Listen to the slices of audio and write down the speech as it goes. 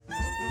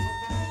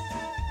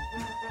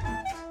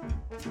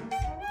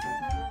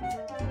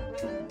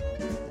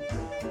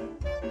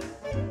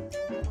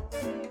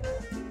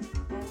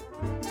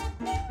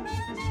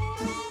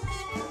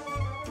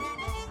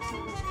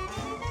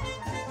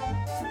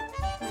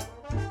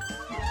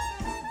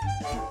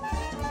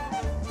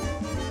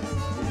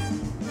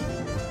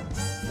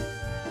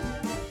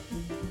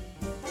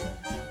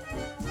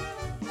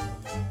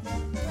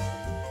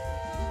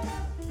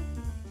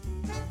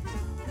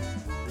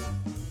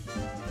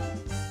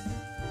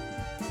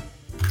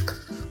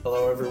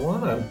Hello,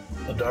 everyone. I'm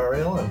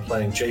Adariel. I'm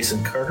playing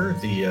Jason Carter,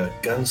 the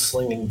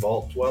gunslinging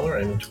vault dweller,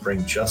 aiming to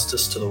bring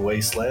justice to the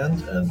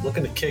wasteland and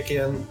looking to kick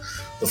in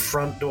the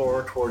front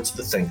door towards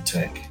the think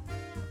tank.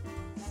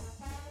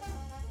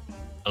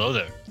 Hello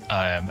there.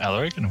 I am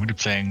Alaric, and I'm going to be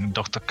playing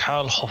Dr.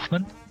 Karl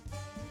Hoffman,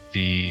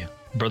 the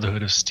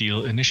Brotherhood of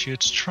Steel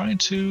initiate, trying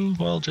to,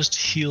 just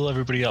heal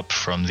everybody up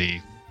from the,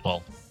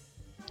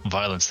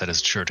 violence that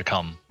is sure to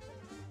come.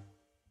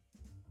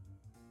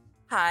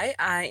 Hi,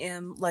 I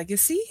am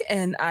Legacy,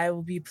 and I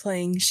will be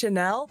playing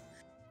Chanel,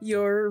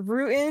 your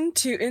rootin'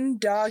 tootin'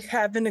 dog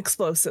having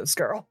explosives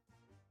girl.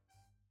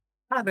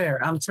 Hi there,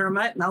 I'm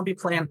Termite, and I'll be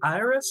playing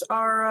Iris,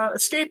 our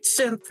escaped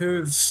synth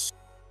who's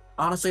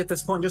honestly at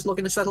this point just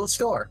looking to settle a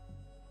score.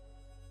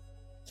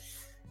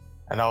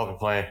 And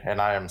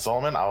I am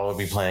Solomon. I will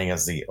be playing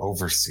as the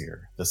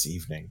Overseer this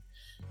evening.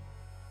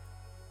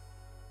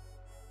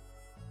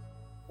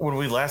 When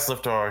we last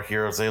left our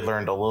heroes, they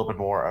learned a little bit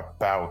more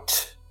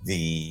about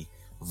the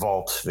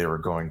vault they were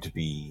going to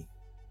be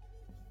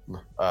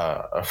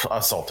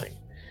assaulting.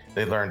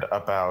 They learned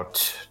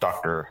about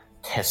Dr.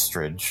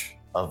 Testridge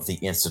of the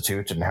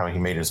Institute and how he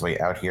made his way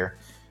out here.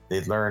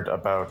 They learned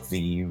about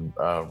the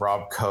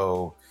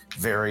Robco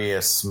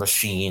various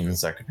machines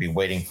that could be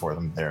waiting for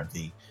them there,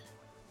 the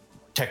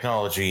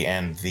technology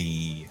and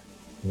the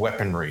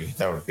weaponry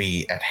that would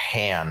be at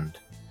hand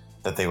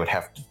that they would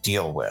have to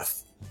deal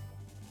with.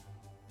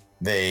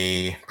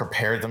 They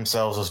prepared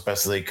themselves as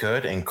best as they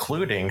could,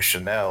 including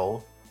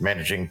Chanel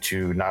managing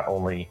to not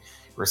only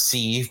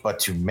receive, but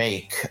to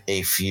make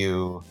a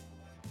few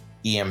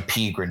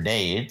EMP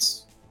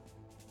grenades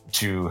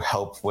to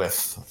help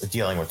with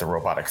dealing with the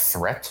robotic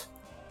threat.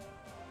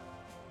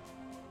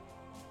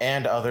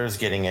 And others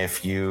getting a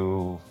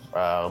few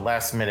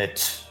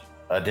last-minute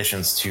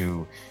additions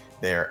to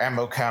their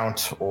ammo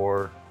count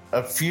or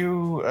a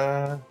few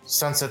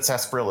Sunset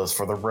Sarsaparillas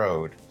for the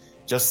road,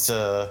 just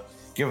to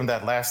give them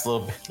that last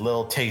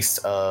little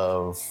taste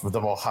of the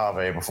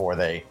Mojave before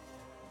they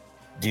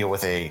deal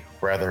with a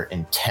rather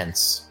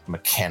intense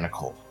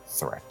mechanical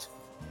threat.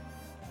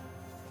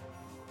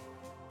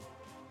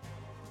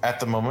 At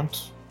the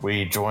moment,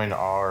 we join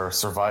our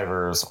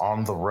survivors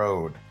on the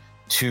road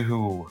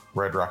to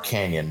Red Rock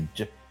Canyon.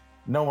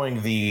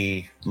 Knowing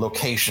the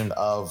location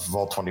of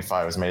Vault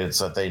 25 has made it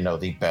so that they know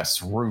the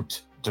best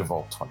route to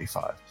Vault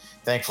 25.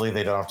 Thankfully,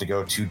 they don't have to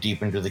go too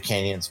deep into the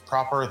canyons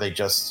proper. They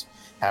just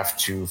have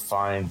to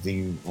find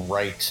the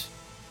right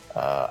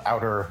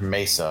outer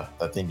mesa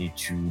that they need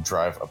to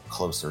drive up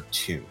closer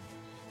to.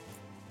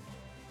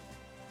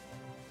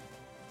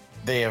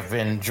 They have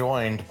been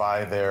joined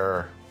by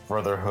their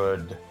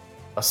Brotherhood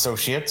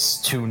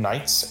associates, 2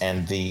 knights,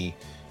 and the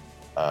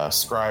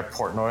scribe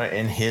Portnoy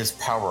in his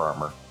power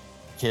armor.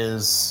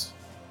 His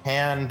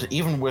hand,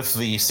 even with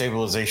the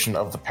stabilization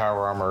of the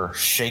power armor,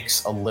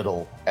 shakes a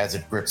little as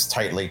it grips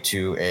tightly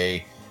to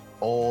a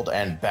old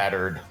and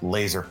battered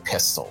laser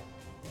pistol,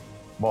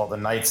 while the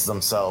knights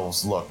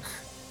themselves look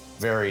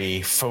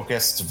very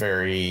focused,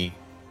 very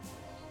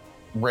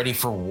ready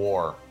for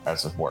war,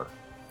 as it were.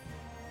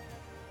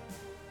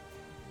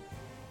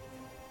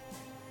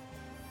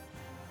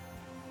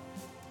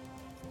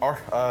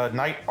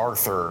 Knight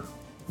Arthur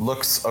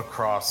looks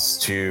across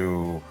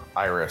to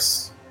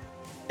Iris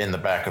in the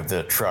back of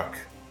the truck.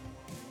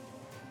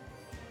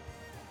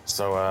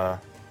 So,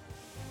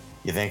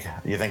 you think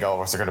all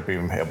of us are going to be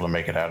able to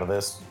make it out of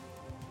this?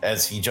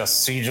 As he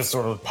just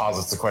sort of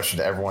posits the question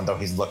to everyone, though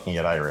he's looking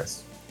at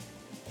Iris.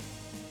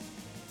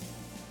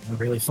 I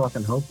really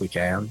fucking hope we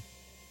can.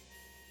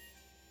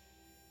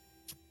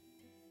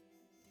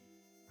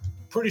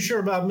 Pretty sure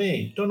about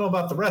me. Don't know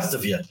about the rest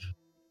of you.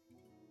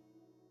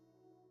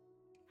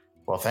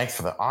 Well, thanks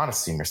for the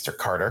honesty, Mr.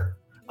 Carter.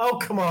 Oh,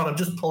 come on. I'm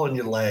just pulling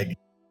your leg.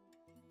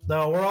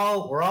 No, we're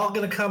all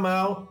going to come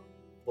out.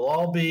 We'll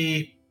all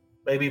be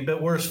maybe a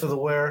bit worse for the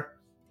wear,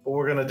 but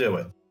we're going to do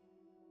it.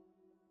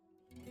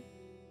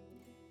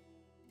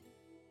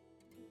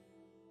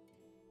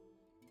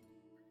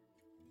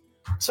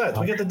 Besides,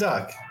 we get the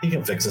doc. He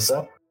can fix us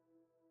up.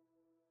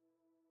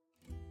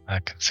 I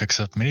can fix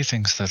up many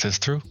things, that is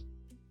true.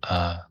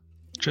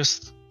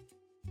 Just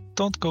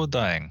don't go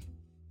dying.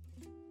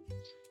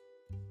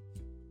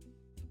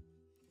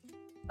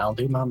 I'll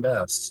do my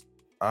best.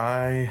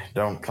 I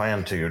don't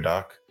plan to,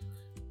 Doc.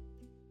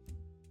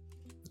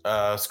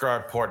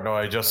 Scribe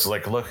Portnoy just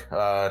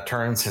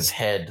turns his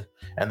head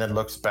and then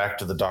looks back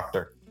to the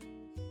doctor.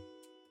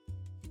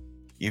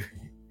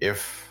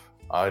 If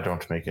I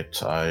don't make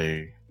it,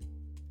 I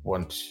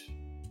want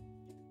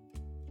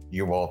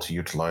you all to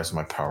utilize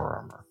my power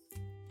armor.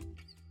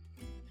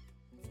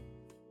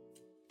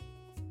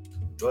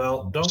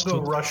 Well, don't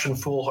go rushing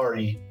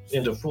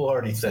into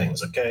foolhardy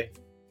things, okay?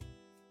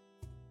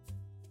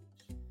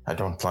 I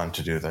don't plan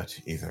to do that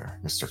either,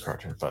 Mr.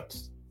 Carter, but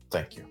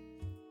thank you.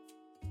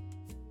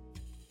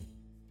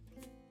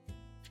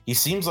 He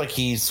seems like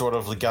he's sort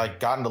of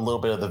gotten a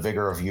little bit of the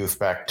vigor of youth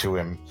back to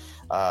him,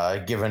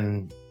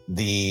 given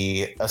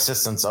the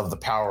assistance of the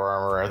power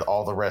armor and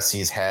all the rest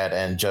he's had,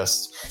 and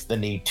just the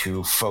need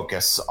to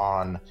focus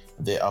on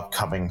the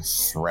upcoming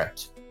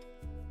threat.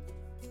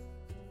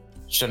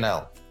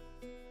 Chanel,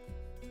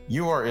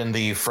 you are in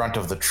the front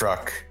of the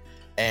truck,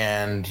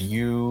 and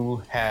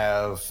you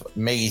have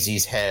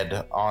Maisie's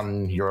head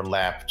on your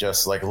lap,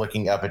 just like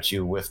looking up at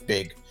you with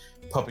big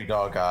puppy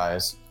dog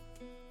eyes,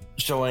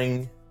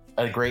 showing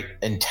a great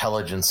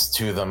intelligence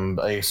to them,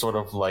 a sort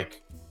of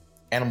like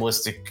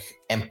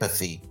animalistic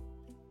empathy,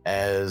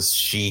 as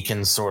she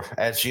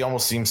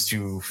almost seems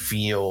to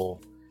feel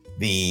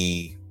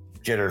the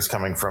jitters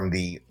coming from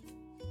the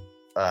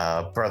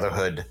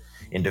Brotherhood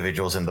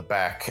individuals in the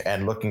back,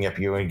 and looking at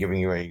you and giving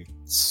you a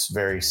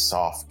very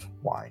soft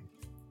whine.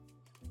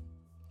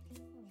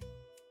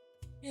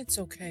 It's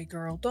okay,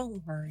 girl.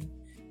 Don't worry.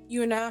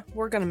 You and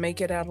we're gonna make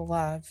it out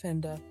alive.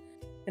 And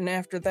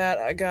after that,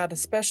 I got a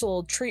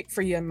special treat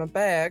for you in my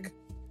bag.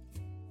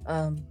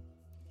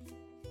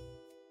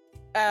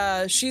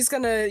 She's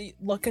gonna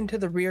look into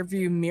the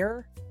rearview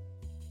mirror,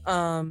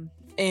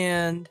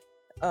 and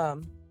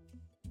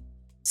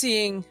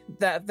seeing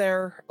that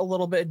they're a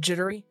little bit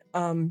jittery,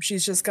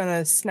 she's just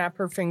gonna snap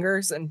her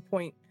fingers and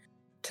point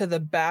to the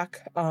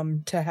back,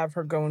 to have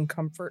her go and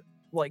comfort,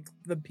 like,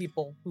 the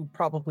people who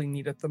probably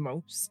need it the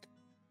most.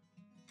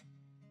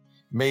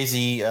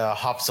 Maisie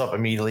hops up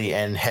immediately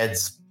and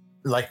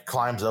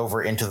climbs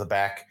over into the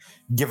back,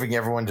 giving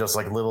everyone just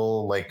like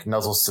little like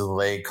nuzzles to the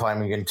leg,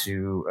 climbing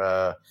into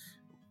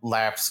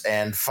laps,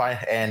 and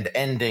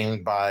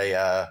ending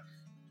by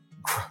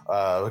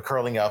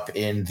curling up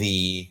in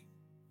the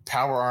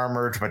power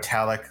armored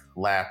metallic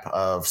lap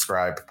of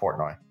Scribe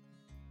Portnoy.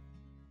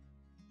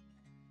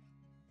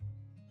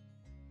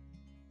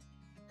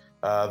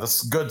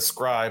 This good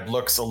scribe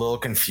looks a little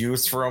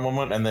confused for a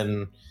moment, and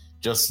then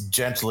just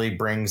gently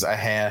brings a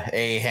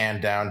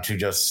hand down to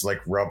just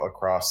like rub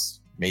across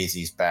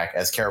Maisie's back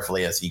as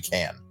carefully as he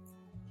can.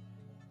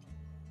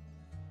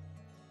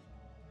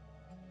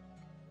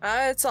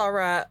 It's all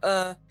right.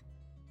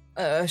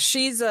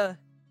 She's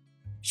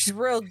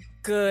real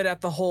good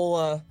at the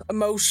whole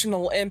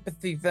emotional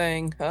empathy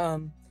thing.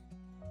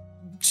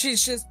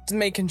 She's just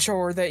making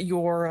sure that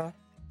you're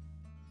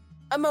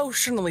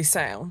emotionally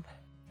sound.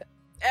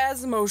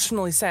 As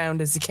emotionally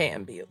sound as you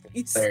can be, at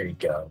least. There you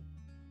go.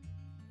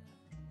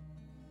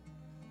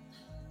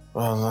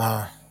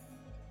 Well,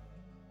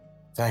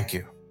 thank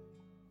you,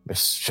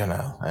 Miss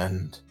Chanel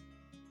and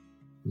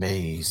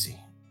Maisie.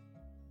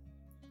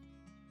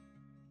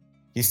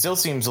 He still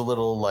seems a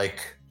little, like,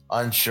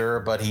 unsure,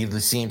 but he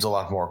seems a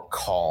lot more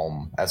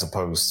calm as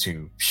opposed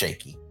to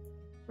shaky.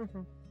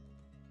 Mm-hmm.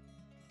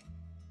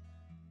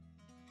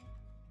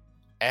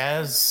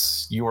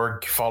 As you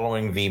are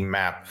following the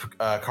map,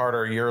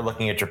 Carter, you're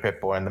looking at your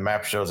Pip-Boy, and the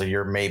map shows that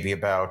you're maybe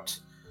about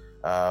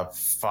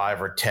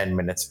 5 or 10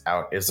 minutes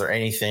out. Is there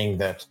anything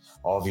that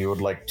all of you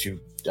would like to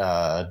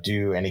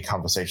do? Any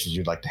conversations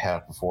you'd like to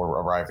have before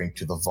arriving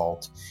to the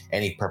vault?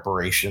 Any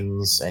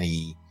preparations?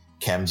 Any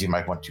chems you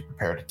might want to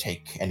prepare to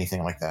take?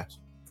 Anything like that?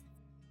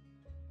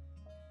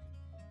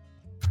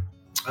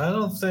 I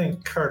don't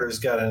think Carter's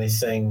got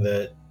anything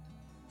that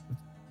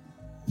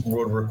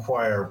would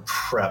require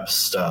prep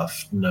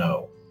stuff,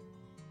 no.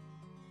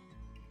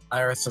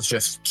 Iris is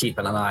just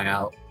keeping an eye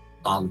out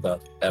on the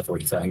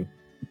everything.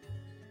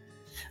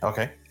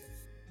 Okay.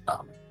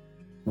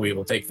 We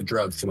will take the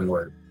drugs when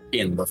we're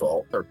in the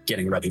vault, or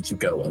getting ready to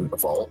go in the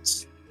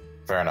vaults.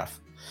 Fair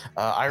enough.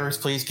 Iris,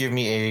 please give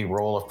me a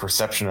roll of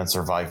perception and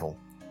survival.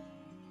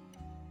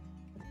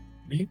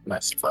 My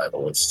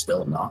survival is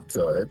still not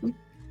good.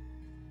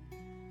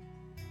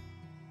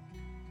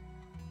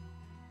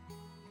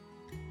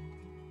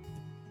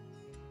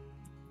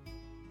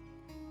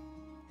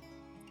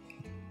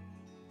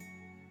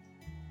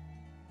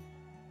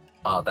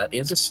 That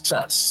is a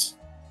success.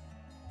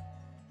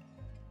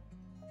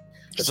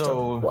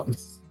 So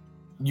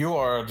you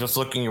are just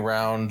looking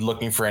around,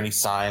 looking for any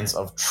signs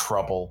of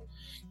trouble.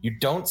 You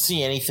don't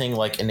see anything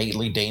like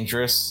innately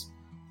dangerous,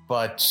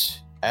 but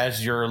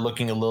as you're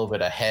looking a little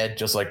bit ahead,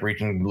 just like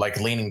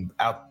leaning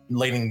a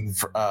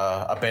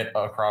bit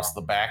across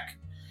the back,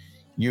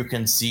 you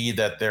can see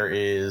that there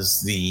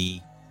is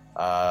the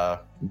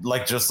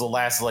just the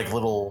last like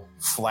little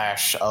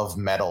flash of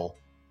metal.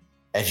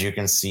 As you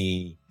can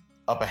see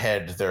up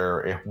ahead,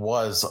 there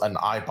was an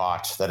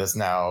Eyebot that is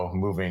now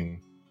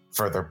moving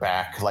further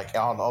back, like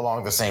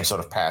along the same sort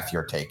of path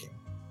you're taking.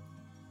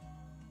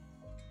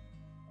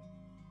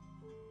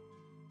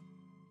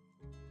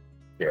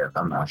 Yeah,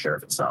 I'm not sure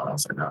if it's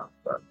silence or not,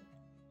 but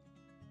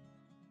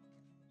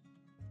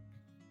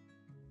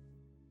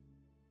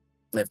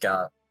they've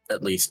got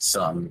at least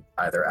some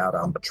either out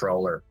on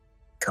patrol or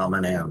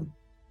coming in.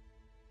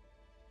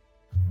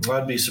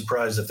 I'd be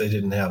surprised if they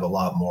didn't have a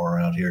lot more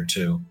out here,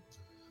 too.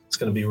 It's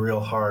going to be real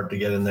hard to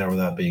get in there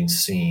without being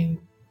seen,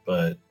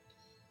 but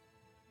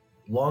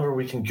the longer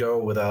we can go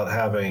without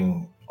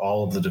having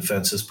all of the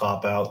defenses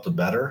pop out, the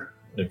better.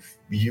 If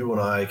you and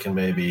I can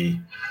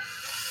maybe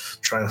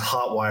try and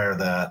hotwire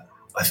that,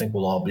 I think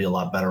we'll all be a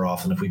lot better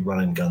off than if we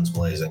run in guns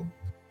blazing.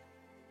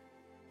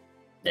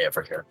 Yeah,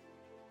 for sure.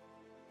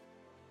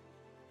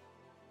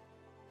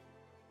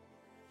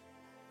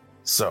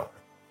 So,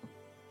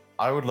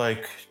 I would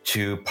like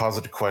to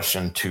posit a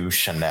question to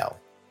Chanel.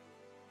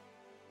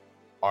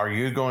 Are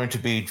you going to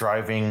be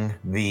driving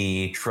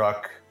the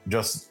truck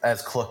just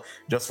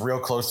real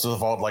close to the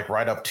vault, like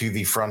right up to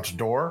the front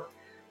door?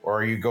 Or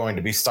are you going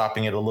to be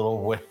stopping it a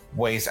little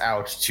ways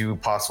out to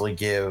possibly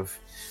give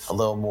a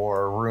little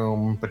more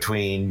room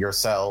between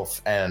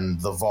yourself and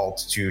the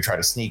vault to try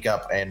to sneak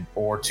up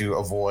or to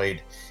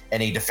avoid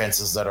any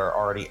defenses that are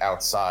already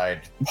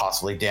outside,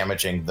 possibly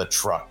damaging the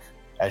truck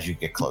as you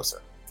get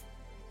closer?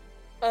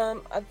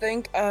 I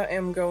think I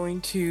am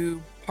going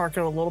to park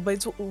it a little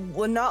bit,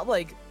 well, not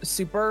like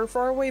super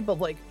far away, but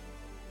like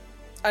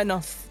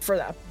enough for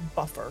that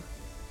buffer.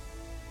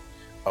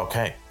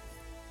 Okay.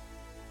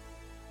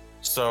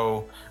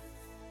 So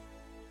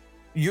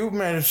you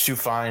managed to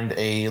find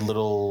a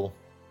little.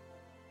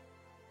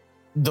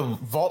 The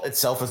vault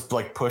itself is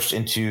like pushed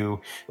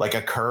into like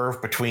a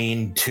curve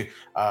between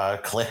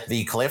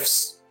the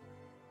cliffs,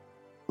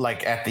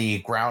 like at the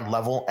ground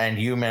level, and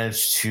you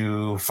managed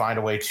to find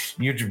a way to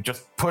you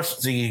just push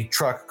the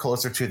truck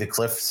closer to the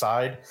cliff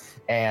side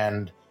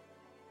and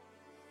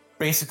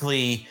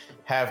basically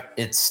have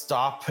it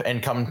stop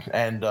and come,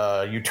 and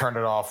you turn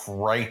it off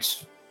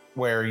right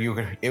where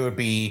it would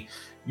be.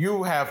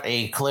 You have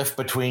a cliff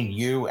between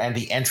you and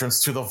the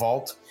entrance to the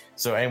vault.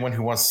 So anyone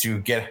who wants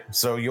to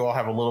so you all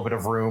have a little bit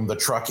of room. The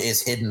truck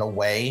is hidden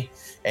away,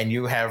 and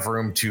you have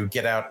room to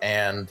get out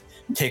and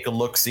take a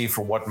look-see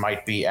for what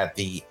might be at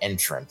the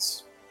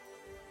entrance.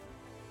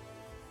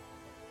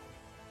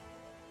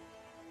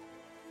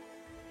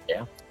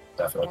 Yeah,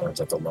 definitely going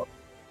to take a look.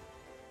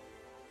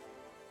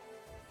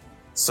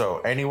 So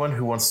anyone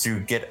who wants to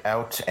get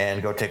out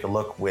and go take a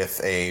look with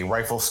a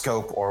rifle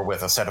scope or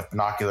with a set of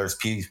binoculars,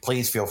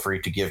 please feel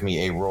free to give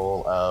me a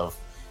roll of,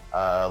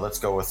 let's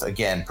go with,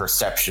 again,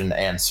 perception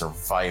and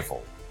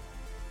survival.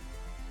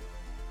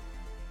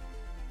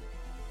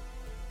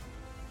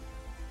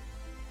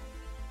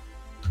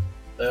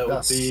 That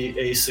would be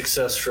a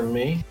success from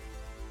me.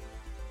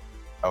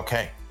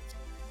 Okay.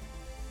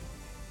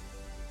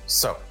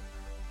 So,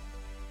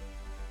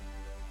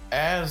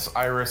 as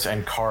Iris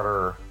and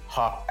Carter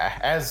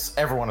as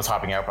everyone is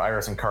hopping out, but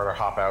Iris and Carter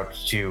hop out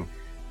to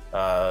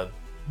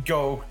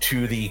go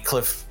to the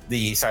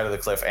side of the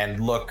cliff, and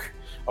look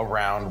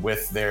around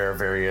with their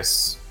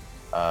various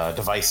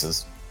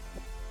devices.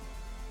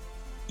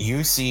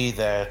 You see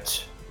that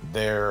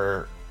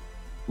there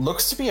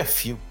looks to be a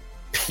few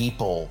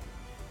people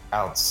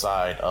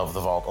outside of the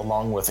vault,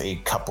 along with a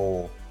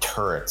couple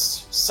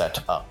turrets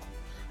set up.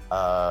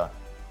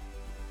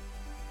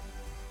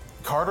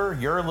 Carter,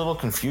 you're a little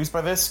confused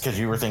by this because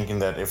you were thinking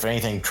that if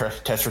anything,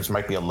 testers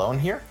might be alone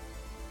here.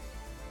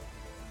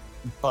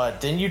 But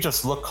then you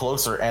just look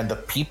closer, and the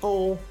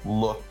people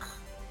look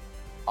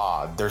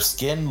odd. Their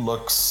skin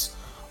looks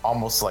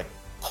almost like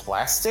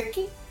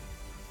plasticky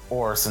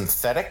or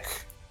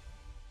synthetic.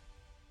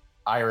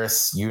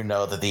 Iris, you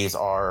know that these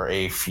are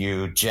a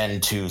few Gen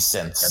 2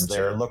 synths.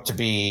 There look to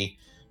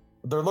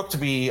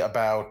be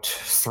about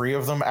 3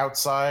 of them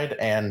outside,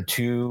 and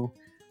 2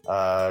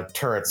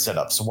 turret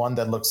setups. One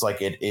that looks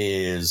like it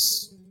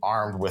is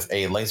armed with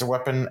a laser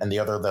weapon, and the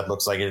other that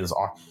looks like it is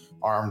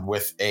armed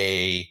with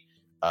a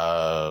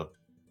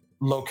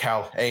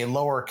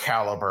lower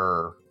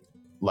caliber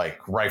like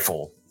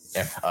rifle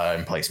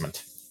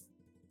emplacement.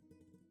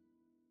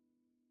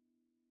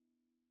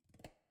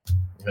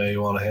 Yeah,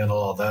 you want to handle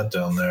all that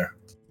down there.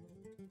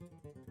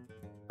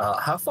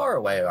 How far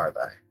away are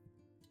they?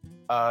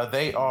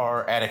 They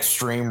are at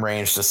extreme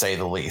range, to say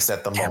the least,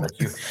 at the moment.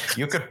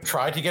 You could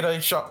try to get a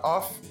shot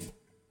off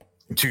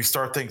to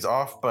start things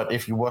off, but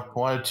if you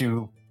wanted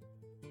to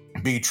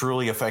be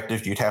truly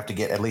effective, you'd have to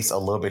get at least a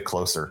little bit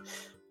closer.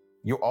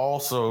 You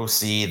also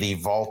see the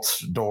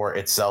vault door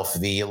itself,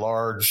 the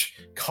large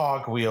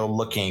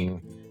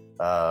cogwheel-looking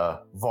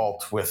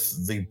vault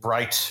with the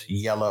bright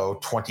yellow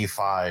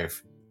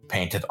 25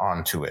 painted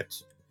onto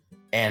it,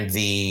 and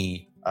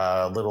the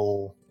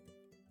little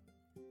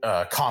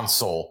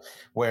console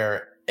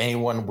where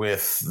anyone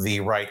with the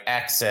right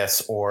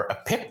access or a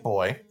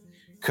Pip-Boy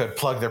could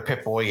plug their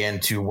Pip-Boy in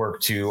to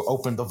work to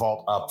open the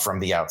vault up from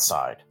the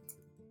outside.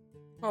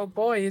 Oh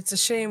boy, it's a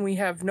shame we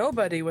have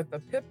nobody with a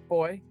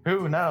Pip-Boy.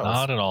 Who knows?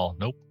 Not at all.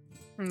 Nope.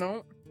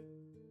 No.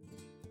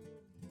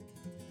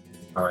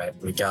 All right,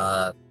 we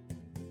got,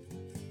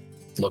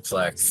 looks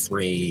like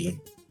 3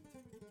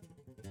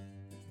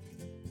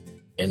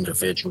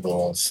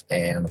 individuals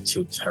and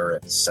 2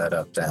 turrets set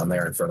up down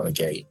there in front of the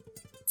gate,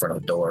 in front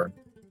of the door.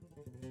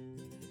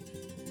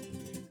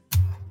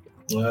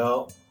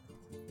 Well,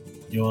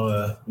 you want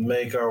to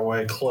make our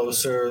way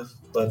closer,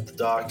 let the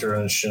doctor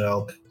and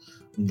Chanel,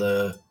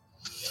 the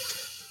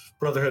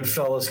Brotherhood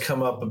fellas,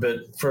 come up a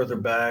bit further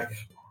back.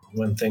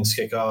 When things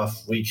kick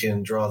off, we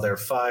can draw their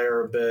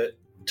fire a bit,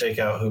 take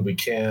out who we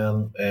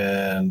can,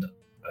 and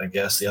I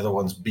guess the other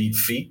ones beat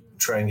feet,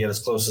 try and get as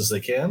close as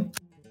they can.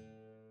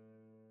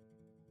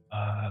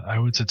 I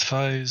would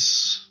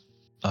advise,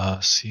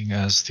 seeing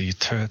as the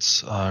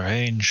turrets are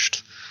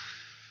ranged,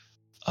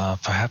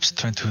 perhaps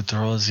trying to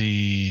draw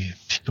the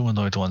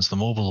humanoid ones, the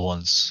mobile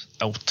ones,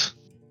 out.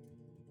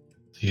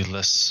 The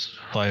less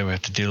fire we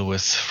have to deal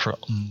with from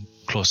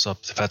close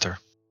up, the better.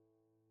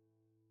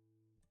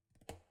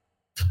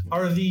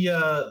 Are the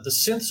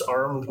synths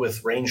armed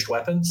with ranged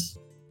weapons?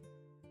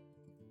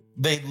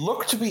 They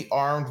look to be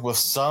armed with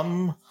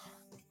some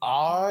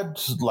odd,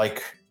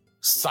 like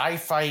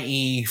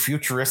sci-fi-y,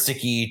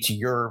 futuristic-y to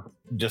your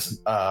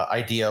just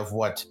idea of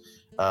what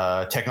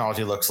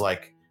technology looks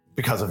like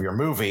because of your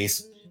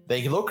movies.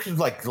 They look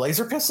like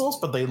laser pistols,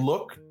 but they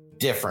look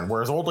different.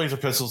 Whereas old laser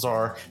pistols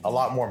are a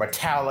lot more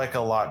metallic, a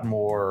lot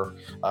more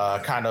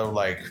kind of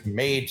like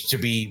made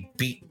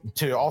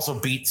to also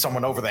beat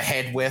someone over the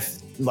head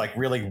with, like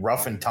really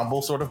rough and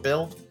tumble sort of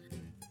build.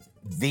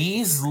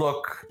 These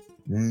look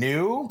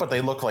new, but they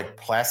look like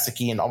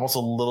plasticky and almost a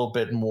little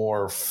bit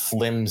more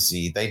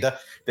flimsy.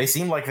 They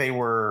seem like they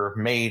were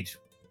made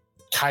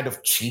kind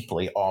of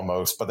cheaply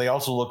almost, but they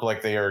also look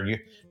like they are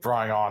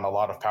drawing on a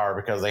lot of power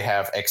because they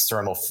have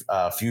external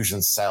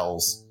fusion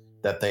cells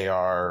that they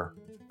are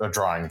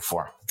drawing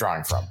from.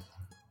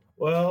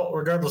 Well,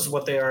 regardless of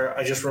what they are,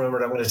 I just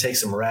remembered I'm going to take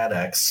some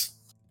Rad-X.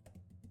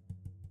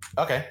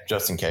 Okay,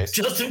 just in case.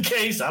 Just in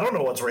case. I don't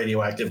know what's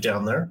radioactive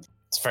down there.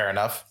 It's fair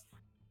enough.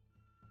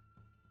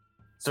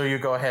 So you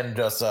go ahead and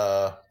just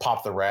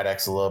pop the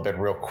Rad-X a little bit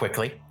real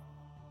quickly.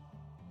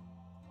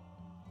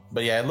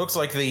 But yeah, it looks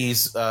like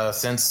these,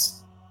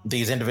 since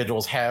these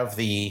individuals have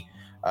the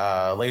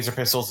laser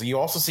pistols, you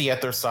also see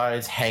at their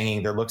sides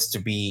hanging, there looks to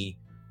be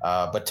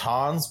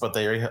batons, but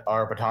they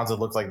are batons that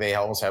look like they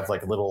almost have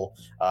like little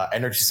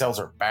energy cells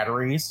or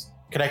batteries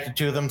connected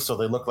to them. So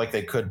they look like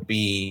they could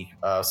be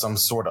some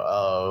sort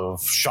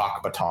of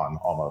shock baton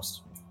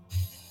almost.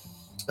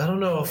 I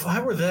don't know. If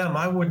I were them,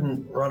 I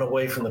wouldn't run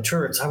away from the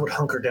turrets. I would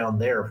hunker down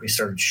there if we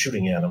started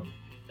shooting at them.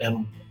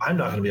 And I'm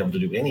not going to be able to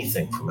do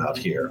anything from out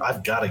here.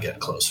 I've got to get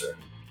closer.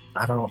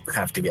 I don't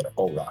have to get a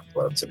whole lot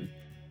closer.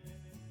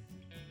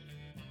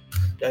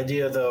 The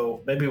idea,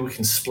 though, maybe we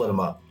can split them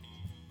up.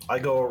 I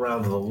go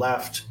around to the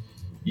left.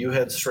 You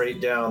head straight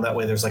down. That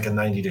way there's like a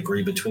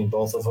 90-degree between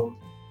both of them.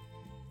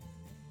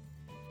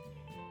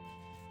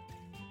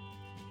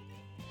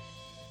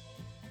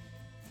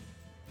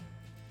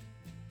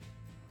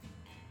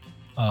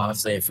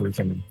 Honestly, if we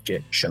can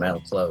get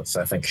Chanel close,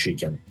 I think she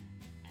can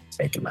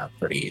take him out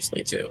pretty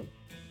easily, too.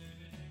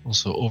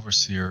 Also,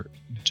 Overseer,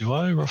 do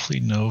I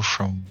roughly know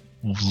from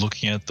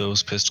looking at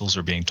those pistols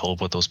or being told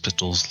what those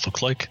pistols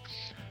look like,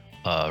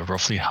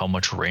 roughly how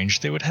much range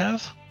they would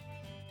have?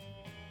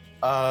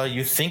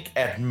 You think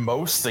at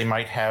most they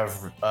might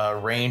have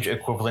range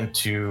equivalent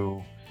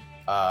to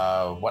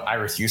what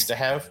Iris used to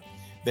have.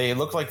 They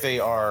look like they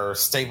are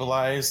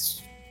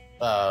stabilized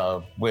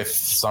with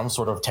some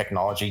sort of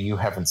technology you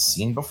haven't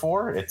seen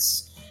before.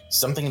 It's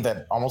something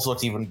that almost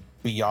looks even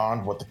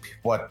beyond what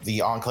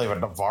the Enclave of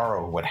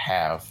Navarro would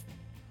have.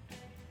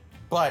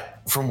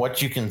 But from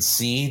what you can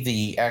see,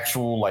 the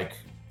actual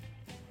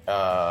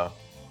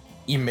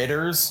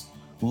emitters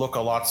look a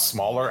lot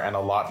smaller and a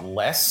lot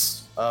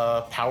less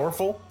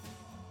powerful.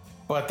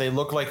 But they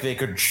look like they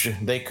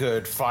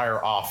could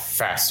fire off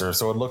faster.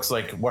 So it looks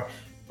like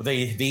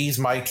these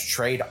might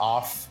trade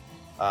off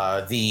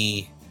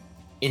the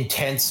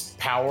intense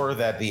power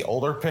that the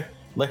older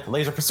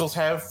laser pistols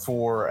have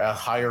for a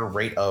higher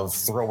rate of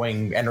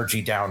throwing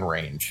energy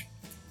downrange.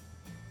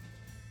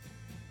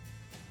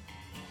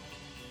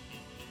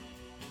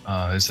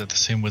 Is that the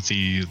same with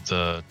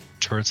the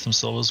turrets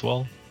themselves as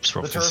well?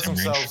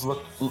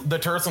 The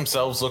turrets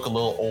themselves look a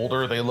little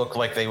older. They look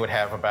like they would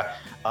have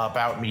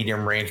about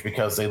medium range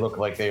because they look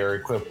like they are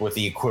equipped with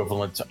the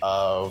equivalent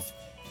of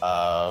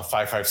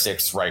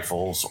 5.56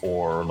 rifles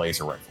or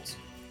laser rifles.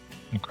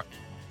 Okay.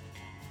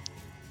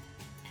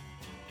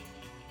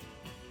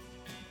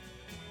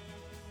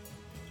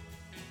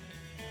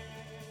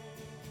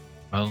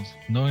 Well,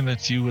 knowing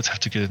that you would have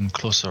to get in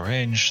closer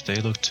range, they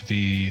look to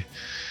be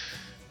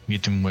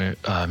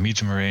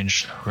medium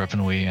range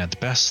weaponry at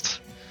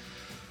best.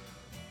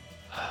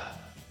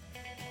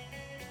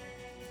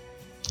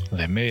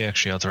 They may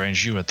actually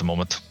outrange you at the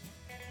moment.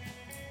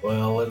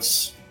 Well,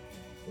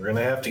 we're going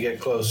to have to get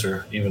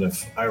closer, even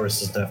if Iris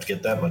doesn't have to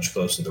get that much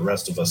closer. The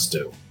rest of us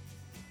do.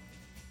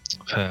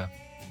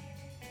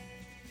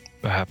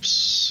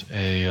 Perhaps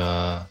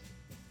I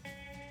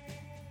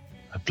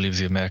believe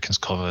the Americans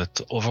call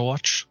it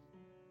Overwatch.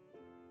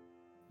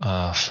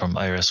 From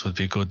Iris would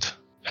be good,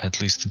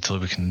 at least until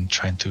we can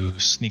try to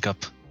sneak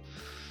up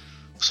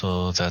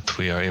so that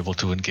we are able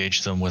to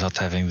engage them without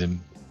having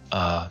them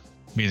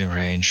medium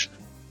range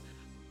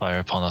fire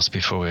upon us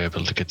before we're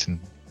able to get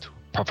into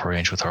proper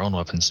range with our own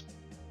weapons.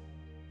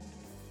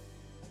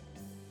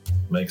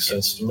 Makes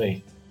sense to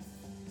me.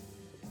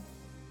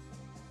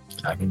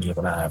 I can keep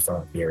an eye out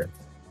from here.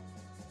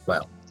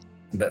 Well,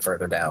 a bit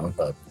further down,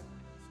 but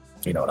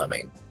you know what I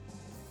mean.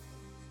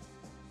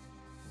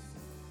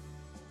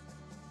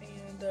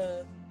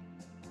 And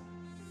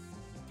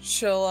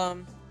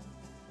she'll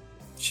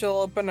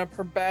open up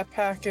her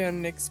backpack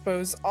and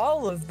expose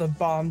all of the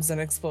bombs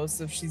and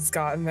explosives she's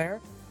got in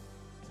there.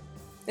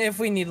 If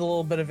we need a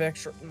little bit of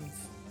extra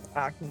oomph,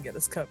 I can get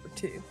us covered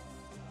too.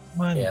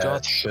 My Yeah,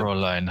 God, sure.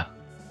 Fräulein.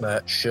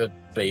 That should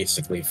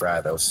basically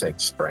fry those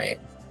 6 brain.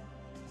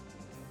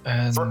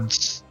 And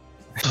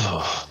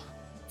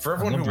For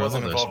everyone who number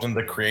wasn't of involved in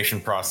the creation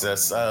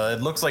process,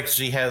 it looks like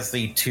she has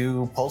the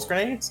 2 pulse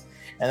grenades,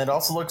 and it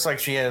also looks like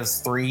she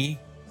has 3.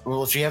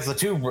 Well, she has the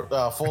 2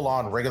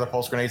 full-on regular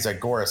pulse grenades that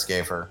Goris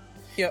gave her.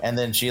 Yep. And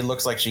then she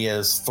looks like she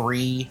has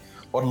 3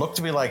 what look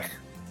to be like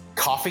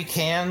coffee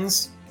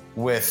cans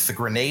with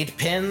grenade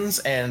pins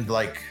and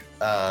like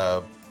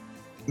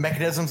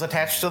mechanisms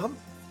attached to them.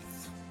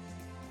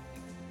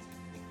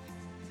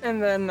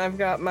 And then I've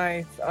got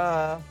my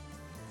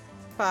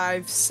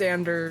 5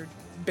 standard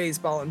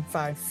baseball and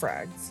 5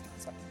 frags.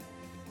 So.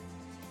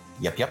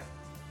 Yep.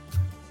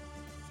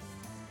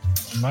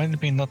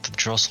 Remind me not to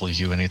jostle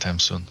you anytime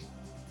soon.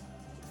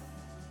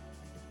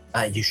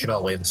 You should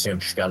always assume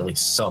she's got at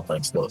least something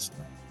explosive.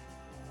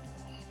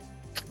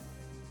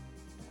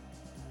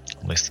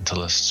 At least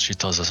until she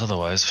tells us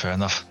otherwise, fair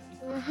enough.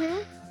 Mm-hmm.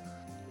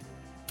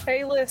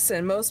 Hey,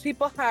 listen, most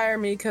people hire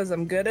me because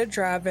I'm good at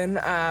driving,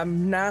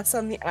 I'm nice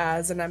on the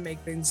eyes, and I make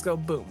things go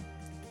boom.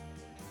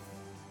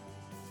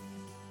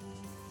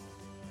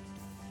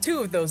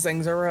 2 of those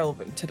things are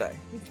relevant today.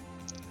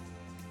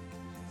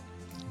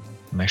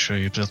 Make sure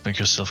you don't make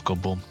yourself go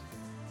boom.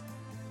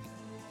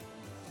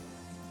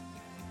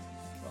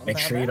 Make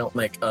sure you don't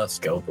make us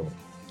go boom.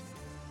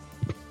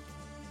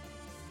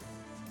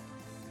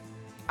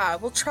 I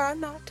will try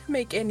not to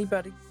make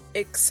anybody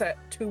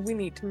except who we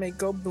need to make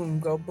go boom,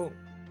 go boom.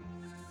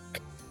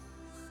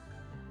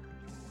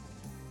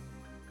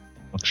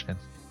 Okay.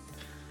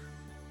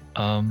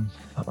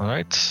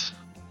 Alright.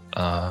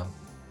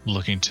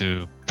 Looking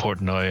to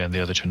Portnoy and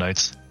the other 2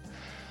 knights.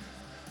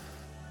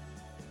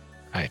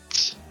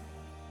 Right.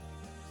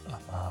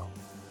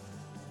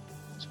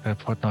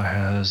 Portnoy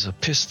has a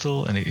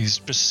pistol, and he's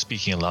just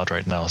speaking aloud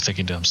right now,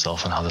 thinking to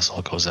himself on how this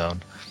all goes out.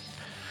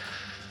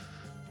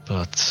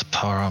 But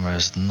power armor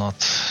is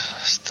not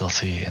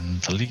stealthy in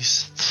the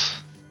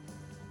least.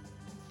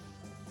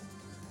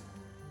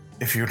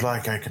 If you'd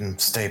like, I can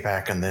stay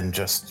back and then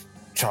just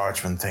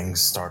charge when things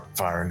start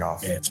firing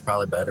off. Yeah, it's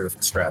probably better if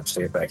the straps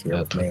stay back here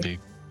That with would me. be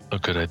a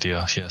good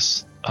idea,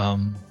 yes.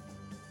 And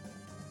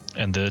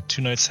the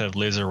 2 knights have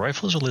laser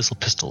rifles or laser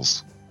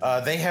pistols?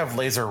 They have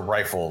laser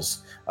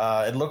rifles.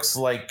 It looks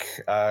like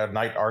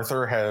Knight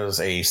Arthur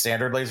has a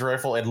standard laser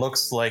rifle. It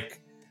looks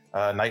like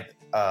Knight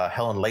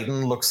Helen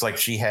Layton looks like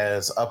she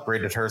has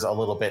upgraded hers a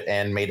little bit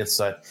and made it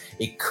so that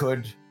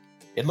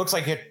it looks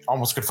like it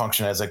almost could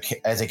function as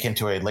akin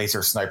to a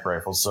laser sniper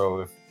rifle.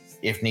 So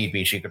if need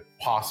be, she could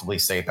possibly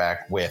stay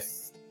back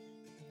with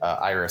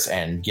Iris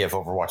and give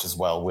Overwatch as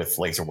well with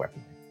laser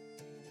weapon.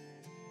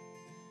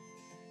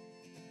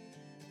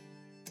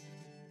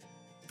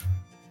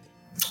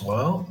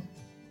 Well,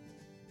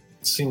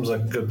 seems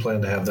like a good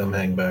plan to have them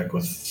hang back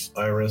with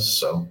Iris.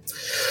 So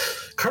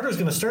Carter's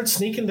going to start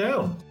sneaking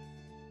down.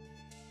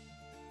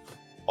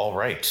 All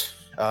right.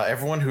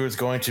 Everyone who is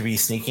going to be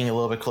sneaking a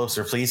little bit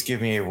closer, please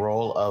give me a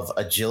roll of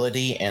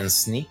agility and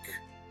sneak.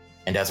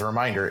 And as a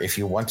reminder, if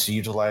you want to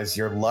utilize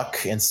your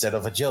luck instead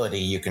of agility,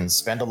 you can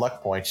spend a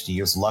luck point to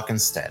use luck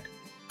instead.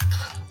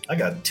 I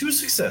got 2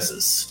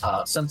 successes.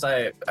 Since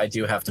I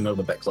do have to move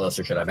a bit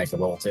closer, should I make a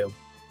roll too?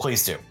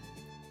 Please do.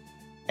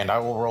 And I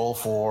will roll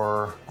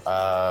for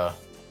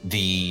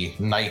the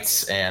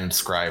knights and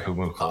scribe who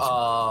move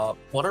closer.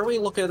 What are we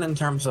looking in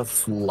terms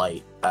of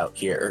light out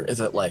here?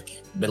 Is it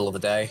like middle of the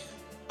day?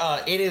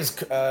 It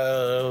is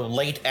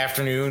late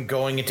afternoon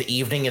going into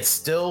evening. It's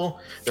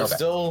still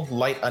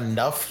light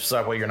enough so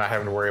that way you're not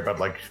having to worry about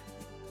like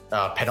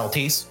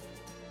penalties.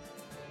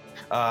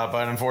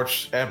 But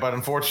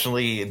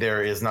unfortunately,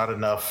 there is not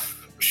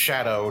enough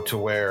shadow to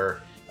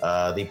where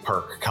the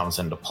perk comes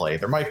into play.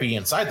 There might be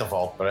inside the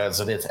vault, but as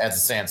it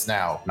stands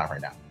now, not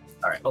right now.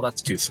 All right. Well,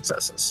 that's 2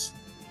 successes.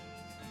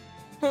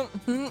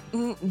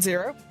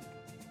 0.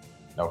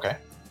 Okay.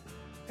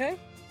 Okay.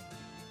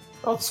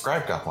 Oh, the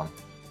scribe got one.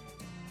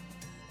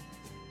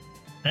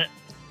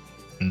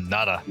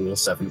 Nada. Rule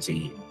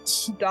 17.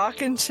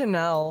 Doc and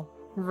Chanel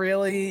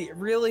really,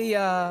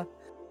 To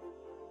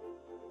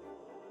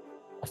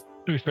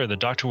be fair, the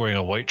doctor wearing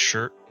a white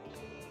shirt,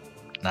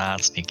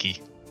 not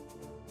sneaky.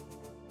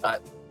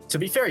 To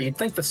be fair, you'd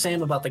think the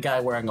same about the guy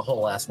wearing a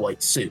whole ass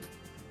white suit.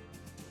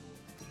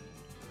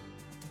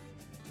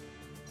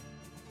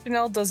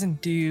 Chanel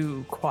doesn't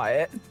do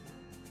quiet.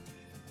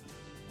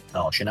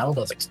 No, Chanel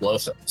does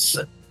explosives.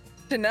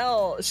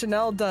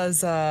 Chanel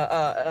does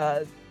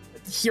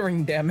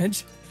hearing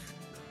damage.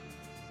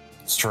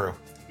 It's true.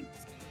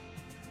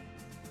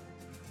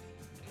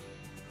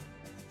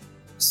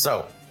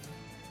 So,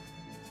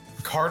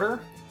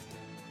 Carter,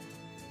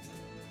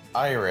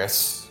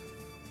 Iris,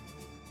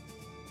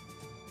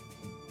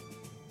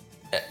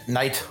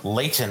 Knight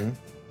Layton,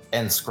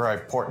 and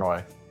Scribe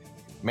Portnoy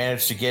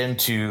managed to get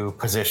into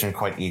position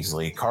quite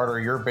easily. Carter,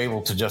 you're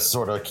able to just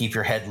sort of keep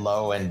your head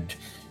low, and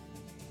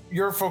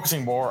you're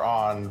focusing more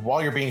on,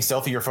 while you're being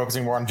stealthy, you're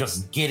focusing more on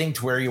just getting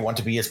to where you want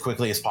to be as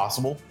quickly as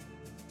possible.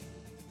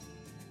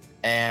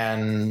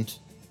 And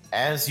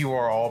as you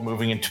are all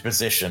moving into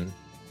position,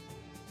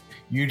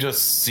 you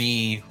just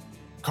see,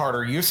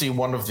 Carter, you see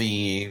one of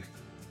the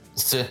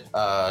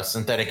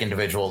synthetic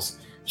individuals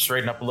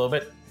straighten up a little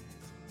bit.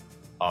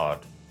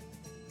 Odd.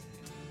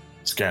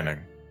 Scanning.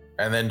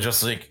 And then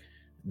just like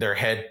their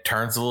head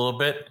turns a little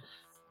bit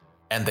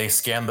and they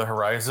scan the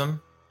horizon.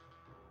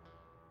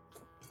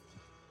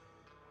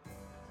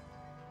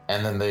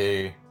 And then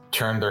they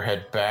turn their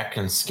head back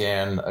and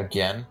scan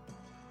again.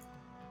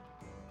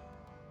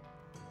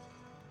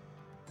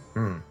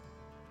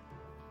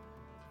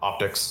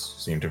 Optics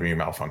seem to be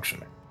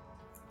malfunctioning.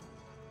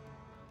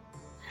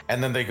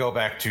 And then they go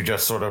back to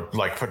just sort of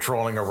like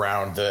patrolling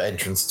around the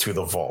entrance to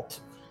the vault.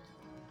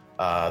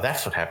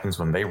 That's what happens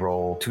when they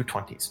roll 2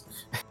 20s.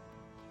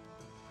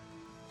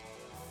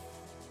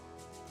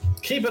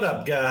 Keep it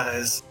up,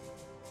 guys.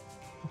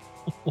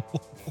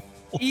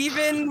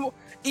 Even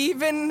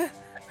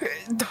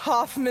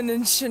Hoffman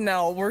and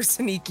Chanel were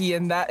sneaky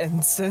in that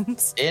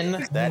instance.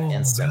 In that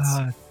instance.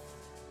 God.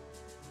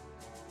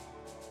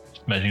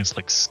 Imagine it's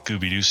like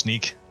Scooby-Doo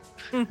sneak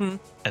Mm-hmm.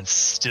 and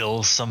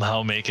still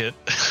somehow make it.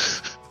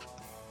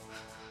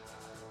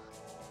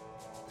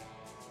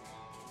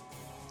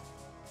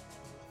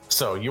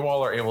 So you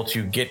all are able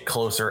to get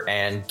closer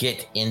and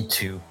get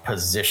into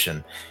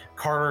position.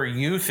 Carter,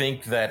 you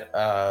think that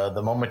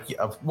the moment,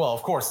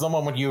 of course, the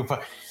moment you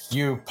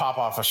pop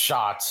off a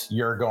shot,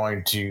 you're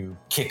going to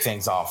kick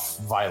things off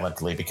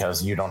violently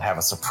because you don't have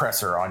a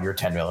suppressor on your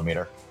 10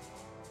 millimeter.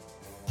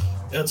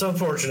 It's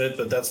unfortunate,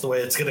 but that's the way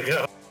it's going to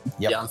go.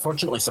 Yep. Yeah,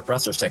 unfortunately,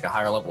 suppressors take a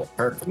higher level of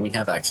perk than we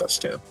have access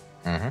to.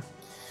 Mm-hmm.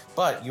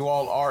 But you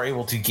all are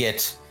able to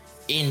get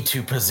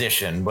into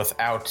position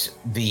without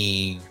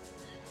the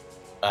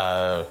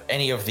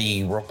any of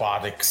the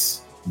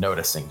robotics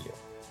noticing you.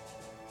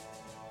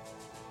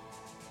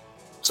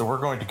 So we're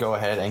going to go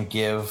ahead and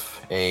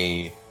give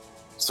a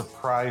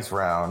surprise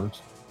round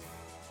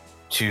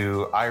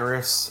to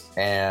Iris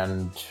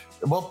and,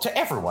 well, to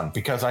everyone,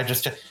 because I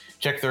just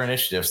checked their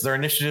initiatives. Their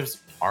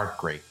initiatives aren't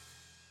great.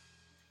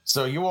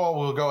 So you all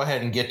will go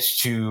ahead and get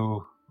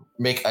to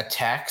make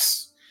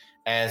attacks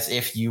as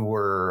if you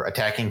were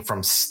attacking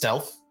from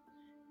stealth.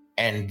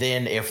 And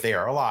then if they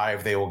are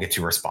alive, they will get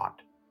to respond.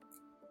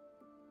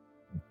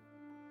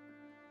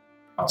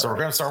 So we're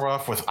going to start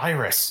off with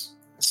Iris.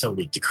 So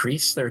we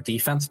decrease their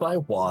defense by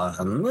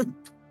 1.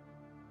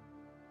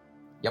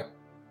 Yep.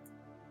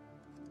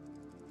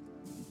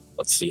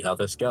 Let's see how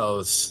this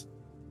goes.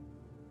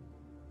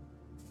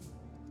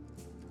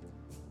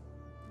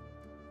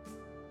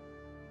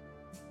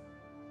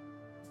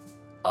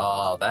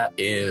 That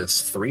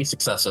is 3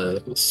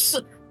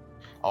 successes.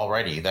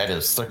 Alrighty, that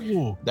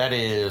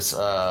is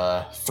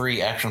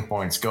 3 action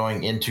points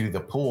going into the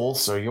pool.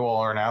 So you all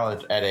are now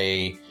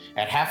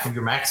at half of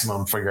your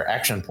maximum for your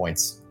action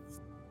points.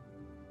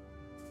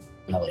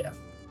 Hell yeah.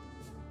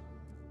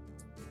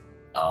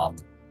 And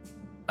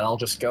I'll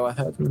just go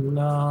ahead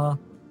and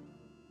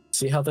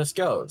see how this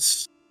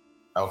goes.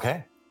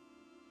 Okay.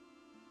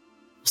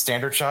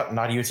 Standard shot,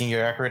 not using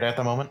your accurate at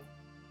the moment.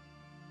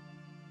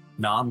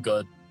 No, I'm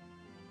good.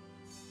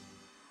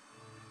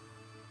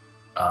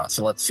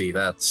 So let's see,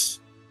 that's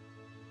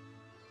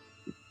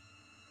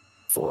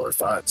 4,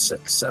 5,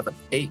 6, 7,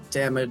 8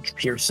 damage,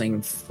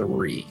 piercing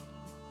 3.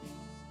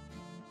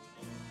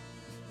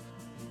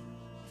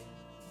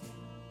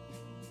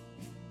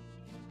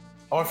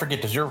 Oh, I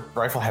forget, does your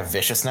rifle have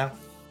vicious now?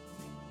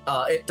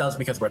 It does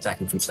because we're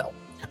attacking from stealth.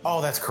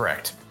 Oh, that's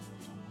correct.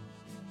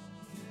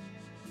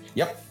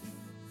 Yep.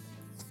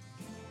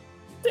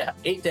 Yeah,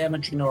 8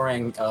 damage,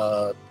 ignoring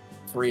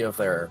 3 of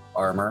their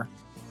armor.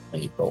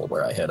 Let me roll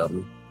where I hit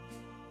them.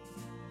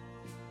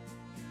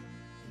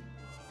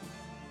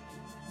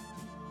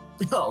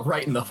 Oh,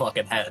 right in the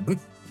fucking head.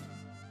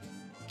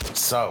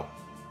 So,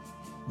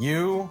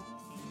 you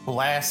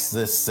blast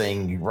this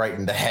thing right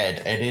in the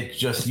head, and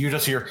you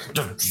just hear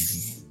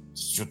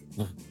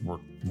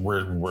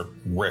we're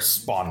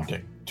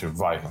responding to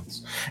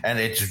violence, and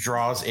it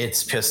draws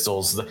its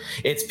pistol.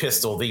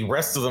 The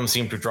rest of them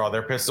seem to draw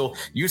their pistol.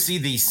 You see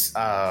these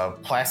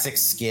plastic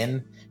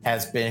skin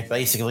has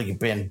basically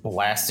been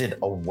blasted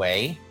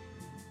away,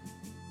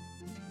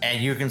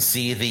 and you can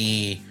see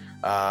the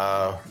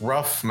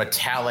rough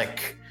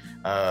metallic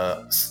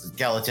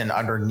skeleton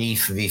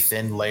underneath the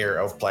thin layer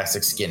of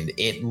plastic skin.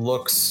 It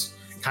looks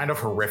kind of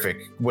horrific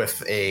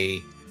with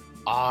a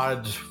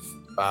odd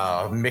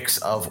mix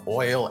of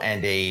oil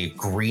and a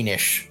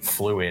greenish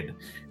fluid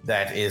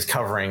that is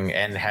covering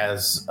and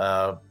has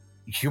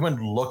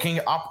human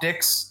looking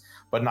optics,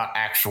 but not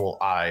actual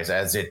eyes,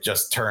 as it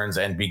just turns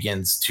and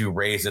begins to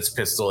raise its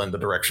pistol in the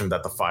direction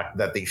that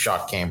the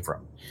shot came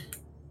from.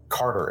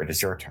 Carter, it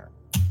is your turn.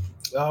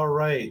 All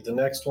right, the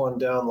next one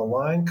down the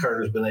line,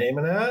 Carter's been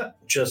aiming at.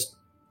 Just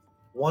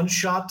one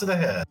shot to the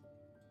head.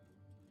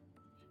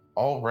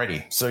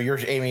 Alrighty, so you're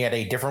aiming at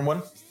a different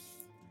one?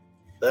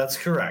 That's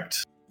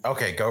correct.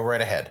 Okay, go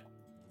right ahead.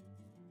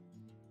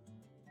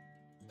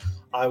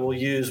 I will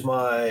use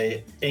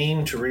my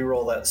aim to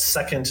reroll that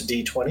second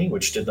d20,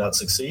 which did not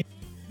succeed.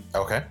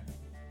 Okay.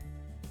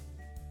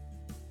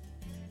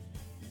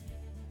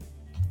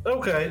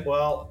 Okay,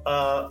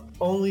 well,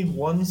 only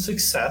one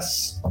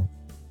success.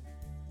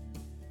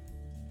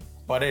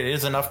 but it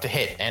is enough to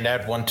hit and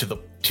add 1 to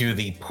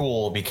the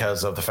pool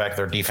because of the fact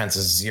their defense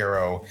is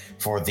 0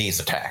 for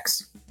these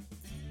attacks.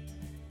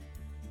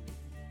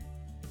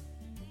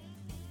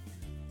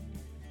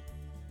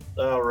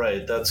 All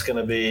right, that's going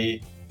to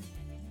be...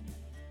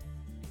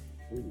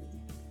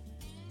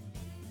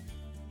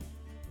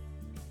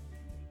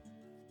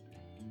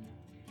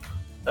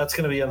 That's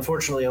going to be,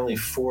 unfortunately, only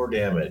 4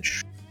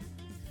 damage.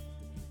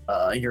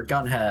 Your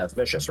gun has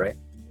vicious, right?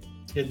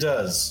 It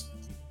does.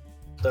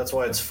 That's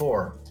why it's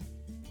 4.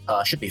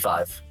 Should be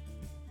 5.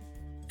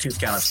 2's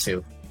count as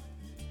 2.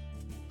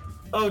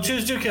 Oh,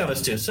 choose do count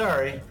as 2.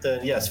 Sorry.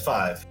 Then yes,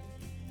 5.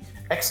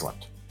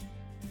 Excellent.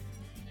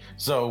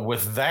 So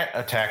with that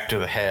attack to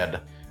the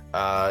head,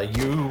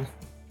 you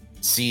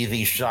see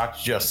the shot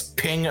just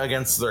ping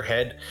against their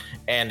head,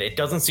 and it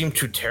doesn't seem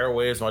to tear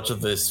away as much of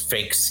this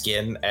fake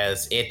skin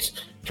as it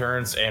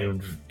turns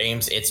and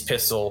aims its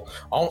pistol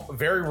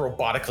very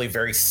robotically,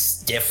 very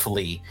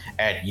stiffly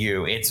at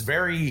you. It's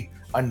very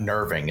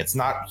unnerving. It's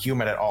not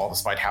human at all,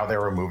 despite how they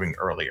were moving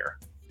earlier.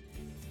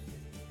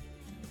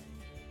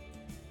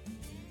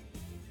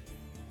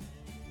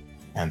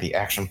 And the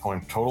action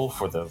point total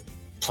for the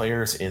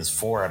players is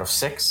 4 out of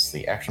 6.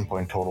 The action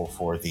point total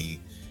for the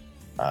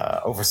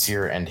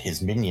Overseer and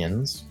his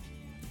minions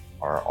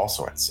are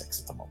also at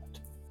 6 at the moment.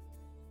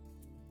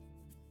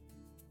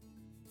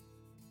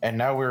 And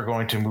now we're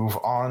going to move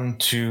on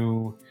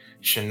to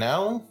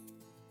Chanel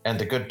and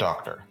the Good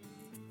Doctor.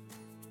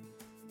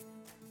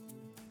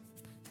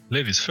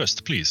 Ladies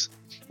first, please.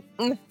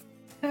 Don't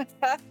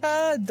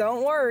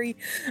worry.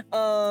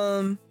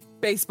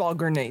 Baseball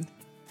grenade.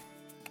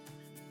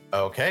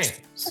 Okay.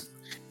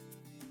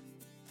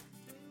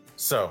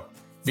 So,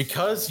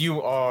 because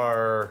you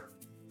are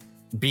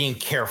being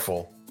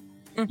careful,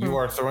 you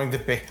are throwing the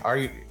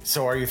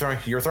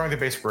you're throwing the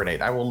base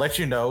grenade. I will let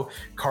you know,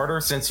 Carter,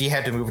 since he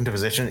had to move into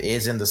position,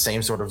 is in the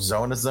same sort of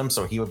zone as them,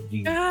 so he would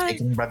be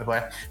taken by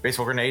the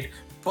baseball grenade.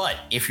 But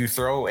if you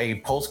throw a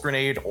pulse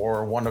grenade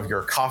or one of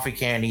your coffee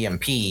can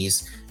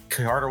EMPs,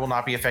 Carter will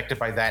not be affected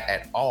by that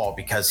at all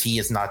because he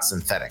is not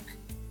synthetic.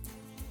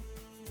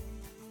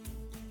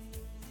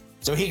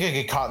 So he could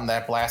get caught in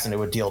that blast and it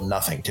would deal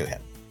nothing to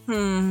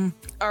him.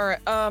 All right.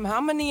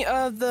 How many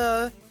of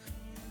the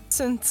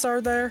synths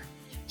are there?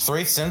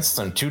 3 synths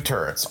and 2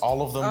 turrets.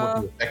 All of them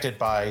would be affected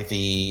by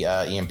the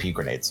EMP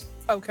grenades.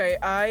 Okay,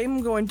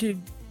 I'm going to.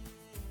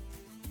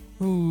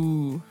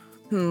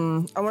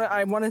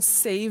 I want to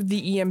save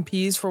the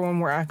EMPs for when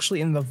we're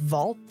actually in the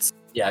vault.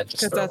 Yeah,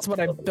 because that's what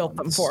I built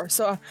them for.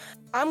 So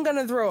I'm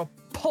gonna throw a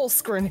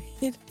pulse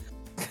grenade.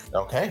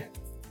 Okay.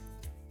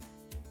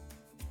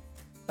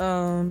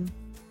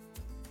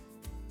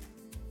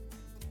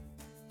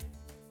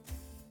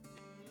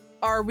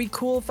 Are we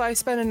cool if I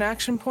spend an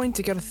action point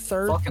to get a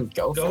third? Fucking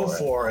go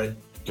for it.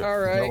 All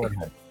right.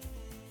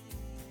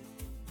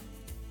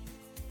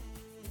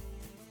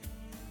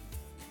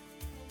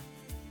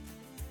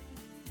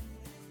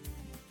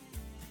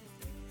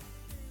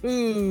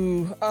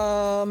 Ooh.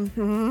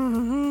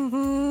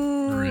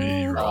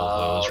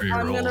 Reroll those.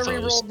 I'm gonna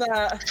reroll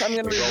that. I'm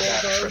gonna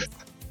reroll those.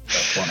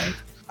 20.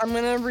 I'm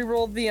gonna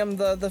reroll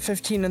the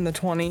 15 and the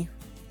 20.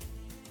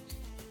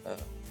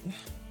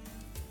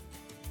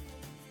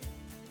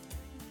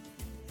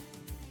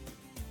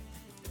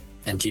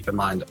 And keep in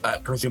mind,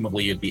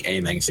 presumably you'd be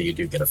aiming, so you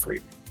do get a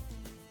free.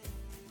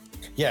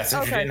 Yeah,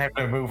 since you didn't have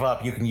to move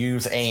up, you can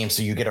use aim,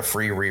 so you get a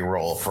free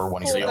reroll for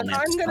one of your I'm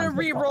gonna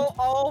reroll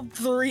all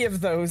 3 of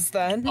those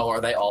then. Oh,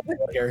 are they all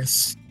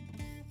players?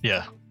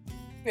 Yeah.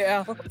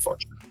 Yeah.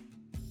 Unfortunate.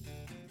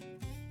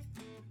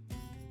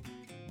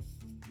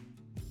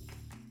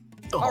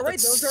 All right,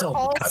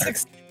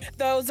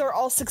 those are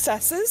all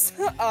successes.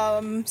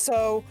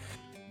 So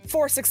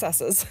 4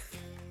 successes.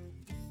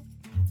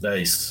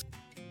 Nice.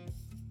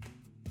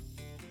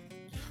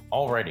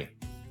 Alrighty.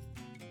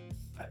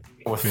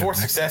 With 4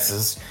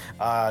 successes,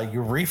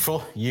 you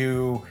refill.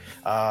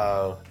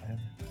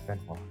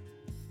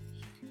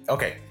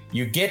 Okay,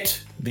 you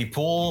get the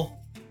pool.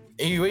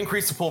 You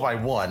increase the pool by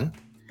 1.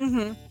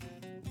 Mm-hmm.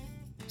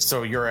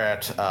 So you're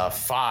at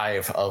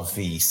 5 of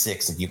the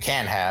 6 that you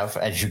can have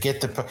as you get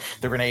the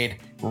grenade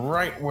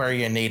right where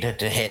you need it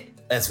to hit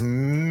as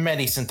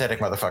many synthetic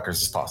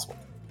motherfuckers as possible.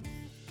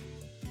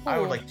 I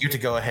would like you to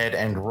go ahead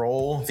and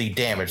roll the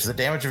damage. The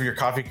damage of your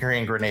coffee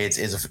carrying grenades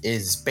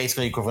is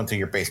basically equivalent to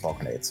your baseball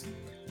grenades,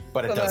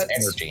 but it does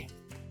energy.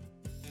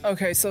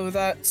 Okay, so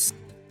that's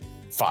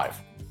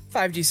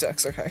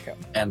 5d6. Okay.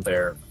 And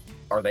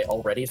are they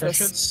already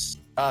vicious?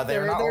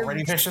 They're not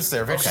already vicious.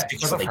 They're vicious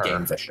because so of they her.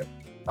 gain vicious.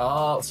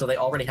 Oh, so they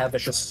already have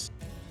vicious.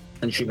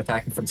 And she's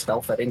attacking from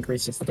stealth that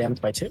increases the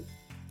damage by 2.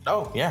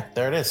 Oh yeah,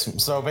 there it is.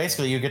 So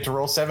basically, you get to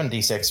roll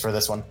 7d6 for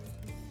this one.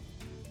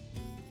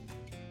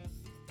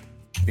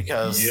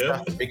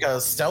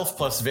 Because stealth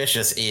plus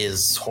vicious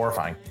is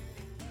horrifying.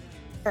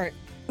 All right.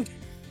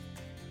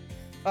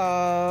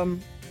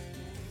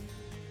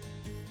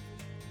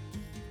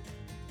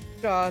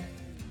 God.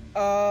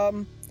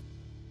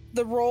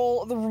 The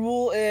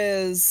rule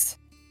is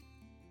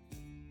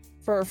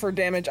For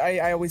damage.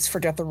 I always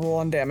forget the rule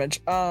on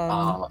damage.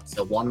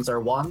 So 1s are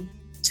 1,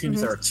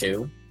 2s are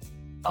 2.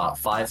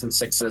 5s and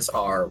 6s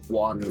are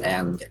 1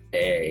 and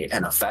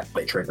an effect.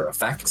 They trigger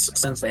effects.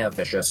 Since they have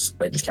vicious,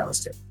 they just count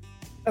as 2.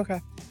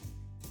 Okay.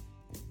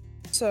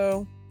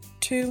 So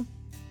 2,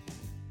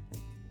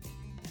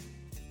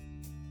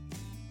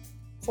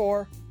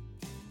 4,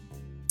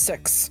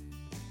 6.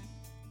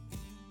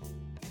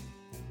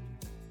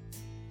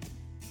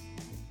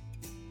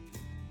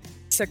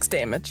 Six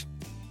damage.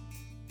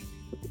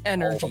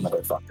 Energy. All the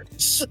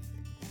motherfuckers.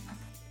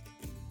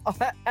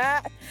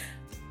 At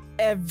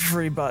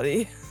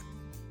everybody.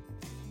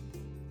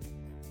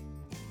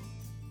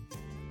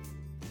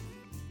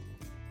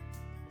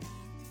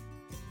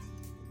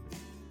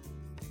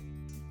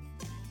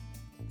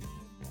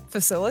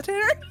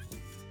 Facilitator?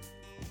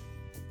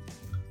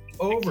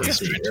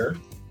 Overseer.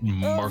 Mark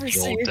it all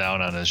Overseer.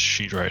 down on his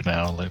sheet right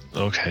now. Like,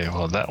 okay,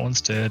 well, that one's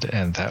dead,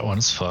 and that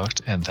one's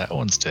fucked, and that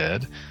one's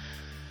dead.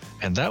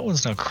 And that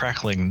one's now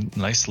crackling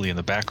nicely in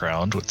the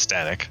background with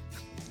static.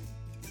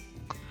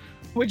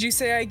 Would you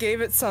say I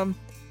gave it some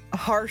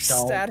harsh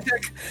Don't.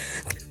 static?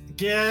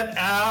 Get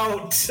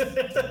out!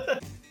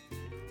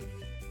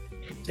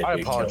 I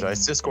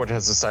apologize. Discord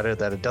has decided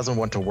that it doesn't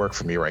want to work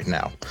for me right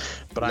now,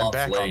 but I'm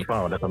back Lovely. on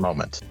phone at the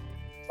moment.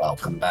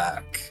 Welcome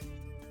back.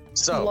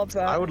 So Love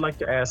that. I would like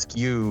to ask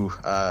you,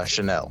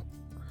 Chanel.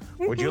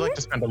 Would you like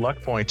to spend a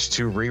luck point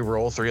to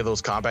re-roll 3 of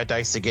those combat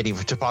dice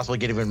to possibly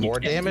get even more You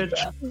can do damage?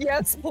 that.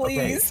 Yes,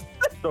 please.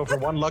 So for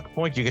 1 luck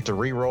point, you get to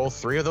re-roll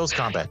 3 of those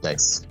combat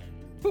dice.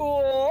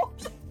 Cool.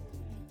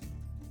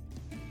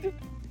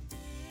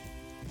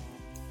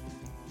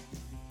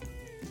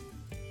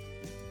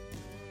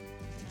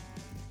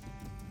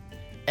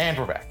 And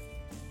we're back.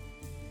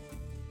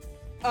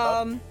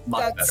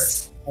 Much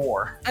That's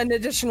 4. an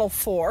additional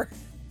 4.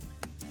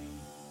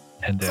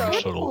 And damage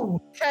So-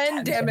 total.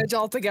 10 damage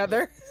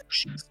altogether.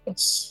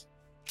 Jesus.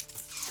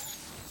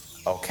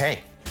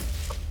 Okay.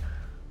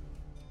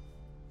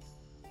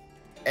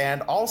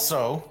 And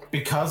also,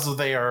 because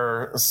they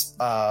are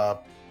the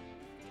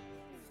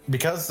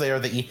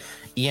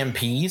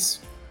EMPs,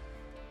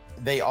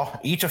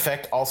 each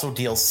effect also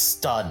deals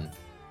stun.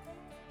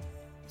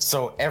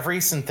 So every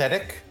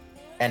synthetic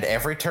and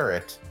every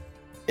turret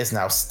is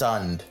now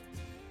stunned.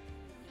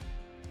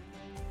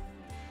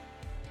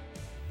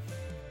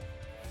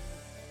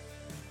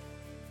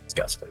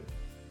 Disgusting.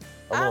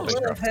 A little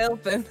bit love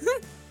helping.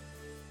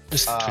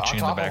 Just on twitching in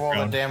the top of all the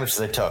background. damage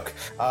they took.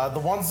 The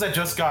ones that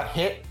just got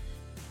hit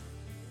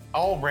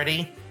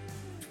already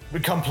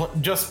become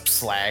just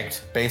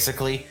slagged,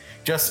 basically.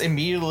 Just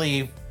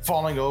immediately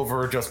falling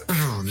over, just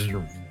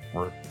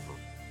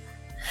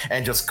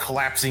and just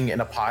collapsing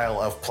in a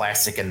pile of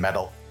plastic and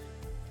metal.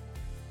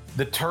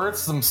 The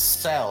turrets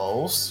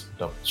themselves,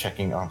 double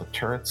checking on the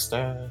turret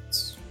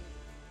stats.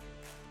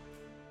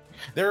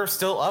 They're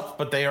still up,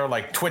 but they are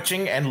like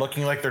twitching and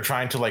looking like they're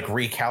trying to like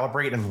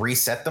recalibrate and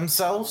reset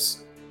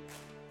themselves.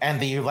 And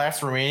the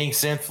last remaining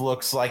synth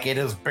looks like it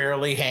is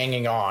barely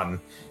hanging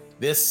on.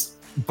 This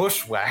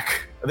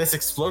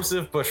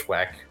explosive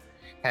bushwhack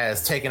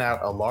has taken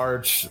out a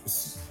large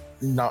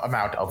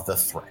amount of the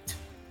threat,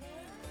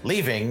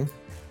 leaving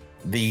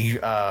the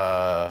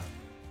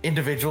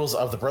individuals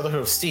of the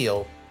Brotherhood of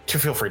Steel to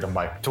feel free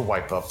to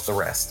wipe up the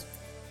rest.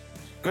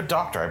 Good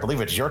doctor, I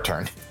believe it's your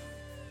turn.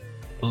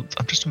 Well,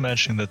 I'm just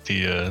imagining that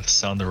the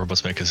sound the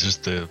robots make is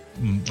just the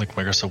like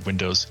Microsoft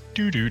Windows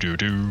do do do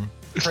do.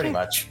 Pretty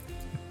much.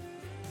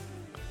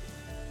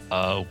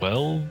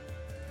 Well,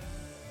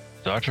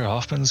 Dr.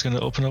 Hoffman's going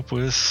to open up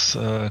with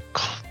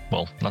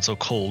well, not so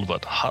cold,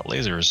 but hot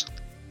lasers.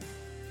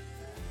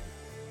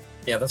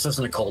 Yeah, this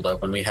isn't a cold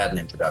open. We had an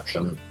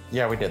introduction.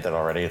 Yeah, we did that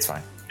already. It's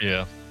fine.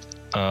 Yeah.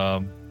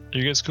 Are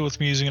you guys cool with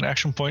me using an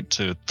action point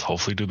to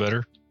hopefully do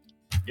better?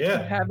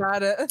 Yeah. Have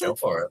at it. Go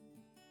for it.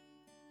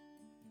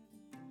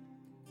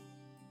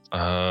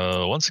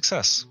 1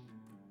 success.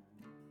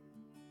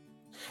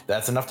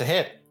 That's enough to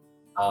hit.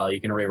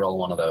 You can re-roll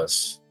one of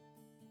those.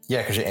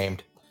 Yeah, because you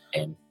aimed.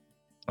 And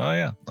Oh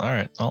yeah. All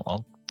right.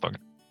 I'll fuck it.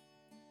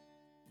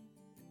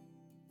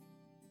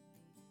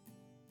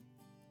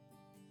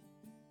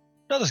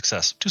 Another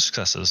success. 2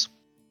 successes.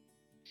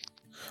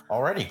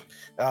 Alrighty.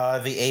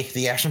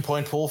 The action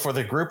point pool for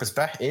the group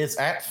is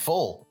at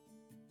full.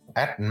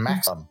 At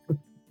maximum.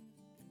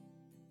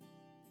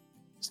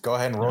 Just go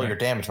ahead and roll your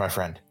damage, my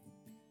friend.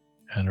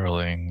 And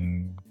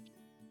rolling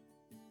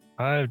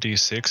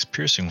 5d6,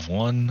 piercing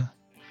 1.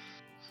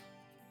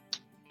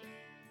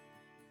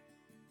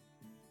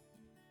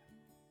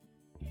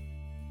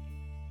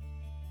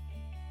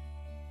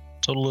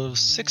 Total of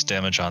 6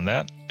 damage on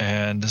that.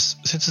 And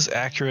since it's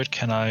accurate,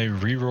 can I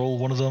re-roll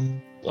one of them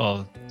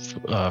for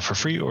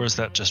free, or is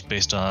that just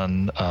based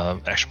on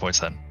action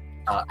points then?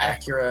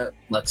 accurate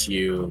lets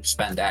you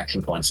spend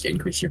action points to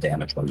increase your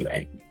damage when you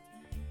aim.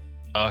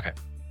 Okay.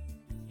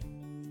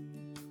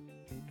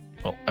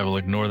 Well, I will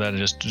ignore that and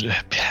just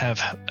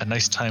have a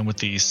nice time with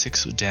the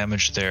 6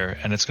 damage there,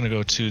 and it's going to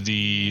go to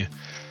the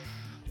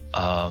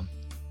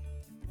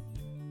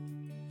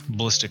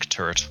ballistic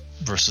turret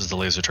versus the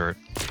laser turret.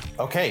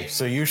 Okay,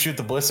 so you shoot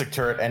the ballistic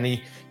turret, and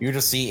you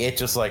just see it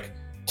just like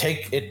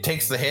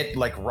takes the hit,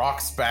 like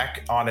rocks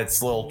back on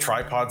its little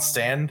tripod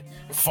stand,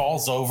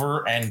 falls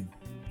over, and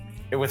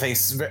with a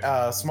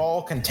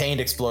small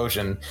contained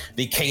explosion,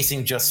 the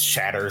casing just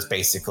shatters.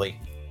 Basically,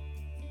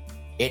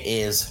 it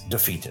is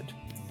defeated.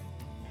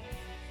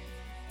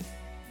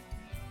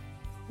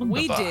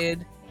 We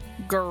did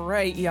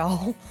great,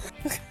 y'all.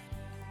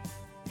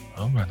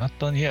 Oh, we're not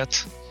done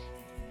yet.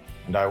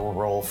 And I will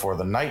roll for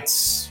the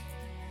knights.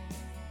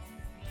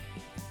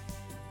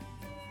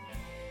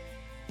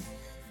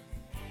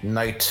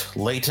 Knight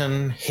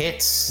Leighton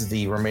hits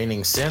the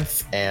remaining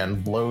synth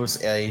and blows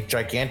a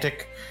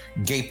gigantic,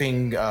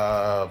 gaping,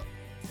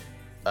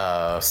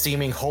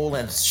 steaming hole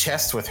in its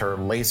chest with her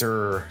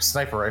laser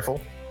sniper rifle.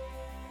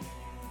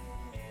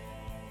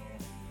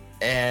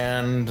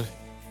 And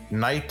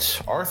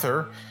Knight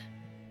Arthur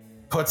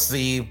puts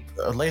the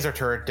laser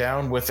turret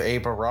down with a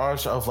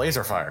barrage of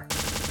laser fire.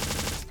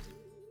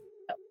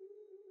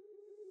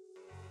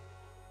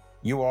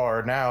 You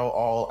are now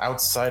all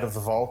outside of the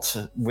vault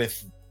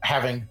with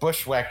having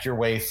bushwhacked your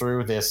way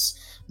through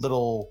this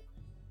little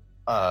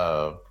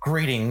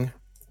grating,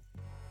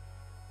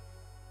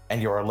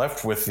 and you are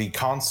left with the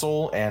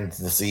console and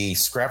the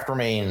scrapped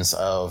remains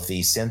of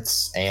the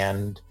synths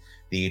and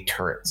the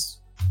turrets.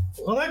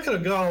 Well, that could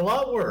have gone a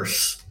lot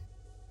worse.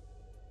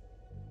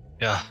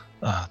 Ja,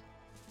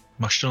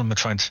 mach still mit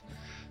Feind.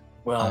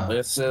 Well,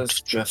 this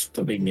is just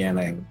the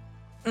beginning.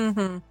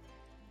 Mm-hmm.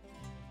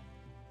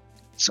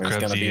 There's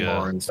going to be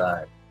more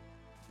inside.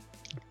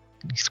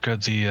 Let's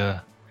grab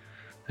the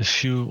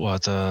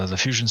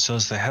fusion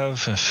cells they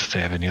have, if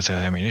they have any other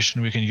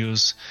ammunition we can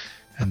use,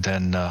 and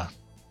then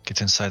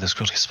get inside as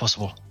quickly as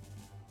possible.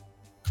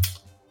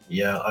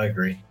 Yeah, I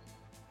agree.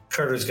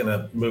 Carter's going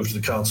to move to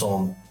the console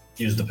and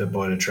use the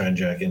Pip-Boy to try and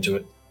jack into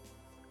it.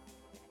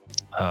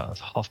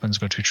 Hoffman's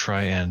going to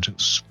try and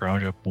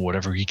scrounge up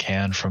whatever he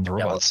can from the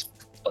robots.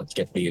 Let's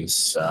get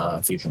these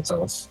fusion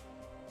cells.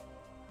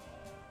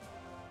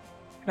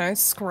 Can I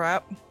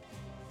scrap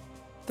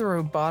the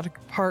robotic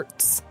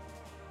parts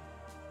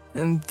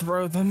and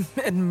throw them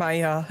in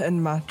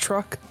my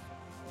truck?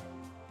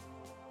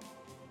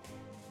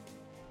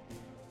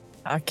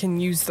 I can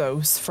use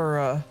those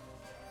for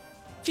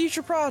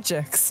future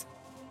projects.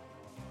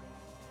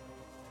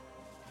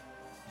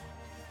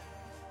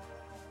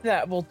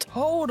 That will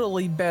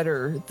totally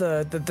better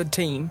the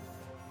team.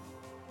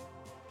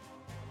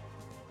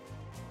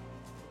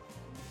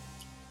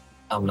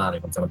 I'm not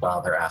even going to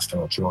bother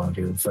asking what you want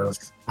to do, so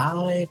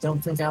I don't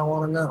think I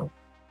want to know.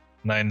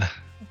 9.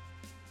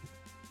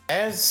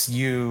 As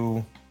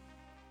you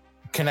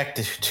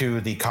connect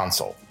to the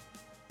console,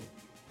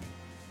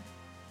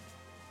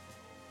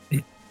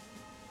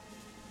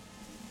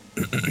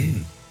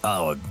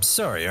 Oh, I'm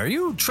sorry. Are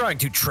you trying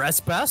to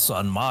trespass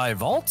on my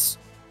vaults?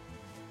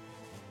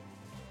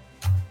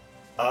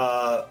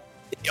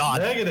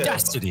 Negative.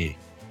 Audacity.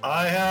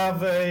 I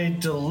have a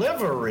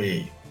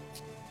delivery.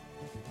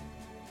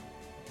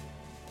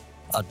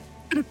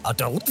 A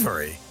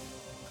delivery?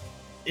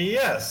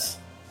 Yes.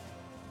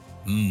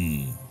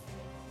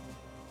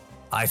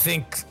 I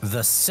think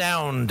the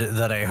sound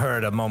that I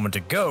heard a moment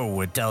ago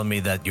would tell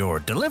me that your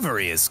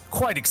delivery is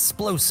quite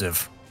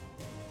explosive.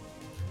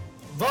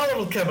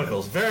 Volatile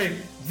chemicals. Very,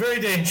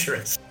 very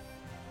dangerous.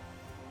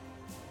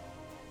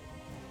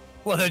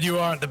 Well, then you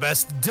aren't the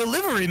best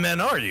delivery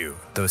men, are you?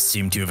 Those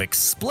seem to have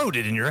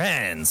exploded in your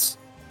hands.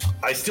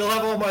 I still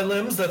have all my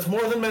limbs. That's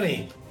more than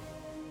many.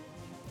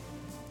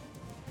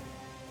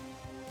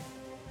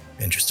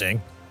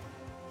 Interesting.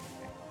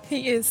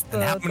 He is the.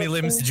 And how many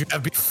limbs did you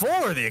have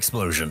before the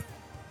explosion?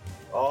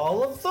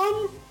 All of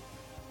them?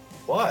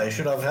 Why?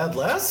 Should I have had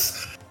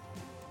less?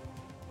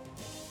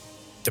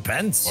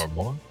 Depends. Or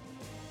more?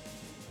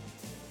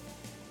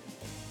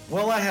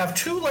 Well, I have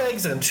 2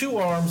 legs and 2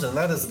 arms, and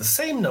that is the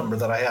same number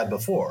that I had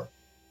before.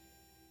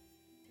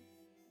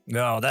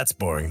 No, that's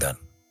boring then.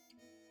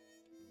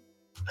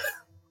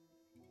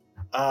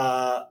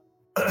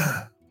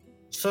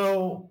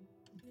 So,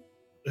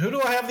 who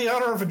do I have the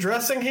honor of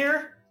addressing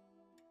here?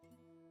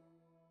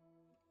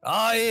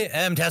 I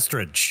am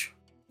Testridge.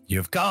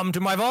 You've come to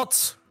my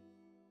vaults.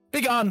 Be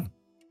gone.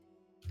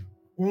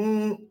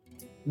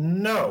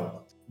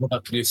 No. We'll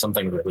have to do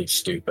something really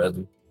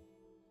stupid.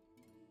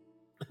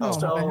 Oh,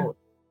 So, man.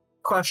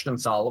 question,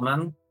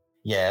 Solomon.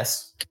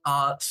 yes.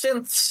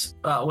 Synths,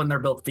 when they're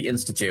built at the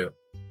Institute,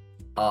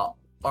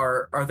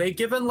 are they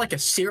given like a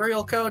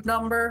serial code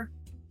number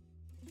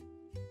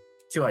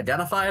to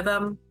identify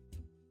them?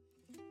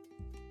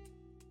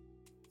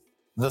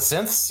 The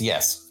synths,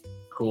 yes.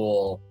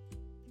 Cool.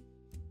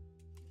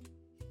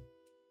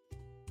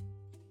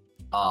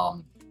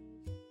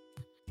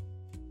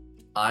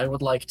 I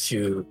would like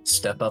to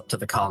step up to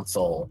the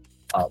console,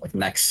 like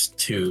next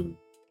to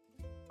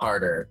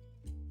Carter,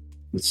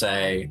 and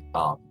say,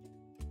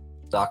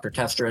 Dr.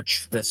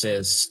 Testrich, this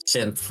is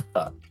synth,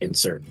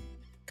 insert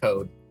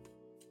code.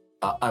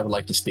 I would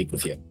like to speak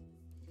with you.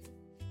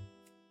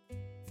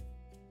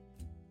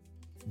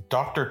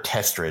 Dr.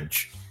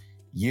 Testridge,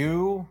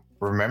 you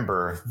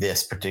remember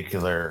this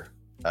particular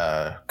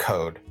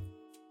code.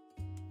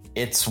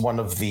 It's one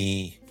of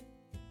the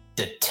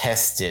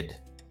detested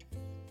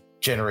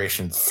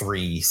Generation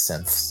 3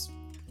 synths.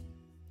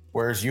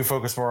 Whereas you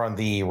focus more on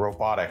the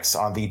robotics,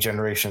 on the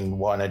Generation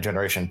 1 and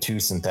Generation 2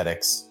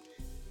 synthetics,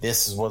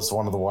 this was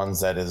one of the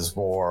ones that is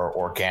more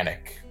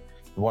organic.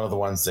 One of the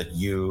ones that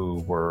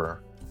you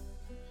were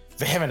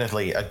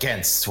vehemently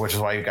against, which is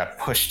why you got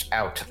pushed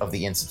out of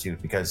the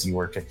Institute, because you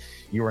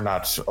were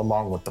not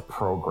along with the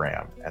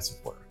program, as it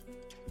were.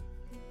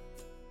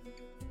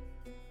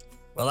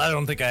 Well, I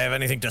don't think I have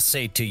anything to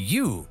say to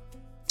you,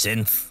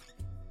 Synth.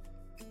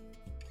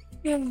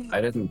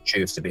 I didn't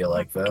choose to be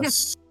like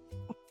this.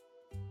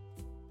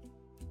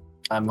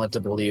 I'm led to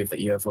believe that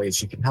you have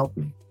ways you can help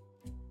me.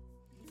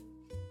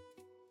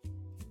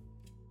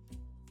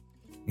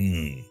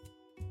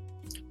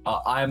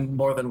 I'm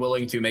more than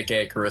willing to make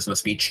a charisma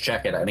speech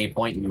check at any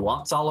point you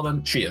want,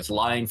 Solomon. She is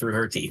lying through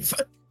her teeth.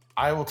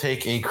 I will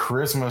take a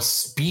charisma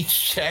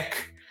speech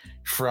check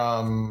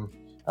from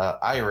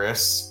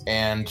Iris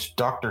and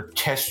Dr.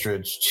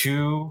 Testridge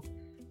to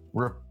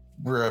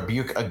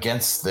rebuke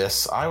against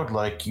this. I would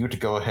like you to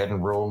go ahead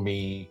and roll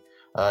me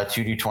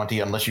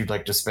 2d20, unless you'd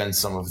like to spend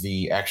some of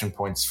the action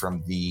points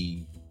from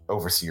the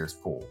Overseer's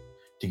pool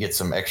to get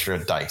some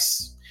extra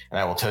dice. And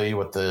I will tell you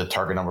what the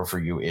target number for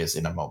you is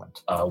in a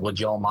moment. Would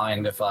y'all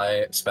mind if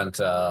I spent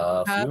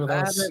a few of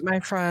Have those? it, my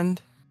friend.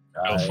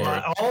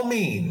 By all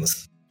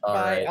means. All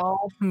By right.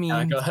 all Can I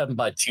means. go ahead and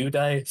buy 2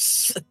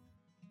 dice?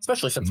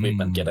 Especially since we've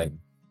been getting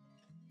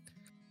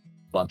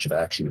a bunch of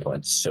action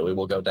points, so we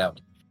will go down.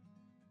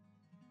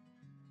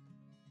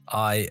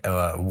 I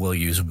will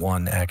use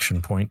 1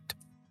 action point.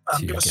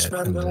 I'm going to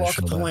spend a luck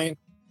point.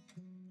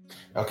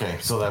 Okay,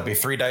 so that'd be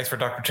 3 dice for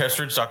Dr.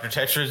 Testridge. Dr.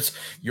 Testridge,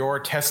 your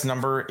test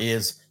number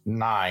is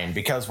 9,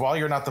 because while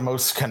you're not the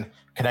most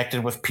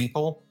connected with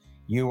people,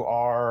 you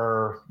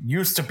are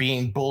used to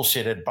being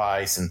bullshitted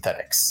by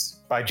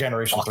synthetics, by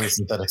Generation 3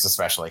 synthetics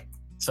especially.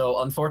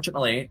 So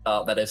unfortunately,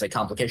 that is a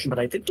complication, but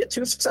I did get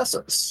 2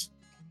 successes.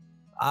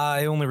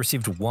 I only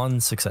received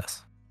 1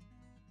 success.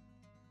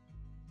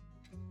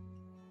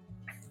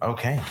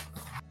 Okay.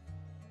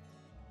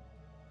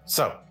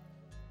 So,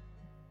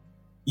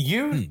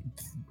 you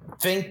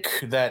think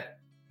that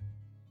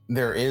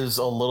there is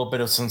a little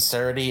bit of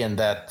sincerity in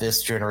that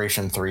this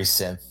Generation 3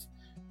 synth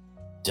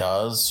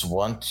does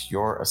want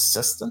your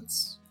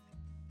assistance?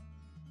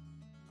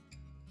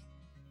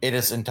 It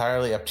is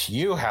entirely up to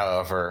you,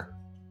 however,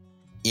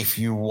 if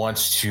you want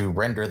to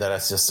render that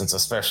assistance,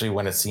 especially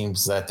when it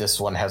seems that this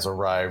one has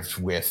arrived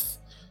with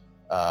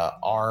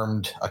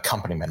armed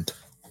accompaniment.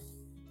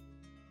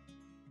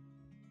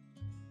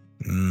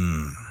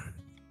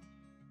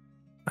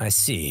 I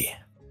see.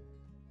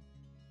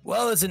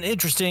 Well, it's an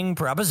interesting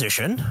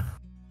proposition.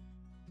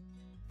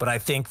 But I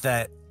think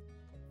that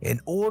in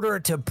order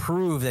to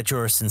prove that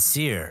you're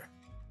sincere,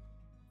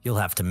 you'll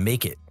have to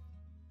make it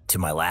to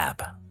my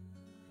lab.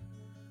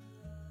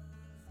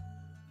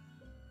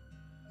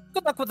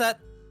 Good luck with that.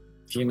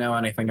 If you know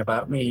anything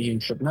about me, you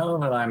should know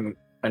that I'm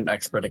an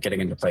expert at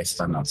getting into places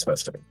I'm not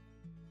supposed to be.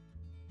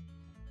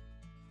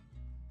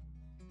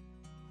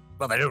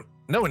 Well, I don't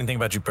know anything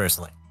about you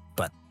personally,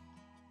 but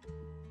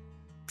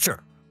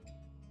sure.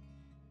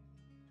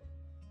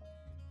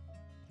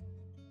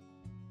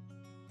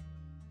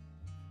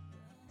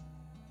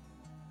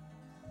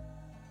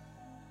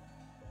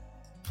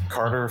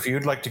 Carter, if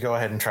you'd like to go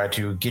ahead and try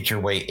to get your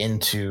way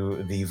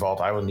into the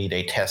vault, I will need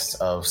a test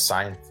of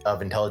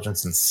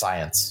intelligence and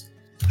science.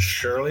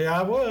 Surely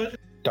I would.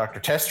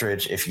 Dr.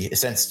 Testridge,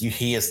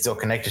 he is still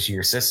connected to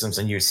your systems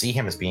and you see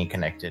him as being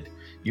connected,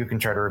 you can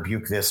try to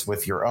rebuke this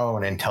with your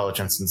own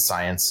intelligence and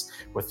science,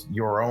 with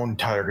your own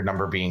target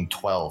number being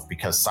 12,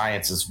 because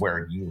science is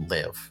where you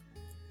live.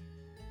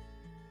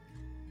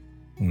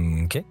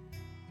 Okay.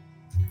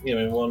 Give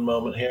me one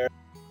moment here.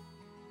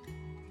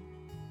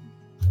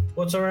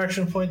 What's our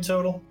action point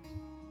total?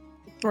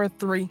 Or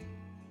 3.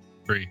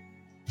 3.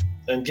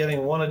 And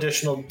getting 1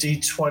 additional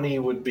d20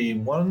 would be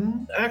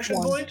 1 action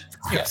 1. point?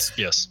 Yes.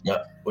 Yes.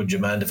 Would you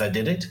mind if I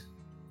did it?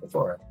 Go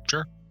for it.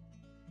 Sure.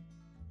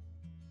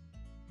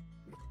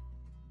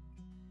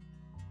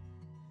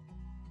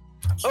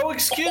 Oh,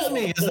 excuse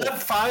me. Is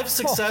that 5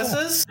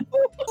 successes?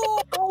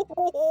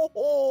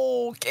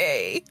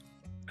 Okay.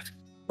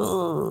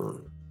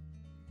 Dr.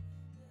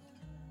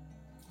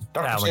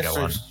 we got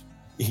one.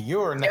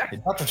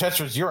 Dr.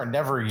 Testridge,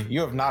 you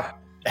have not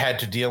had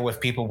to deal with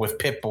people with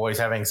Pip Boys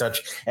having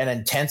such an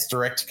intense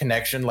direct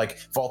connection, like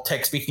Vault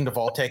Tech speaking to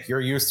Vault Tech.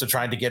 You're used to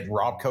trying to get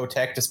Rob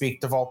Tech to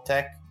speak to Vault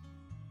Tech,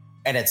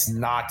 and it's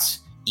not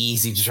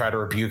easy to try to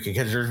rebuke it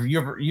because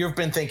you've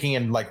been thinking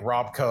in like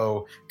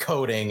Robco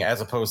coding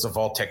as opposed to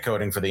Vault Tech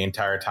coding for the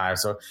entire time.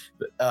 So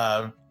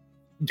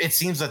it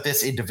seems that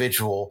this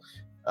individual,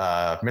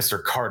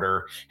 Mr.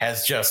 Carter,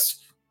 has just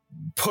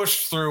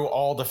pushed through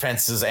all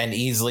defenses and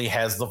easily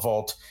has the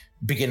vault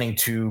beginning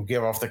to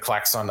give off the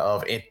klaxon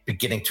of it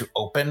beginning to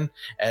open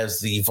as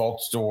the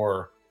vault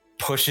door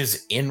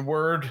pushes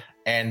inward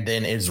and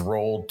then is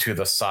rolled to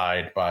the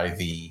side by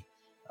the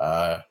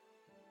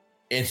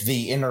into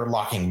the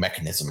interlocking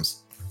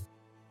mechanisms.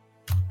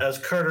 As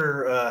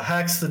Carter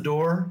hacks the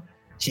door,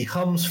 he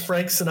hums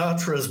Frank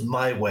Sinatra's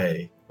My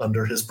Way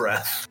under his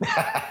breath.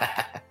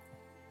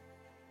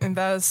 And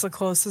that is the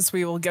closest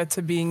we will get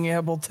to being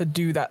able to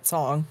do that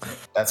song.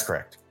 That's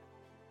correct.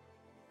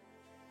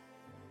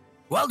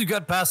 Well, you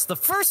got past the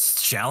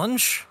first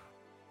challenge.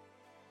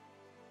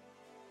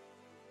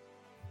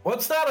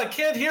 What's that? I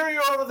can't hear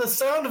you over the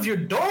sound of your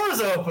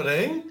doors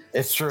opening.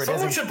 It's true.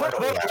 Someone should put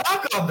a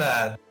lock on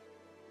that.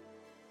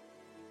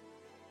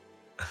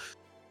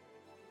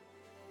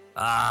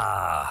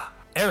 Ah,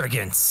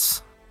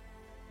 arrogance.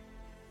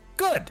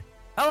 Good.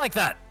 I like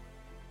that.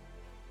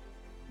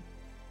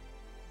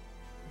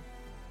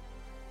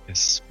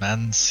 This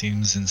man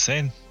seems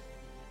insane.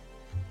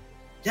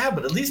 Yeah,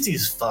 but at least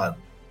he's fun.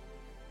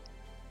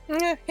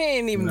 He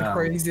ain't even the No.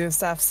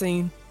 craziest I've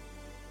seen.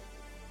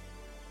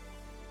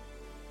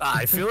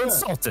 I feel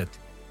insulted.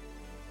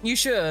 You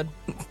should.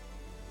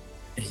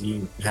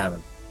 You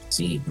haven't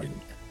seen him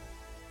yet.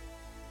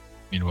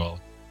 Meanwhile,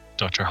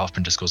 Dr.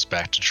 Hoffman just goes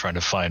back to trying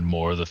to find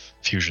more of the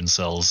fusion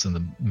cells in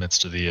the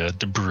midst of the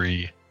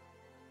debris.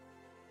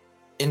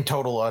 In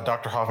total,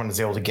 Dr. Hoffman is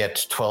able to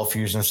get 12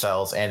 fusion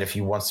cells, and if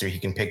he wants to, he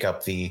can pick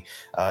up the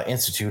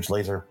Institute's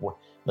laser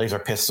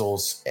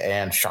pistols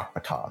and shock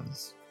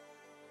batons.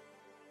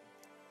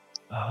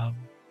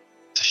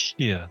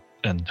 Yeah,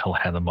 and he'll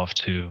hand them off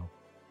to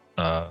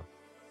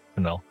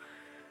Fennel.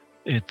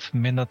 It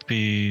may not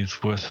be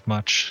worth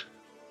much,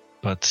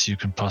 but you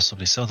can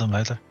possibly sell them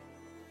later.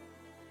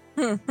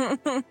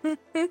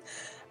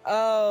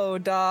 Oh,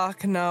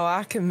 Doc, no,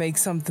 I can make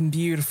something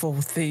beautiful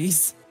with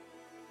these.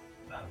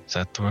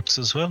 That works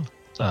as well.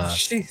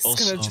 She's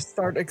also- gonna just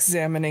start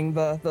examining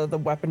the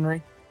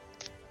weaponry.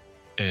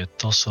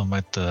 It also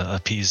might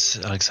appease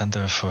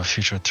Alexander for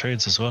future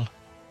trades as well.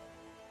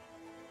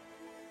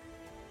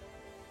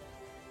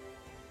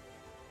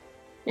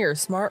 You're a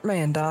smart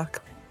man,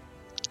 Doc.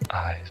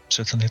 I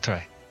certainly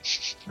try.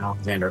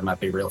 Alexander might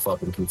be real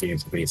fucking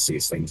confused if he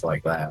sees things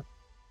like that.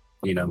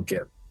 You don't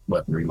get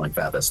weaponry like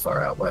that this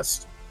far out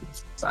west.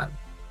 Fine.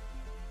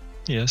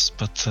 Yes,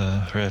 but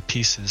rare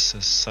pieces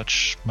as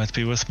such might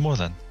be worth more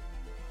than.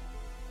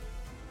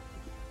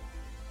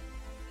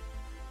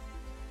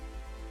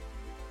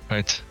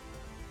 Right.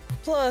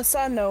 Plus,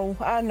 I know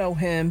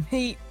him.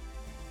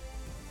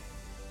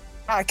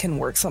 I can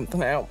work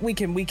something out. We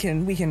can.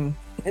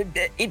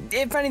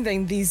 If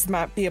anything, these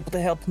might be able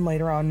to help him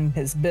later on in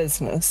his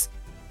business.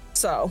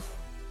 So,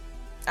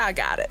 I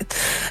got it.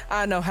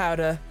 I know how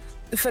to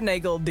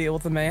finagle a deal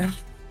with the man.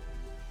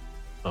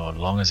 So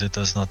long as it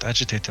does not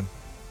agitate him.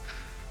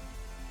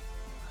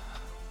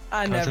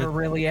 I Got never it.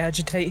 really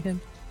agitate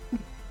him.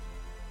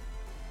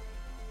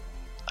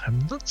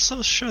 I'm not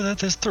so sure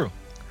that is true.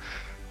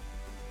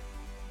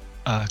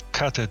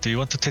 Carter, do you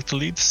want to take the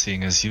lead,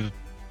 seeing as you've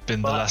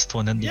been the Well, last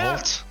one in the yeah.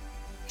 vault?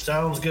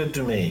 Sounds good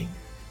to me.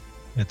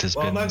 It has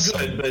Well, been not some,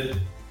 good, but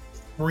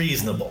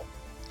reasonable.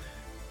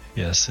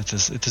 yes, it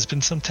has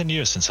been some 10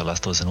 years since I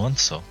last was in one,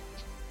 so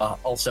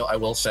Also, I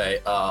will say,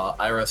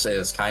 Iris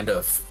is kind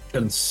of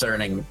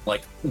concerning,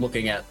 like,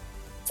 looking at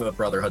the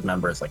Brotherhood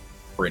members, like,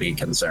 pretty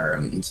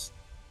concerned.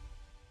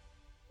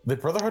 The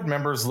Brotherhood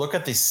members look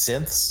at the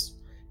synths,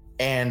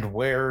 and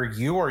where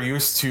you are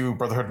used to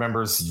Brotherhood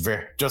members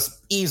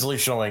just easily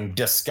showing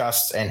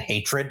disgust and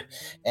hatred,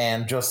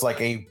 and just like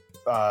a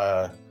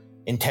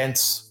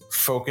intense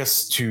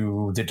focus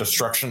to the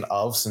destruction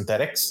of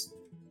synthetics,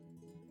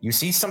 you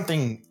see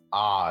something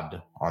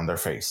odd on their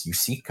face. You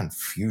see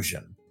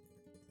confusion.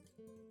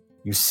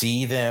 You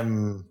see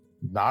them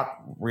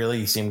not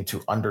really seeming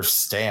to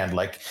understand.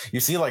 Like, you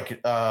see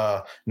like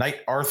Knight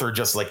Arthur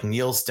just like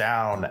kneels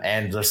down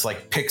and just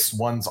like picks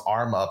one's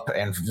arm up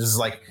and just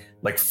like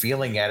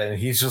feeling at it, and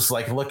he's just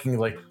like looking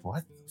like,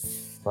 what the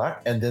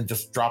fuck? And then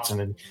just drops it,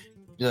 and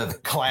the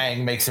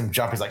clang makes him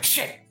jump. He's like,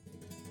 shit.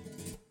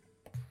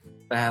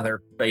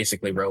 They're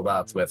basically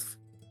robots with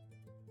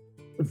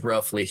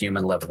roughly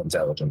human level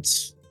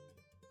intelligence.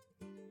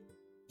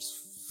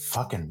 It's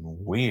fucking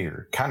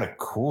weird. Kind of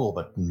cool,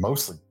 but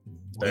mostly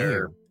They're-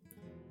 weird.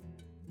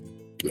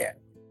 Yeah.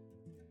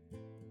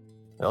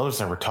 The elders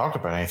never talked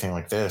about anything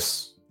like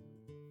this.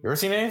 You ever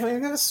seen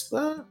anything like this,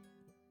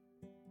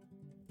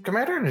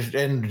 Commander?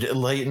 And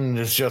Leighton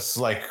is just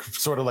like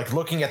sort of like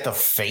looking at the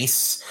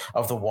face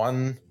of the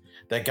one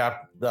that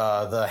got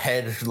the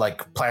head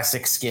like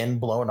plastic skin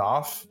blown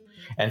off,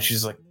 and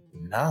she's like,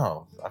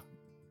 "No,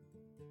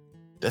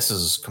 this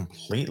is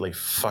completely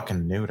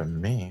fucking new to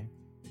me."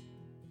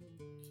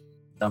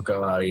 Don't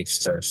go out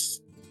east.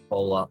 There's a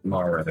whole lot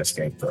more where this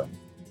came from.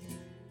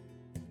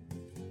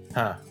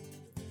 Huh.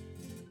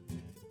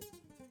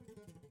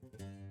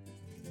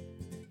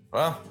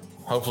 Well,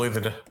 hopefully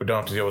we don't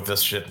have to deal with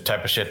this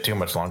type of shit too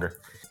much longer.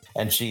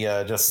 And she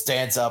just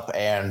stands up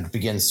and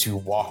begins to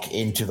walk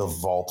into the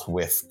vault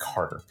with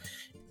Carter.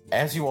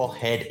 As you all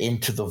head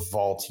into the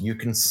vault, you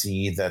can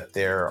see that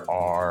there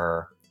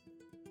are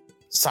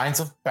signs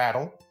of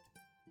battle.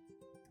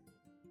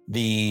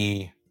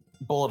 The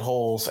bullet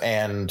holes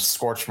and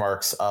scorch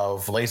marks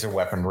of laser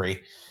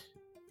weaponry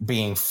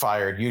being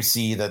fired, you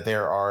see that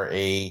there are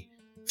a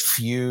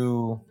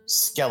few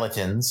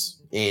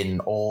skeletons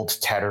in old,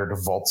 tattered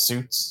vault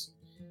suits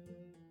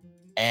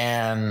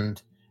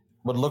and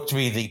what look to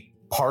be the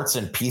parts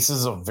and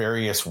pieces of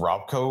various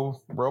Robco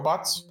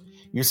robots.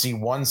 You see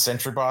one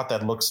sentry bot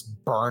that looks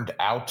burned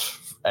out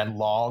and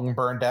long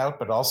burned out,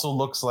 but also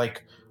looks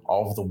like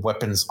all of the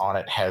weapons on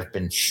it have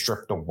been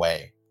stripped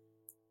away.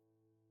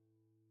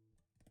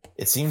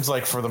 It seems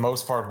like for the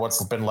most part,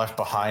 what's been left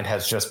behind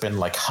has just been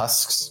like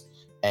husks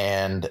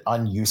and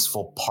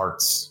unuseful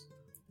parts.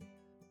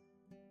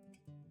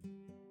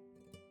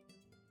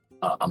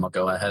 I'm gonna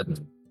go ahead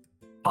and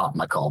pop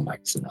my call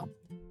mics now.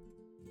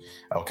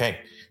 Okay,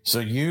 so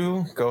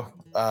you go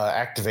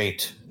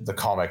activate the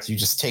comics. You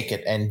just take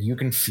it, and you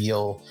can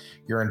feel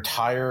your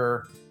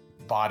entire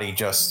body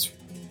just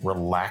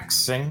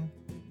relaxing,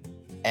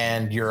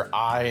 and your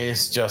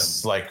eyes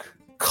just like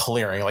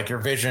clearing, like your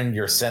vision,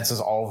 your senses,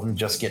 all of them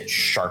just get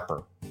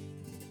sharper.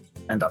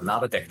 And I'm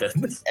not addicted.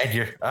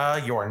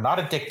 And you are not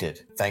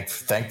addicted,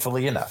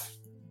 thankfully enough.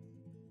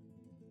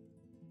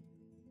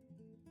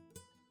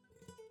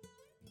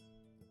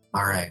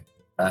 All right.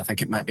 I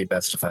think it might be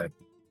best if I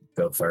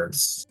go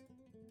first.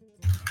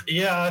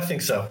 Yeah, I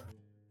think so.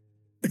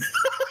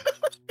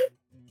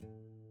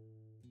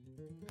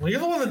 Well, you're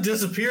the one that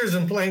disappears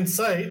in plain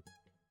sight.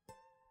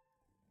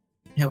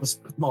 Yeah, it was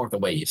more the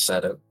way you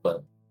said it,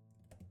 but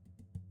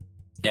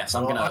yes,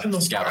 I'm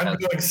gonna scout ahead. I'm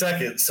going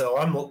second, so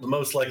I'm the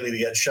most likely to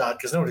get shot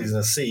because nobody's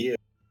gonna see you.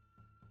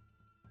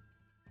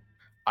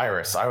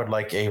 Iris, I would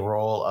like a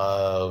roll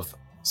of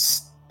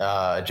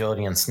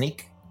agility and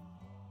sneak.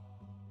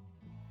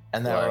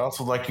 And then I would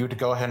also like you to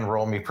go ahead and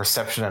roll me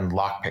perception and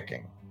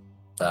lockpicking.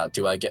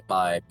 Do I get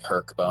my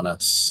perk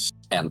bonus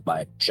and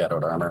my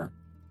jetted armor?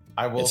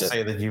 I will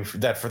say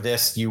that for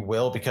this you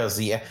will, because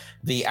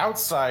the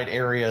outside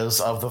areas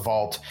of the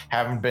vault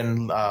haven't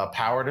been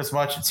powered as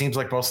much. It seems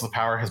like most of the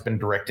power has been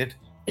directed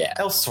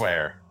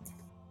elsewhere.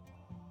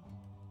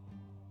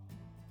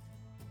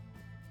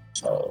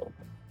 So,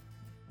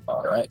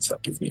 all right, so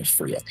that gives me a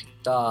free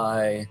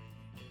die.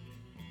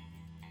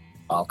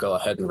 I'll go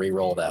ahead and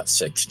re-roll that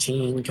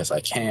 16 because I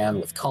can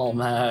with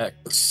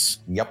Colmax.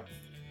 Yep.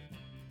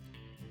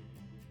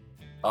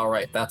 All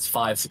right, that's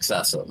 5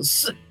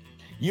 successes.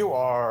 You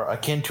are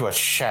akin to a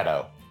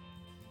shadow.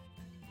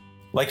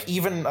 Like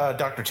even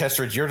Dr.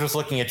 Testridge, you're just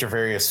looking at your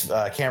various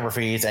camera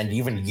feeds, and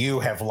even you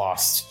have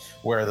lost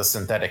where the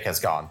synthetic has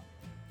gone.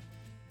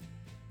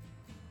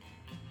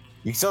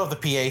 You still have the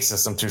PA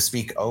system to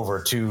speak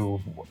over to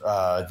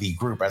the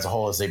group as a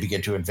whole as they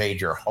begin to invade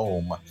your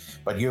home,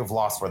 but you have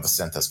lost where the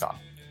synth has gone.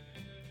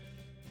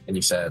 And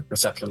you said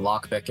reception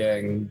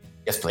lockpicking.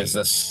 Yes, please. Is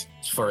this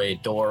for a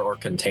door or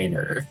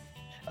container?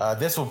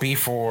 This will be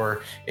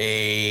for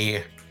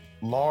a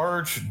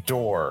large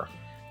door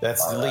that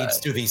leads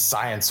to the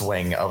science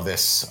wing of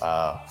this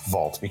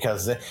vault,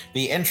 because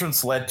the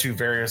entrance led to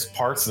various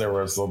parts. There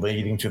was the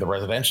leading to the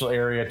residential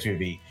area, to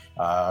the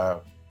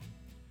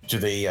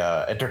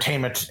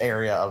entertainment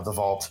area of the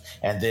vault,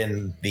 and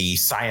then the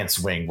science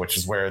wing, which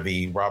is where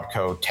the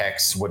Robco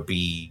techs would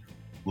be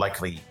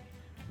likely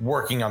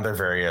working on their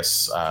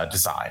various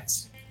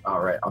designs.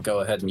 All right, I'll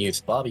go ahead and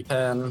use bobby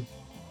pin.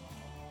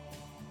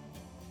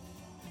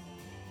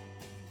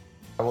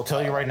 I will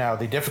tell you right now,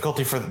 the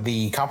difficulty for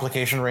the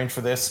complication range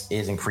for this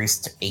is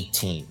increased to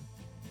 18.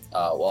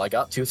 Well, I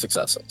got 2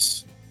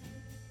 successes.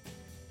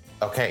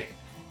 Okay.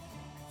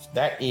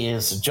 That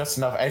is just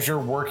enough. As you're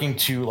working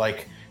to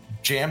like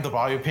jam the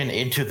bobby pin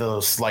into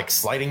those like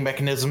sliding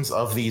mechanisms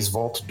of these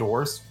vault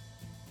doors,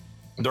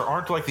 there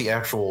aren't like the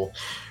actual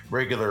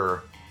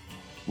regular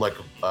like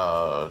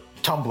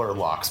tumbler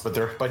locks,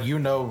 but you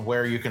know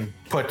where you can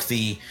put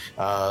the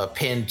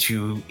pin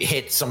to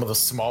hit some of the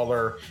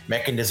smaller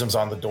mechanisms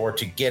on the door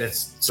to get it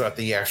so that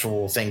the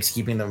actual things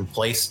keeping them in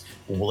place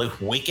will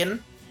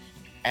weaken,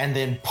 and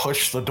then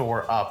push the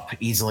door up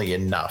easily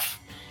enough.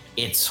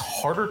 It's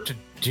harder to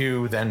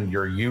do than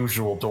your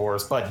usual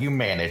doors, but you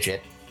manage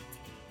it.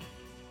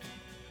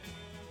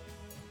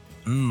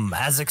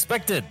 As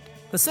expected,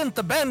 the synth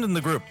abandoned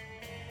the group.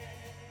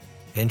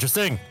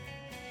 Interesting.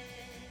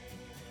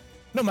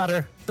 No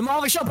matter, the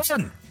Molly shall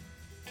burn.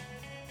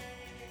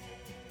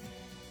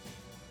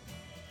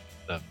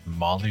 The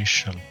Molly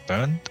shall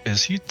burn?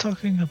 Is he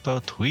talking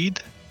about weed?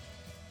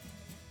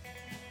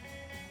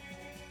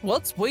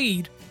 What's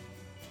weed?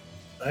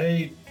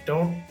 I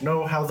don't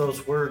know how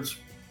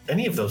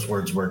any of those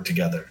words work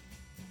together.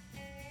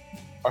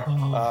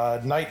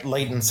 Knight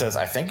Layton says,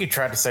 I think he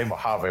tried to say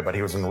Mojave, but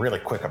he was really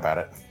quick about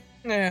it.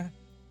 Yeah.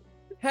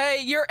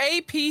 Hey, your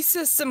AP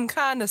system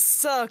kind of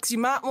sucks. You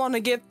might want to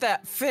get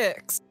that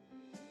fixed.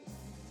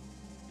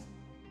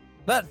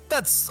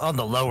 That's on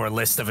the lower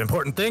list of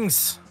important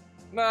things.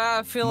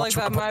 I feel Much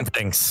like that more might. important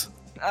things.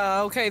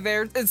 Okay,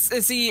 there.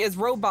 It's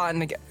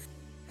roboting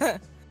again.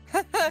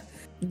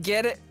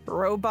 Get it,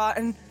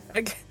 roboting.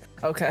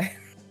 Okay.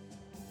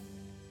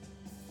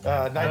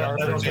 Knight I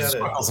Arthur don't just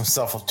get it.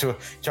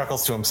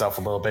 chuckles to himself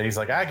a little bit. He's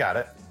like, I got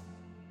it.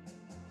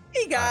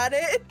 He got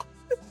it.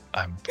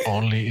 I'm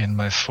only in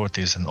my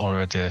 40s and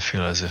already I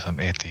feel as if I'm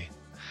 80.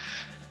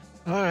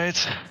 All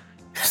right.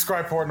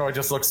 Scribe Portnoy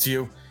just looks to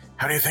you.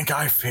 How do you think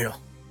I feel?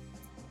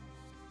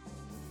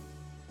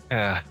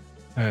 Yeah,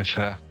 very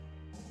fair.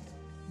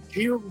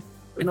 You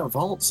in a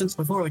vault since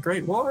before the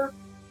Great War?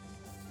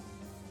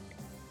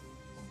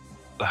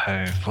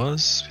 I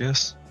was,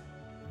 yes.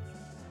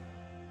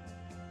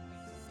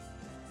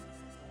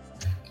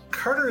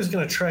 Carter is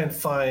going to try and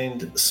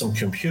find some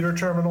computer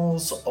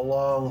terminals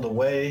along the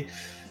way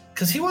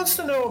because he wants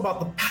to know about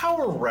the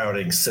power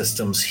routing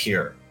systems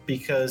here.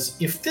 Because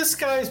if this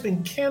guy's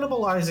been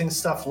cannibalizing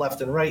stuff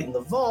left and right in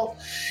the vault,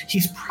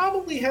 he's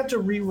probably had to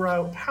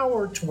reroute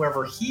power to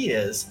wherever he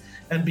is,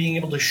 and being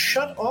able to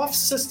shut off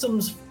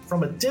systems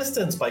from a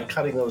distance by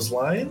cutting those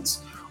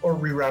lines or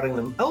rerouting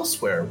them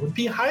elsewhere would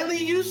be highly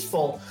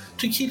useful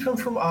to keep him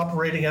from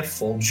operating at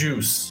full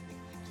juice.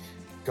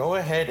 Go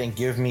ahead and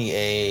give me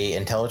a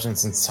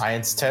intelligence and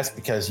science test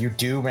because you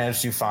do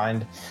manage to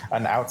find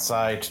an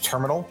outside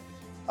terminal.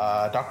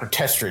 Dr.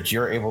 Testridge,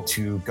 you're able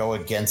to go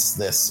against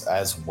this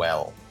as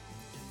well.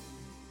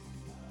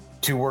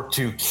 To work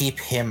to keep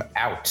him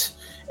out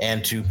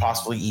and to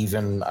possibly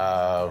even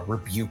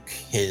rebuke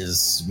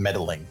his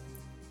meddling.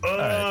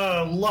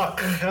 Luck.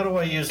 How do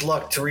I use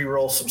luck to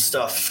reroll some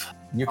stuff?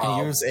 You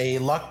can use a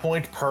luck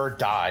point per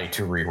die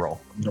to reroll.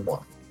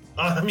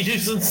 I'm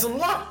using some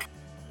luck.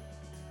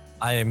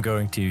 I am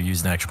going to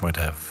use an action point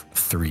to have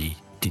 3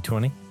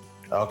 d20.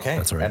 Okay,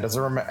 that's right. And as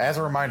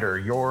a reminder,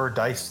 your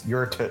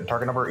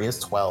target number is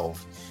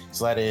 12.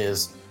 So that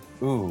is,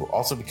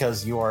 also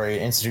because you are an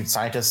institute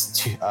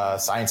scientist,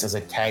 science is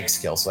a tag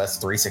skill. So that's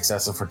 3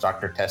 successes for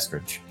Dr.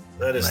 Testridge.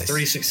 That is Nice.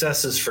 3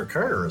 successes for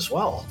Carter as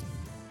well.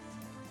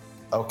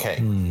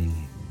 Okay,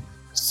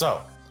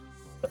 so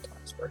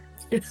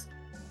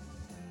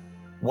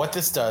what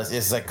this does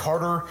is that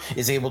Carter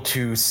is able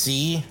to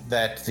see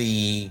that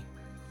the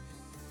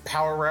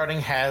power routing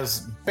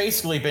has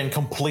basically been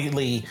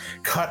completely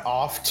cut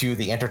off to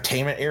the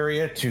entertainment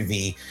area, to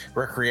the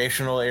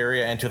recreational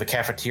area, and to the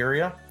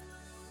cafeteria,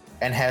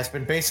 and has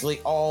been basically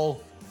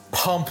all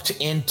pumped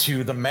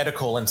into the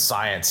medical and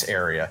science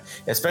area,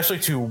 especially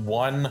to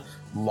one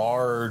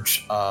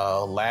large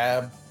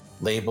lab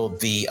labeled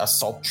the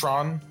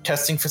Assaultron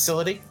testing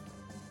facility.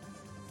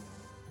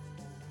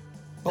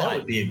 That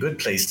would be a good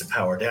place to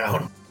power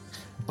down.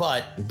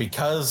 But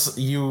because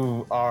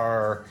you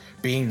are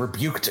being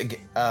rebuked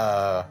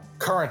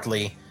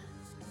currently,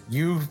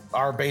 you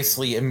are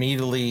basically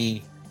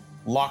immediately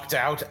locked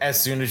out as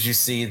soon as you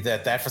see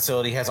that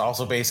facility has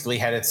also basically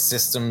had its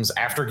systems,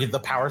 after the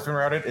power's been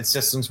routed, its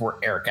systems were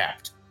air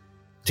gapped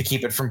to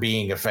keep it from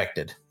being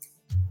affected.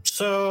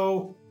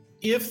 So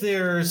if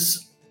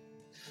there's,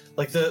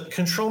 like, the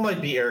control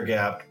might be air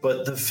gapped,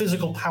 but the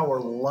physical power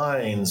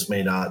lines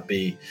may not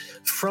be.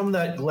 From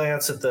that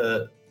glance at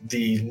the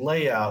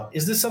layout,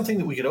 is this something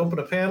that we could open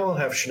a panel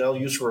and have Chanel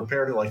use for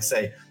repair to, like,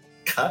 say,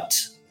 cut?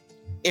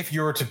 If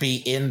you were to be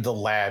in the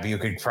lab, you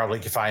could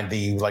probably find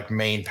the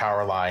main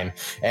power line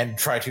and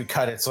try to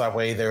cut it so that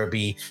way there would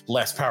be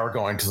less power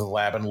going to the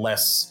lab and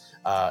less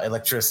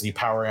electricity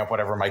powering up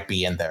whatever might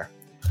be in there.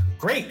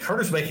 Great,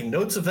 Carter's making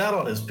notes of that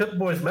on his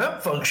Pip-Boy's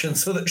map function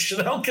so that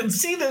Chanel can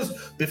see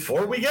this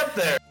before we get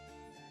there.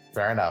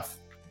 Fair enough.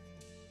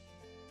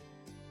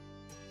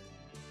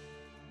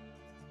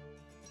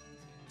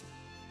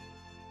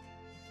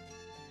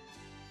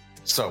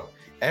 So,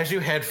 as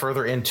you head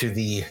further into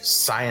the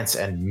science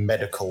and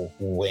medical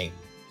wing,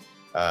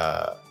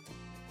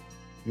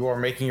 you are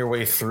making your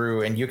way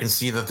through, and you can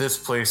see that this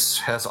place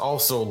has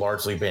also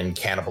largely been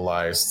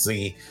cannibalized.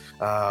 The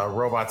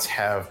robots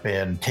have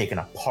been taken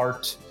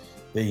apart.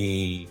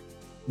 The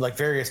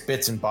various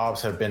bits and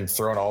bobs have been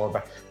thrown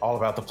all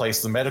about the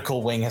place. The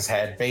medical wing has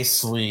had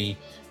basically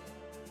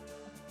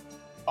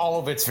all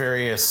of its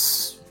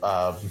various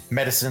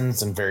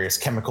medicines and various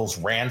chemicals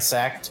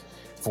ransacked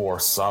for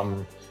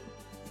some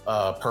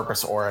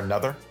purpose or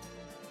another.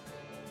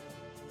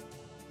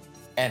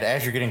 And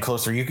as you're getting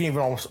closer, you can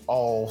even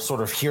all sort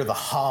of hear the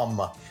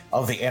hum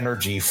of the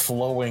energy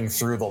flowing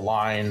through the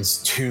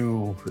lines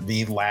to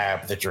the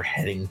lab that you're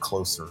heading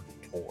closer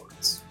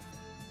towards.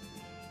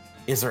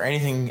 Is there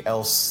anything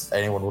else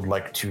anyone would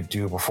like to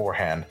do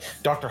beforehand?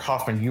 Dr.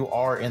 Hoffman, you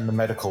are in the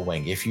medical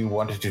wing. If you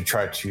wanted to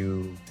try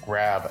to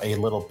grab a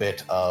little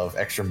bit of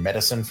extra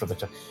medicine for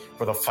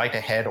the fight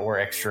ahead, or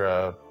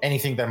extra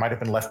anything that might have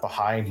been left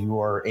behind, you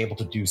are able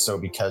to do so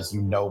because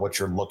you know what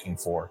you're looking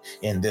for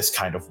in this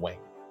kind of wing.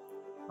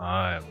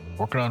 I'm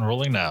working on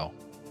rolling now.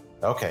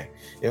 Okay.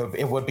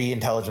 It would be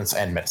intelligence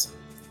and medicine.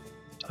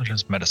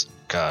 Intelligence, medicine.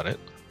 Got it.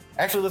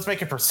 Actually, let's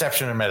make it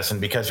perception and medicine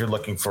because you're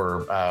looking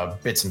for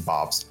bits and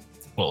bobs.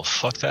 Well,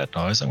 fuck that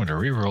noise. I'm going to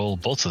re-roll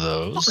both of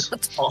those.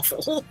 That's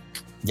awful.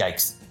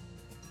 Yikes.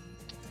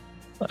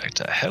 Like,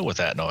 to hell with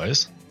that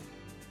noise.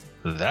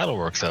 That'll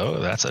work, though.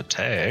 That's a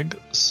tag.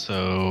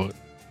 So,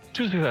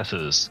 2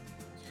 successes.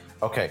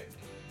 Okay.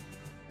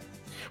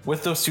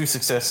 With those 2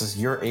 successes,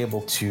 you're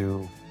able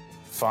to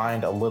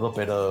find a little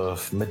bit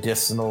of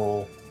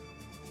medicinal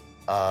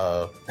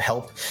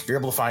help. You're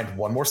able to find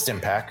one more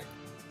stim pack.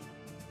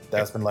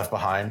 that's been left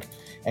behind.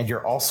 And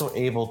you're also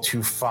able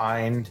to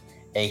find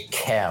a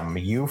chem.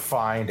 You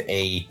find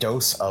a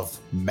dose of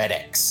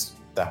Med-X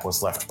that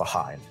was left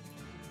behind.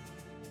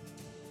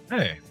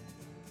 Hey.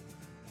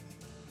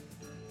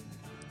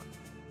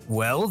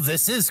 Well,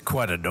 this is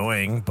quite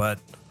annoying, but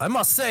I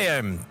must say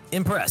I'm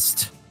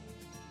impressed.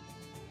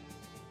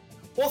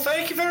 Well,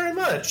 thank you very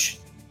much.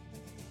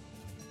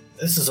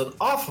 This is an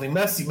awfully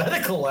messy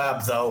medical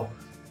lab, though.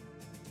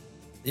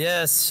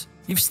 Yes,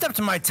 you've stepped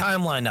my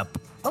timeline up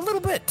a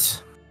little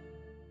bit.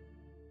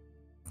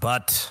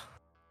 But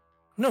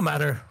no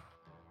matter.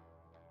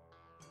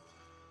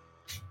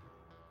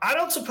 I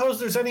don't suppose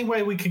there's any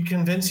way we could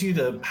convince you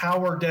to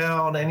power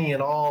down any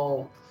and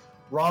all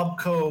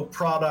Robco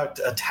product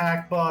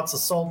attack bots,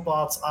 assault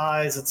bots,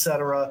 eyes,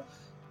 etc.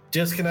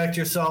 Disconnect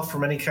yourself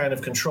from any kind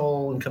of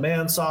control and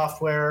command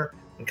software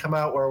and come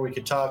out where we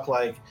could talk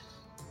like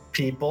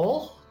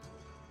people.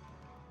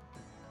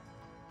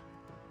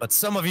 But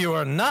some of you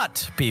are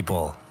not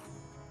people.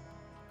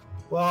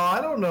 Well,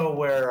 I don't know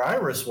where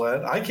Iris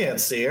went. I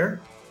can't see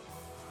her.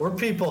 We're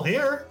people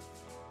here.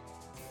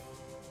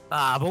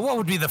 But what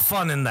would be the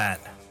fun in that?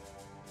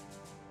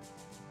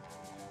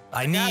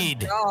 I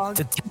need dog.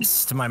 to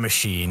test my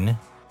machine.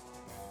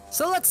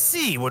 So let's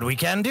see what we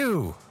can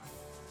do.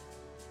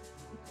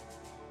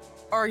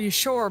 Are you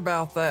sure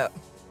about that?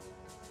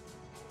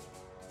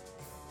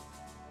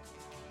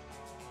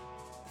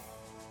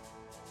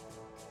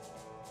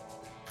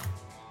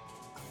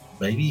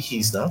 Maybe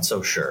he's not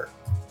so sure.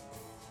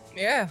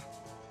 Yeah.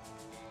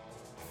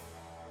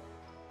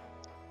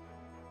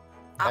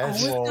 I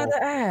As always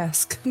gotta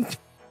ask.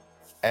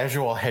 As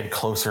you all head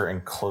closer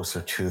and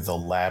closer to the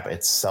lab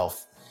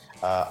itself,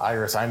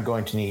 Iris, I'm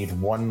going to need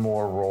one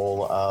more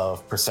roll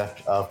of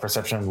perception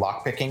and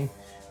lockpicking.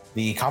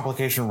 The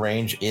complication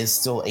range is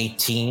still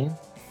 18,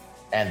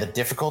 and the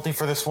difficulty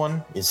for this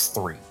one is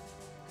 3.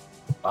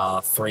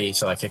 3,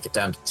 so I kick it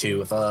down to 2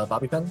 with a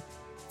bobby pin?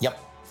 Yep.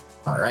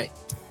 All right.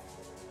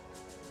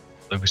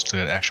 We still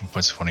got action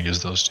points if you want to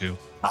use those two.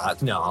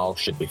 No,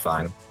 should be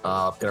fine.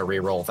 I'm gonna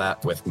re-roll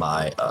that with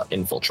my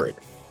infiltrate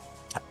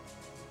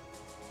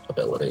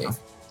ability.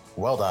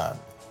 Well done.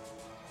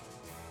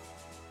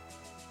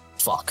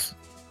 Fuck.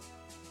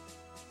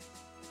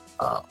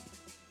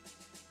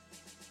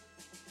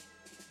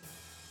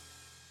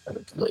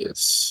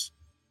 Please.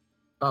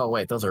 Oh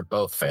wait, those are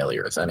both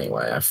failures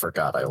anyway. I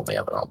forgot I only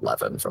have an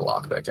 11 for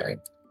lockpicking.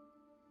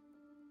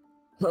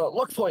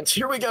 Luck points,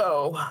 here we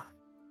go!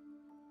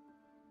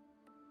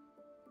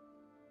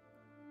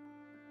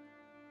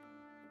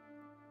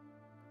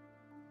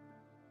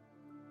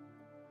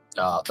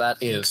 That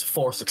is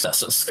 4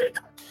 successes.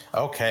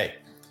 Okay,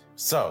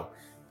 so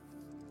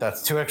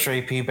that's 2 extra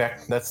AP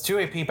back. That's 2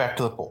 AP back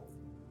to the pool.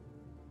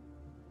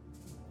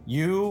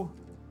 You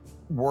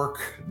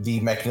work the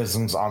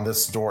mechanisms on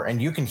this door,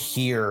 and you can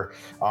hear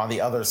on the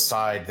other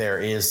side there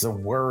is the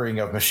whirring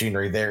of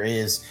machinery. There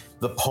is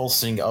the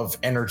pulsing of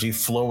energy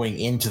flowing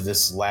into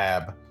this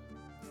lab.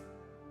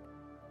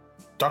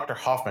 Dr.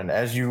 Hoffman,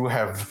 as you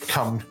have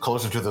come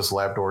closer to this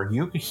lab door,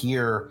 you can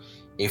hear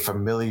a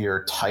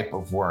familiar type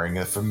of whirring,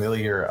 a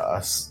familiar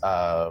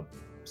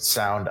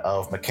sound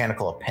of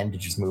mechanical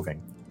appendages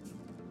moving.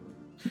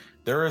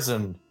 There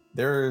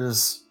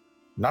is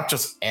not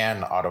just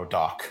an auto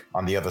dock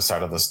on the other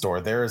side of this door.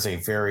 There is a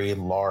very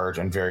large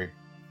and very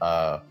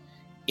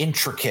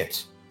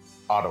intricate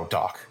auto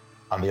dock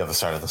on the other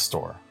side of this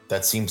door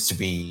that seems to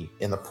be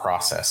in the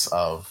process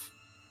of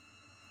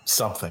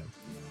something.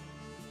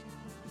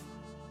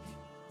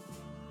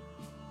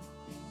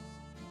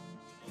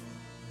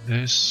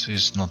 This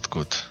is not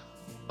good.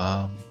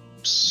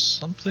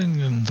 Something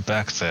in the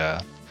back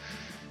there,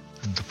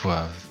 and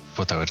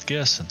what I would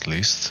guess, at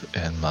least,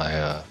 in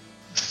my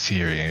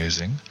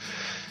theorizing,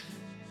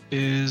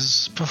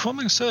 is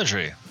performing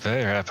surgery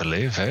very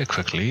rapidly, very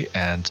quickly,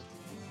 and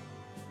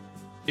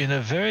in a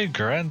very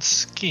grand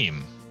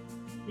scheme.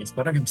 He's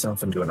putting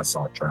himself into an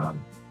assault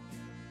drone.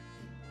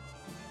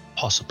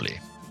 Possibly.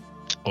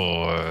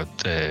 Or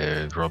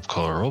the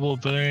Robco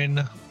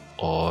RoboBrain,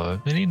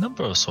 or any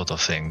number of sort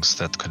of things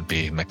that could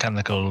be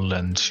mechanical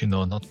and,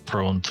 not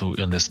prone to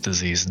illness,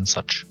 disease, and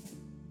such.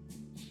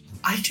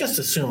 I just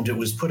assumed it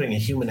was putting a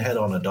human head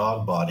on a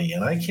dog body,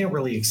 and I can't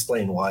really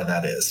explain why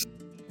that is.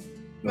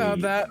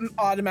 That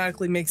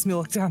automatically makes me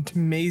look down to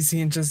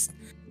Maisie and just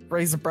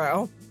raise a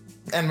brow.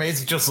 And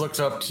Maisie just looks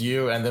up to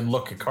you and then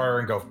look at Carter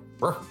and go,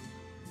 "Brr."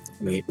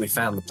 We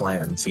found the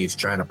plans. He's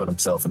trying to put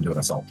himself into an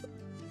assault.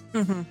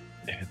 Mm-hmm.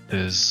 It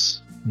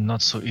is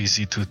not so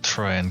easy to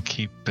try and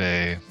keep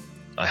a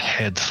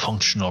head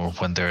functional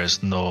when there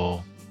is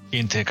no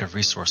intake of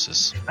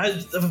resources.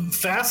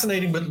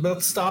 Fascinating, but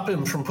let's stop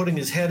him from putting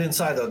his head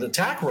inside an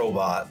attack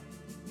robot.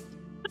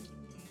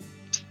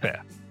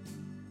 Fair.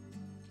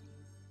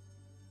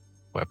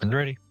 Weapons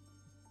ready.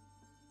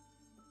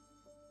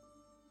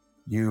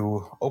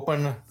 You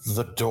open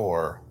the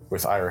door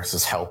with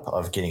Iris's help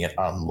of getting it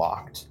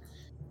unlocked,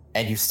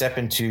 and you step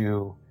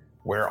into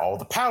where all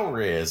the power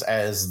is,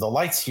 as the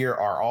lights here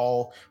are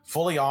all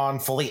fully on,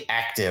 fully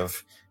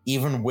active,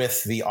 even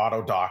with the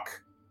auto dock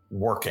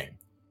working.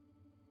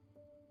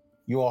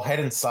 You all head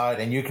inside,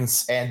 and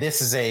and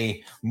this is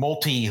a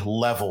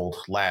multi-leveled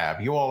lab.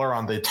 You all are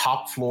on the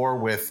top floor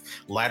with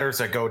ladders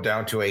that go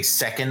down to a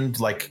second,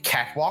 like,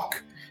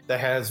 catwalk that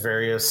has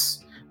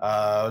various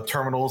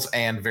terminals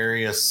and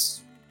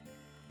various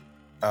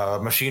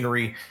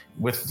machinery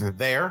with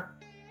there.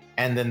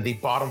 And then the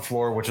bottom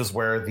floor, which is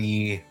where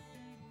the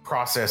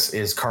process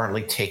is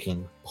currently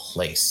taking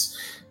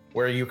place,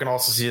 where you can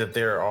also see that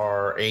there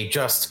are a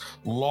just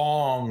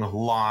long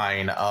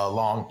line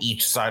along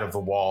each side of the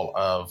wall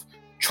of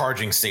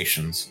charging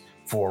stations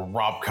for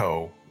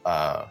Robco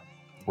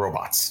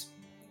robots.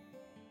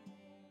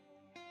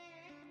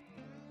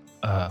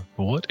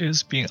 What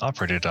is being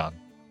operated on?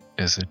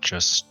 Is it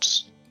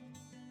just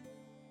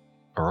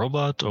a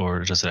robot, or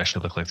does it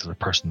actually look like there's a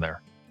person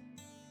there?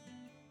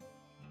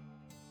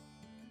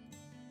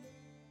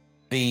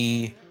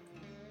 The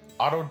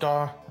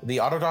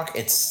autodock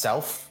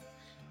itself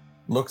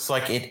looks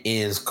like it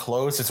is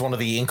closed. It's one of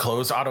the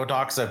enclosed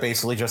autodocks that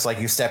basically just like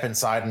you step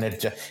inside and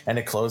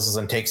it closes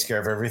and takes care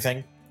of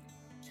everything.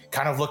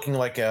 Kind of looking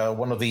like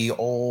one of the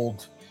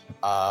old,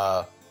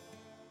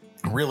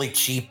 really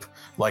cheap,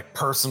 like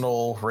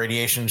personal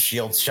radiation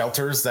shield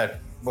shelters that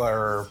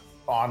were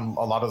on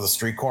a lot of the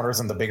street corners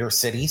in the bigger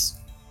cities.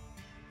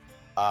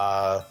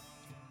 But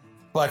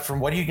from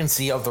what you can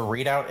see of the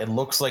readout, it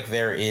looks like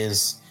there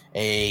is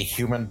a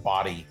human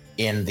body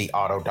in the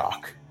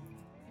autodock.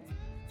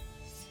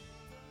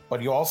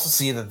 But you also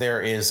see that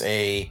there is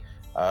a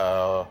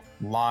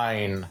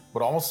line,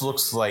 what almost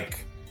looks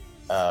like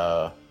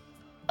a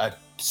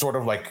sort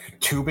of like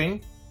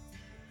tubing,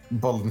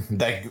 but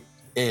that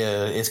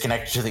is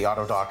connected to the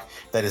autodock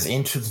that is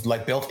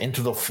built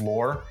into the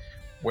floor,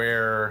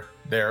 where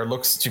there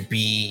looks to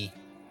be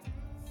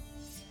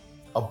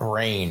a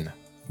brain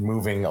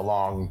moving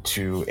along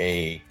to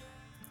a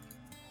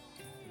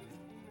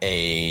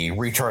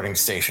recharging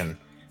station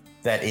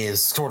that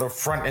is sort of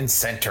front and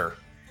center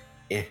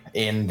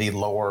in the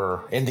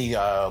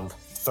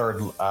third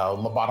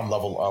bottom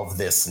level of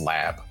this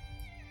lab.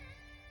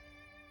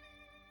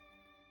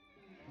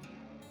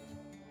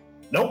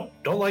 Nope,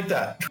 don't like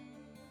that.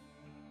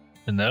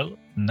 And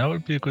now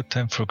would be a good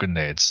time for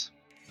grenades.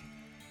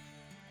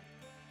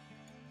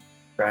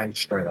 Try and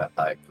destroy that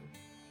pipe.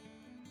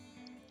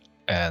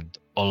 And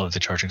all of the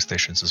charging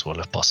stations as well,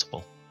 if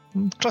possible.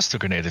 Cluster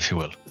grenade, if you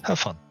will. Have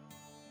fun.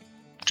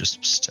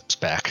 Just steps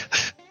back.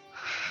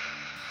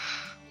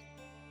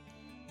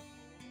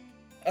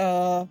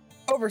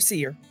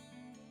 Overseer.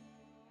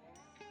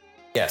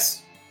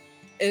 Yes.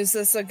 Is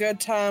this a good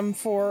time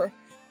for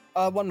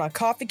one of my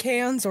coffee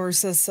cans, or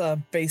is this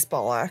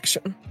baseball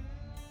action?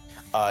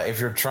 If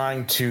you're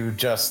trying to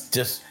just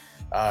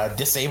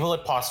disable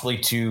it, possibly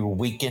to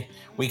weaken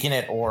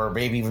it, or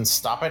maybe even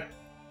stop it,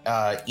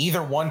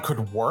 either one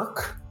could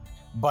work.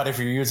 But if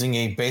you're using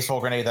a baseball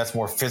grenade, that's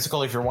more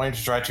physical. If you're wanting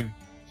to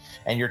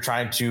and you're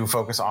trying to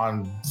focus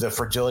on the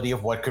fragility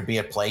of what could be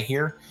at play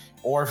here,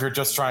 or if you're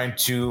just trying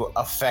to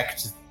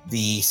affect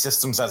the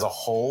systems as a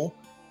whole,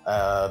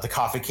 the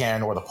coffee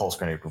can or the pulse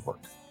grenade would work.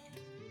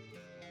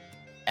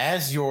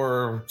 As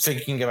you're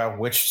thinking about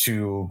which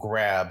to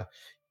grab,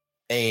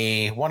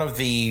 one of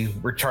the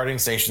recharging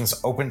stations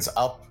opens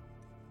up,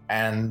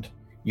 and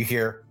you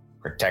hear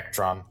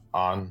Protectron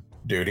on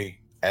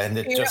duty, and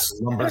it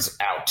just numbers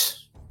out.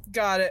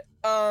 Got it.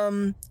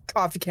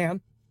 Coffee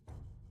can.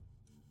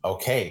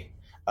 Okay.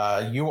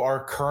 You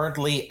are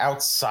currently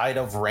outside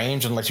of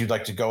range unless you'd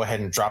like to go ahead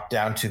and drop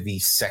down to the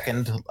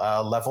second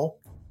level.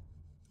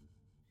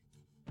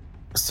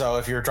 So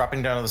if you're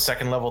dropping down to the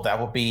second level, that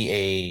will be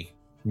a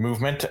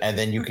movement, and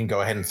then you can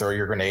go ahead and throw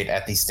your grenade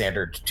at the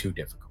standard 2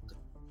 difficulty.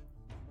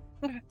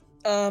 Okay.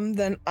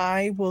 Then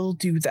I will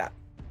do that.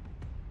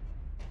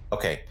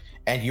 Okay.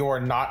 And you are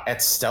not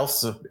at stealth,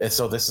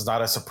 so this is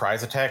not a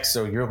surprise attack,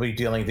 so you'll be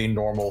dealing the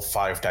normal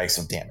 5 dice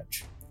of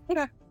damage.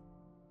 Okay.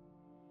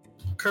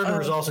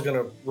 Carter is also going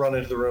to run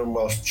into the room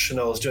while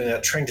Chanel is doing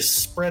that, trying to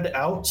spread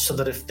out so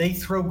that if they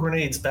throw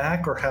grenades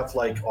back or have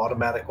like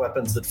automatic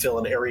weapons that fill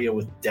an area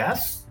with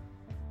death,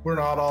 we're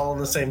not all in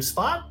the same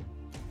spot.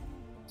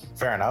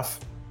 Fair enough.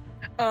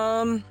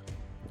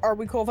 Are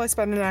we cool if I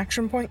spend an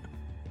action point?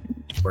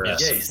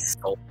 Yes.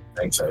 I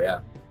think so, yeah.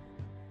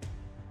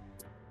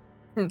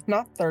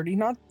 Not 30,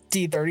 not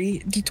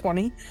D30,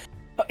 D20.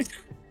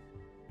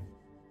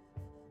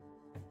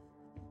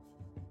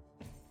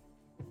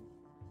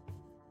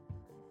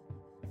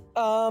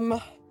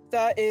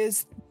 That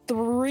is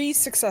 3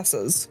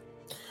 successes.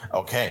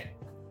 Okay.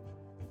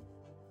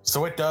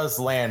 So it does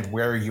land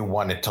where you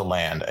want it to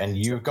land, and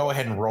you go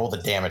ahead and roll the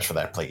damage for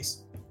that,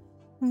 please.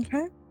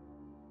 Okay.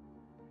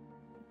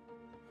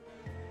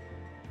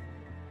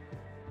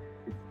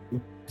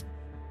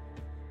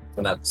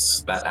 And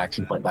that's that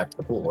action point back to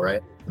the pool,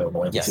 right? No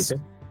more Yes.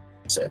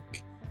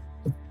 Sick.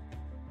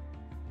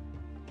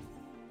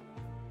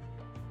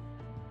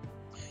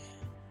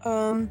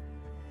 Um,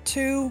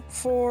 2,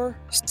 4,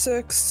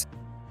 6,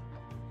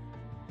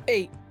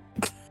 8.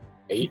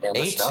 8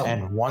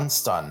 and 1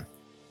 stun.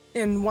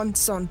 And 1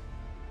 stun.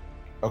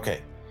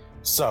 Okay.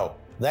 So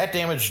that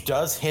damage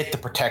does hit the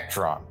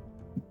Protectron,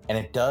 and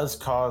it does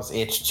cause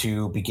it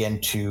to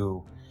begin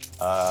to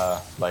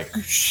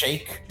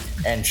shake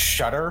and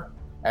shudder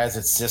as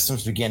its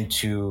systems begin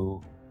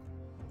to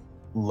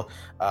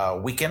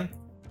weaken.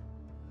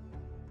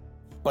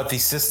 But the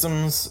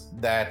systems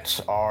that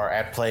are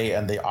at play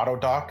in the auto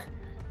dock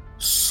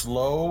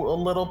slow a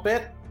little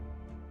bit,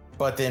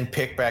 but then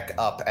pick back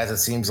up as it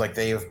seems like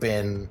they have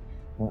been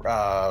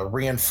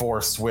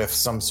reinforced with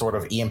some sort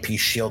of EMP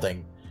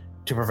shielding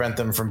to prevent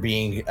them from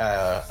being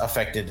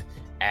affected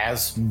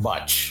as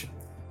much.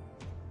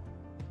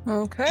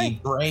 Okay. The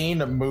brain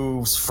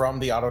moves from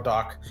the auto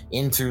dock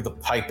into the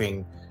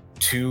piping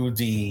to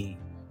the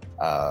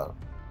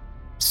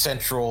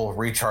central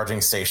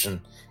recharging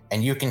station,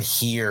 and you can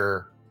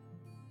hear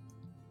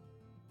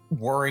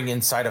whirring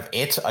inside of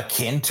it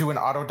akin to an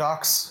auto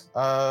dock's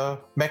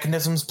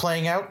mechanisms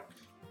playing out.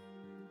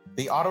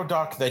 The auto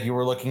dock that you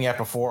were looking at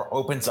before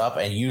opens up,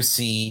 and you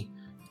see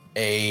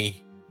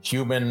a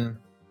human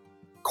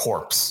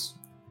corpse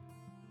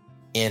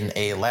in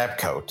a lab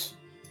coat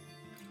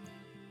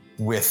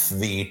with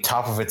the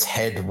top of its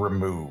head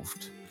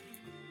removed.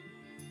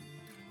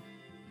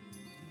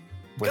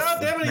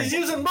 God damn it, he's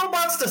using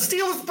robots to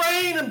steal his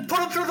brain and put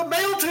it through the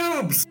mail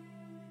tubes!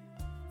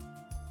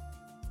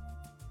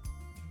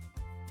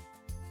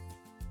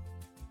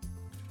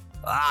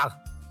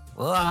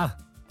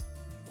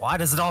 Why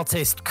does it all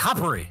taste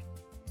coppery?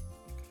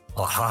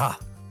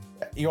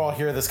 You all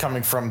hear this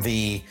coming from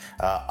the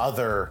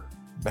other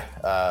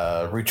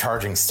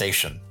recharging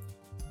station.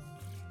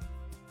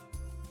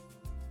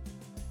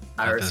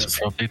 Iris is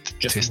probably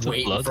just taste of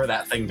waiting blood. for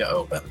that thing to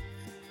open.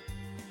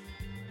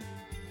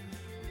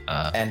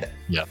 And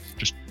yeah,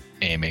 just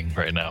aiming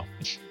right now.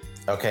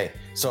 okay,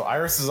 so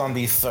Iris is on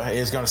is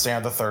going to stay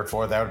on the third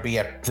floor. That would be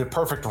at the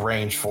perfect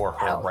range for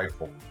her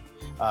rifle.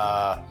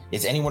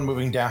 Is anyone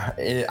moving down?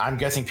 I'm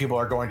guessing people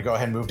are going to go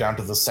ahead and move down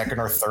to the second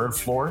or third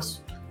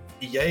floors.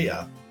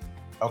 Yeah.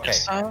 Okay.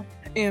 I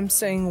am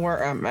saying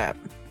where I'm at.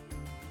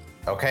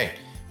 Okay.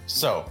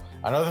 So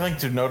another thing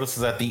to notice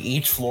is that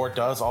each floor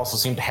does also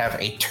seem to have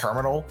a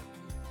terminal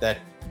that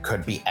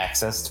could be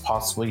accessed,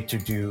 possibly to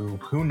do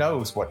who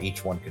knows what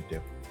each one could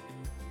do.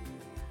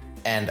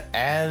 And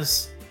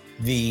as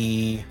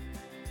the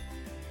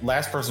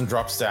last person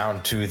drops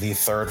down to the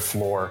third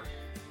floor,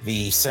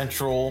 the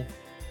central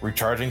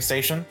recharging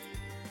station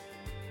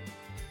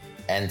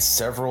and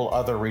several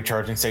other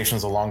recharging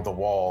stations along the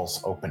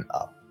walls open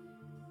up.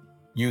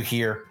 You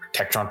hear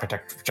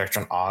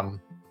Protectron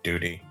on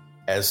duty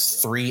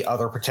as 3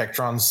 other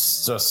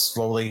Protectrons just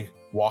slowly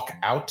walk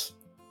out,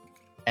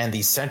 and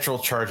the central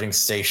charging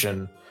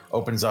station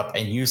opens up,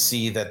 and you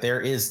see that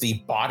there is the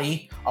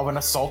body of an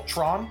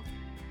Assaultron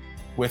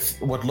with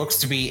what looks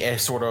to be a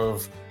sort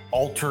of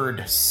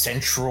altered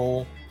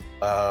central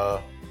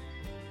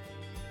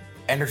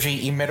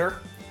energy emitter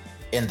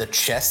in the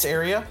chest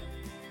area.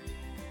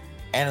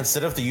 And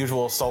instead of the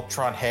usual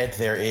Assaultron head,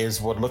 there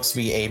is what looks to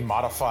be a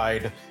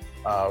modified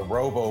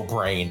Robo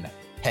Brain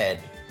head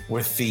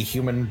with the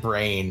human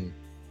brain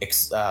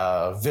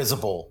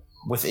visible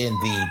within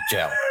the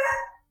gel.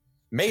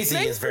 Maisie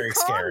is very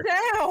scared.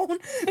 Calm down.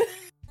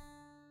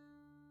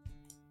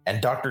 And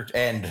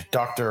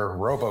Dr.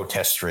 Robo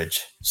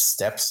Testridge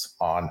steps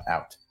on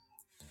out.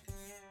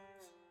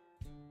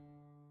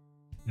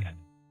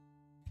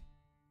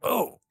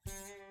 Oh,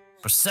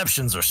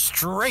 perceptions are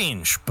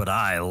strange, but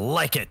I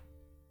like it.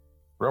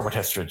 Robo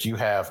Testridge, you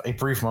have a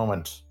brief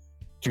moment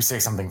to say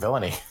something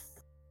villainy.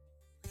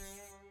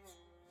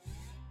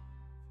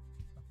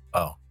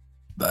 Oh,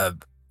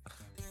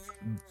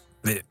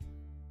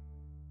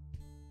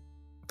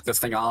 This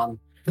thing on.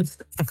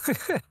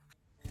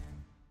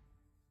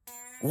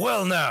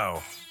 well,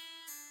 now,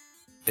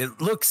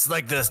 it looks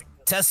like the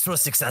test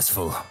was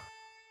successful.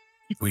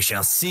 We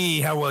shall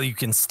see how well you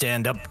can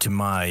stand up to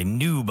my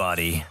new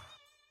body.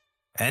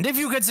 And if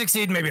you could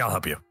succeed, maybe I'll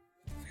help you.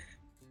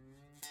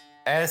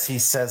 As he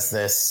says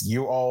this,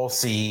 you all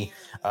see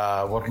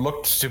what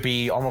looked to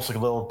be almost like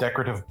little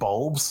decorative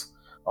bulbs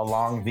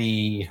along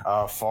the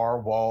far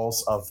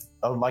walls of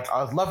like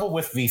a level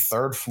with the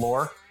third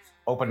floor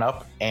open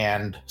up,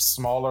 and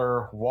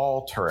smaller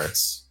wall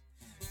turrets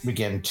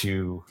begin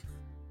to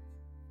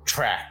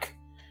track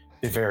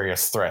the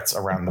various threats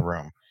around the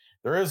room.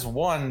 There is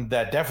one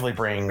that definitely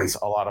brings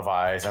a lot of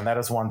eyes, and that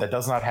is one that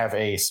does not have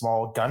a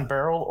small gun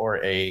barrel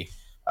or a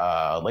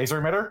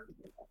laser emitter.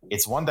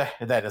 It's one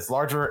that is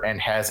larger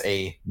and has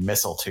a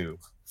missile tube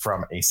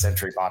from a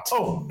sentry bot.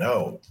 Oh,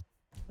 no.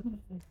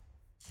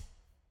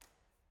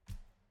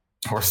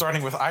 We're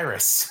starting with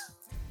Iris.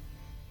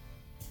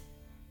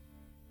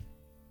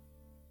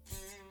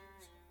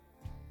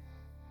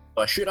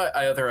 Should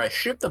I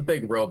shoot the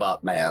big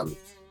robot man,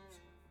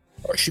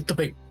 or shoot the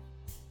big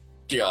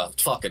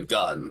fucking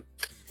gun?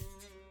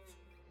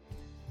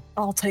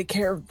 I'll take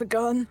care of the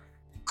gun.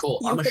 Cool.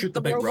 You I'm gonna hit shoot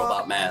the the big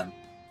robot. robot man.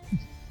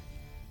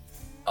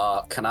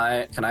 Can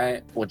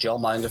I? Would y'all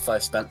mind if I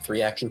spent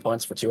 3 action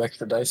points for 2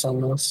 extra dice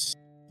on this?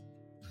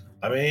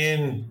 I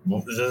mean,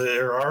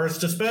 there are ours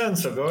to spend,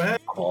 so go ahead.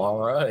 All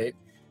right,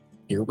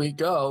 here we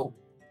go.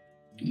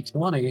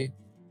 D20,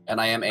 and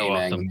I am Show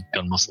off them aiming.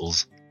 gun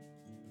muscles.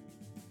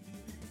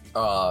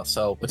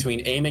 So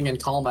between aiming and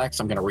Calmax,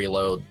 I'm going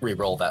to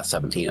re-roll that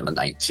 17 and the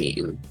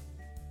 19.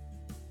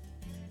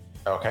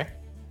 Okay.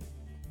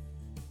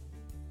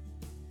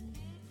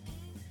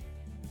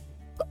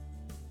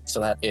 So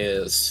that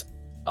is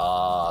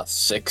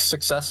 6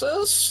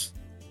 successes.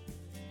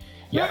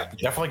 Yeah, you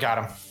definitely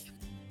got him.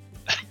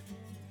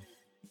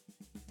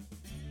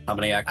 How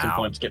many action Ow.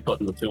 points get put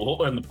in the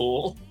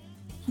pool?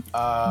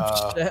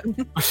 Shit.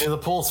 The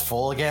pool's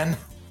full again.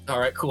 All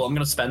right, cool. I'm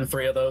going to spend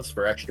 3 of those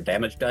for extra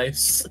damage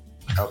dice.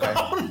 Okay.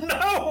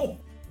 Oh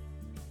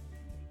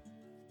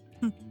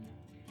no!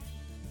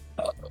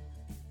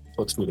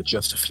 Puts me to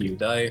just a few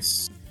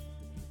dice.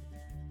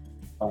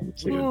 1,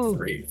 2, Ooh.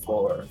 3,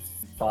 4,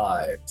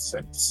 5,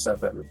 6,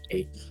 7,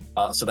 8.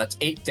 So that's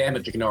 8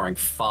 damage, ignoring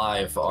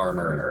 5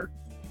 armor.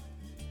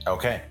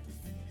 Okay.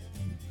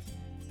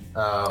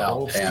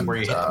 Roll to see and, where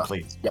you hit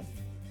complete. Yep.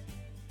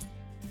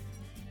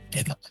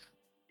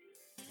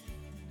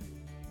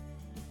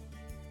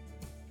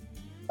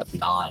 A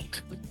 9.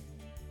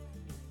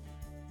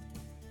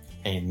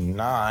 A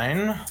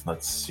 9.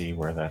 Let's see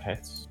where that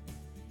hits.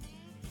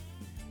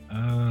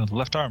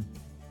 Left arm.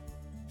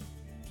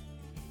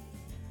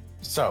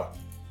 So,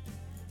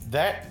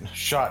 that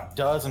shot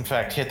does in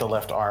fact hit the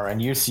left arm,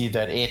 and you see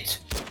that it,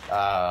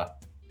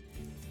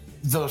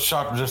 the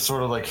shot just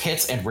sort of like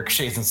hits and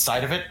ricochets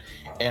inside of it.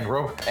 And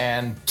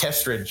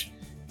Testridge,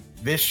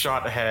 this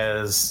shot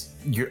has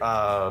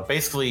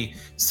basically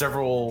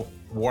several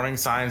warning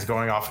signs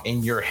going off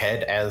in your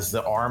head as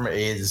the arm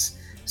is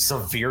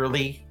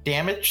severely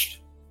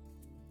damaged.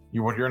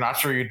 You're not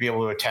sure you'd be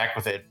able to attack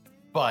with it,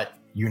 but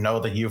you know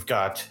that you've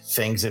got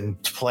things in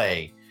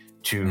play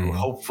to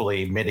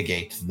hopefully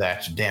mitigate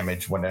that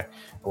damage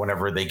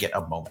whenever they get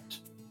a moment.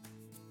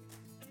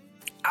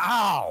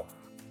 Ow!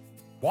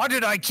 Why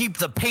did I keep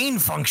the pain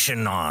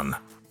function on?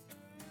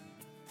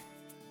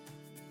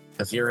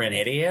 Because you're an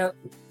idiot?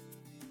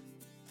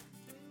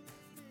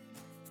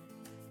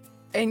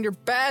 And you're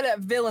bad at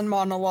villain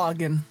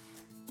monologuing.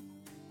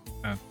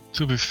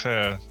 To be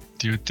fair,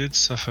 you did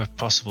suffer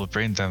possible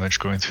brain damage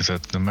going through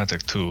that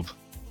pneumatic tube.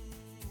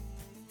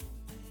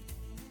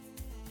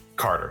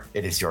 Carter,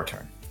 it is your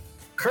turn.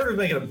 Carter's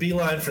making a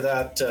beeline for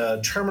that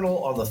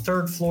terminal on the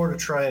 3rd floor to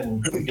try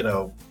and,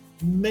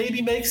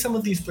 maybe make some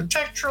of these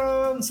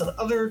protectrons and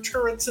other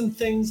turrets and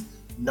things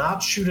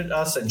not shoot at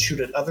us and shoot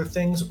at other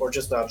things, or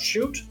just not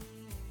shoot.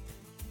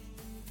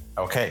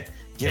 Okay.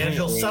 And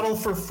he'll settle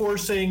for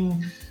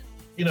forcing,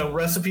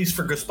 recipes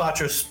for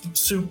gazpacho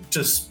soup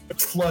to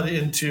flood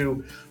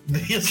into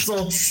the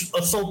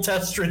assault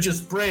Testridge's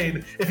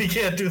brain if he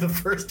can't do the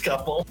first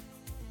couple.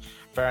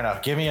 Fair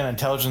enough. Give me an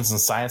intelligence and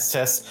science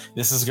test.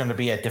 This is going to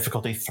be at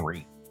difficulty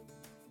 3.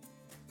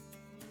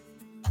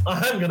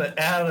 I'm going to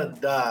add a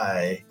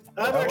die.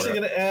 I'm actually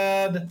going to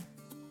add...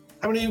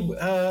 How many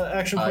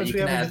action points You we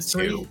can have? add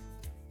 3? 2.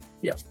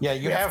 Yeah,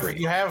 you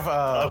have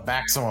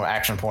maximum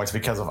action points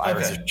because of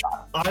Iris'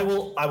 shot. I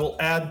will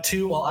add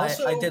 2. Well,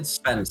 Also, I did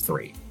spend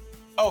 3.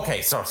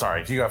 Okay, so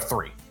sorry. You have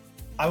 3.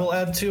 I will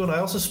add 2, and I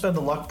also spend a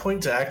luck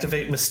point to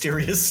activate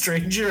Mysterious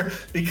Stranger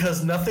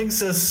because nothing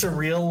says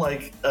surreal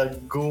like a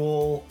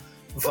ghoul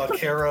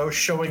vaquero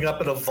showing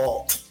up in a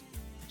vault.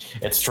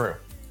 It's true.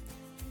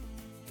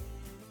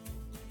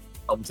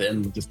 Comes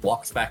in, just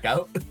walks back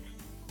out.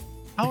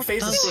 He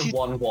faces from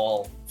one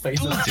wall,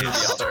 faces to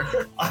the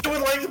other. I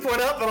would like to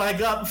point out that I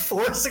got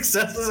 4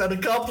 successes and a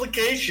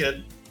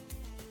complication.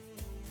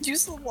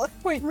 Use the luck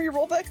point and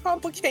reroll that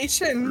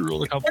complication. Roll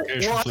the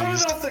complication, Well,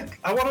 please.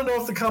 I want to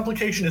know if the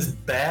complication is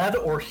bad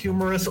or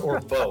humorous or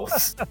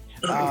both.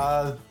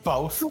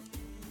 Both.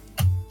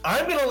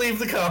 I'm going to leave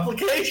the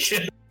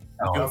complication.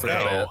 Do it for the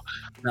no. bit.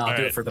 No, All do right.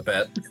 it for the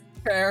bit.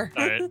 Fair.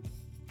 All right.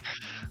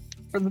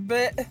 For the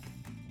bit.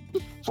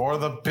 For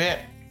the bit.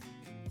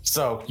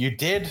 So you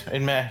did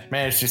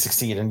manage to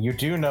succeed, and you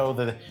do know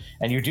that,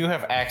 and you do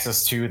have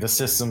access to the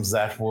systems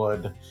that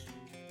would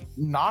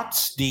not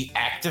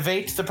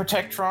deactivate the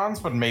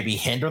protectrons, but maybe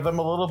hinder them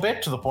a little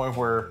bit to the point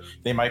where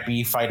they might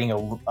be fighting a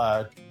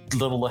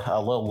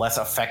little less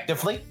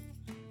effectively.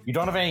 You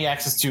don't have any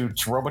access to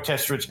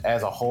Robotestridge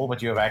as a whole,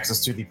 but you have access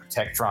to the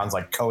protectrons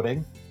like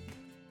coding.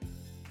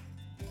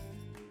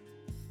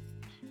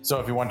 So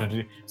if you wanted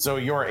to, so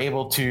you're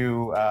able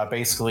to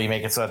basically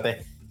make it so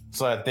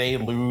that they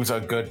lose a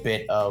good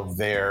bit of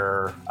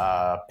their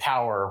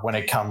power when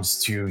it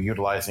comes to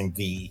utilizing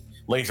the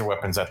laser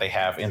weapons that they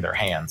have in their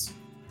hands.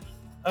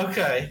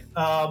 Okay.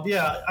 My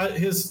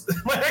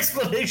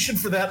explanation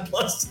for that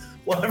plus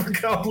whatever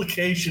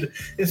complication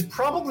is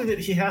probably that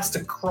he has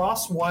to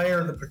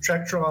cross-wire the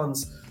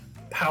Protectron's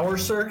power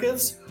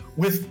circuits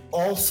with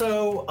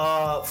also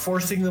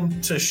forcing them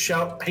to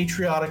shout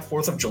patriotic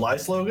 4th of July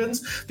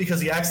slogans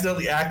because he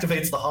accidentally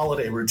activates the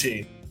holiday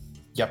routine.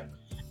 Yep.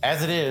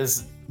 As it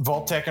is,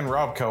 Vault-Tec and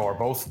Robco are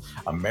both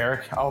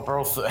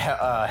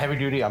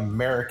heavy-duty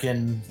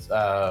American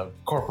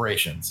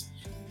corporations,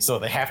 so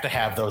they have to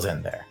have those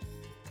in there.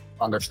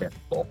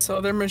 Understandable. So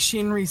their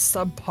machinery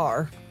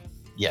subpar.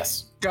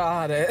 Yes.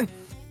 Got it.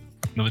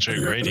 Military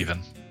grade,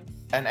 even.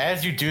 And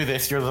as you do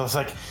this, you're just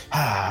like,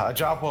 a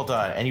job well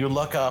done. And you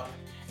look up,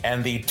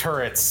 and the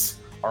turrets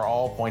are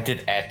all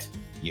pointed at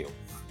you.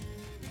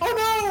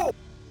 Oh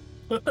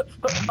no!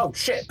 Oh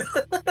shit!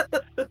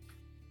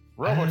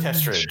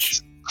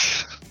 Robo-Testridge,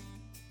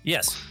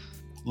 Yes.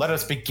 let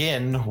us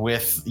begin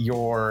with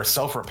your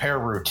self-repair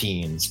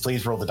routines.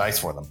 Please roll the dice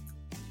for them.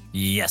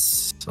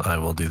 Yes, I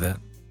will do that.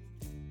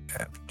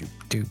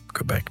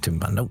 Go back to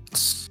my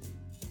notes.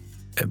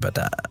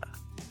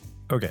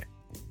 Okay.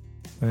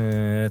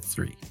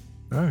 3.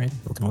 All right,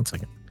 hold on 1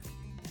 second.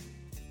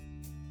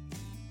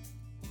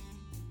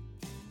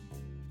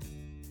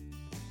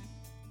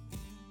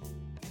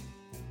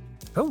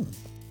 Oh.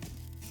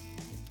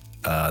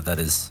 That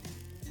is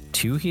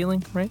 2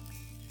 healing, right?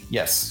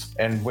 Yes,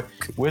 and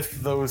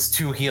with those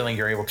 2 healing,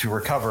 you're able to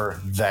recover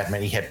that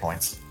many hit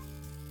points.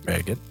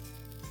 Very good.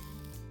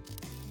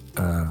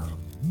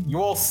 You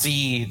will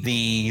see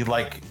the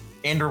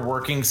inner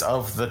workings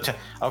of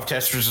of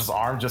Testridge's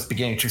arm just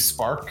beginning to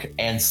spark,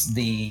 and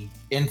the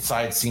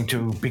insides seem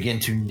to begin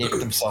to knit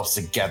themselves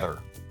together.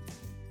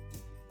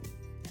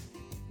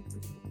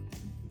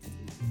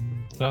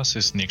 Das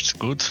ist nicht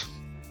gut.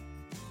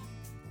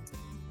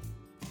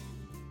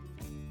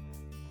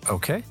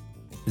 Okay.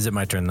 Is it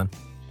my turn then?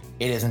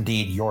 It is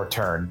indeed your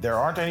turn. There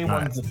aren't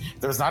anyone. Right.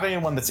 There's not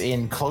anyone that's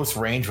in close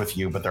range with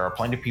you, but there are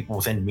plenty of people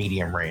within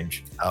medium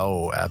range.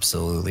 Oh,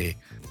 absolutely.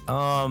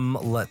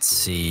 Let's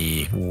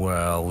see.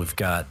 Well, we've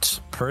got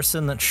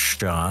person that's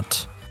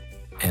shot,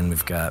 and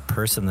we've got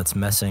person that's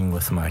messing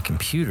with my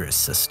computer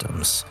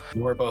systems.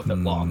 You are both at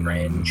long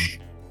range.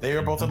 They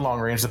are both at long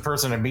range. The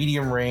person in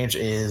medium range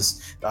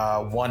is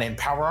one in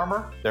power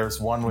armor.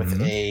 There's one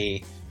with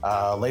a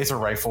laser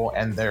rifle,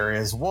 and there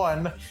is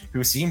one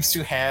who seems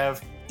to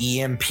have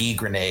EMP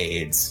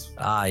grenades.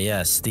 Ah,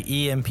 yes,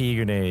 the EMP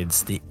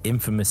grenades, the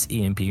infamous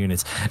EMP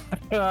grenades.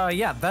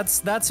 Yeah,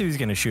 that's who he's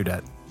gonna shoot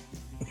at.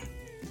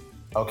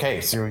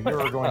 Okay, so you're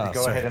going to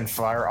go ahead and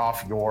fire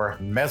off your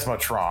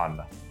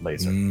Mesmotron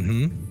laser.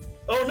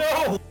 Oh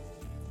no!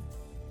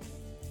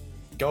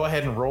 Go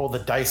ahead and roll the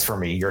dice for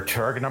me. Your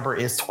target number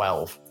is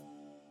 12.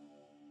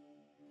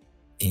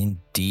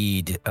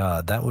 Indeed,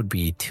 that would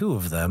be 2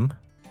 of them.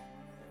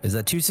 Is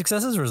that 2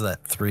 successes or is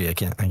that 3? I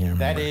can't remember.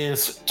 That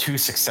is 2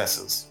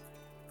 successes.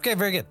 Okay,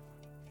 very good.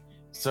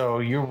 So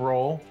you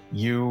roll.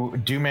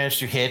 You do manage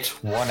to hit.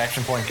 1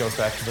 action point goes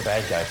back to the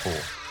bad guy pool.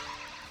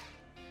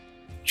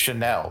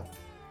 Chanel,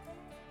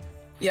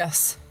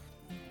 Yes.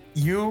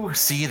 you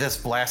see this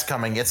blast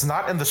coming. It's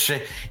not in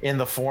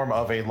the form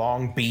of a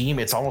long beam.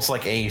 It's almost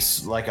like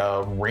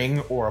a ring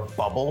or a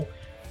bubble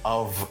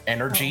of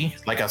energy,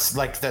 like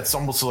that's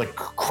almost like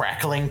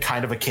crackling,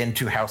 kind of akin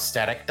to how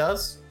static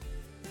does,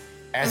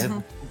 as it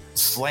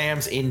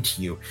slams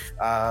into you.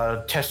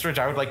 Testridge,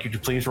 I would like you to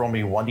please roll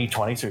me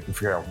 1d20 so you can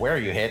figure out where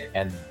you hit,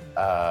 and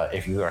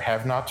if you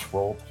have not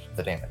rolled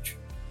the damage.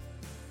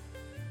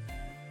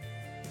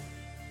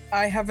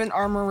 I have an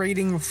armor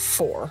rating of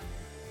 4.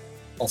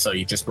 Also,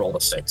 you just rolled a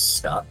 6,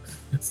 Scott.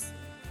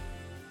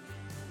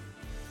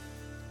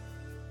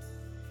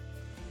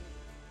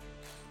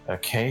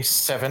 Okay,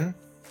 7.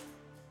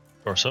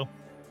 Torso.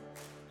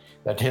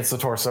 That hits the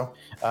torso.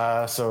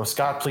 So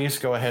Scott, please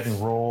go ahead and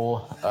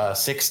roll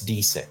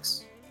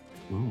 6d6.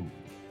 Ooh.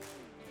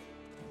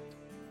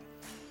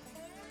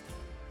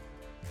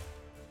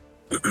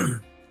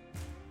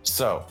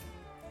 So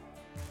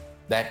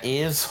that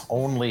is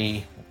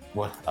only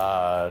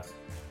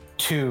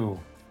 2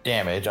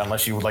 damage,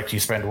 unless you would like to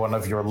spend one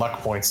of your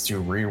luck points to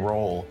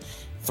re-roll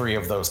 3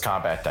 of those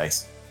combat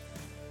dice.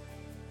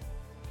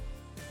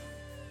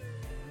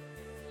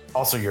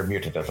 Also, you're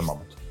muted at the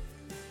moment.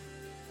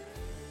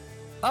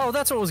 Oh,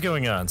 that's what was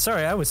going on.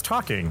 Sorry, I was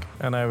talking,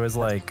 and I was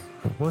like,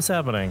 what's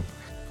happening?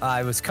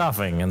 I was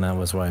coughing, and that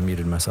was why I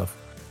muted myself.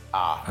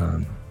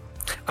 I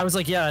was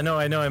like, yeah, I know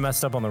I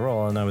messed up on the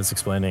roll, and I was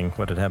explaining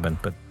what had happened,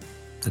 but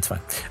it's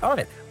fine. All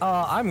right,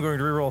 I'm going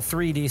to reroll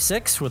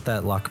 3d6 with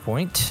that luck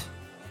point.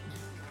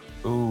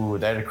 Ooh,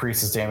 that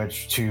increases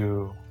damage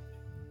to...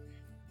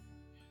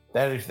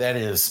 That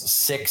is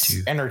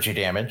 6 energy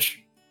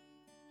damage.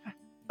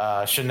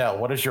 Chanel,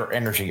 what is your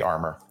energy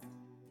armor?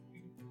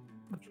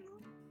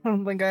 I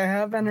don't think I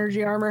have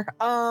energy armor.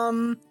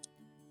 And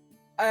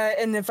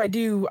if I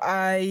do,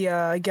 I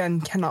again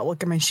cannot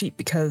look at my sheet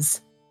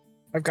because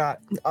I've got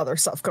other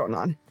stuff going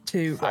on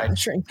to the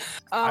string.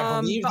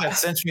 I believe that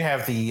since you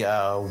have the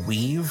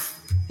weave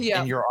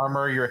in your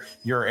armor,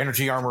 your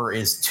energy armor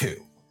is 2.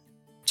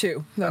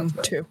 2, then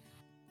 2.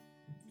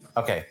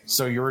 Okay,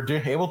 so you're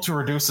able to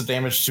reduce the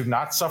damage to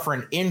not suffer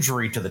an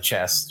injury to the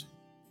chest.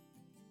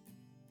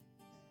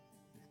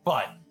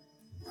 But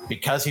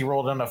because he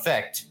rolled an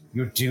effect,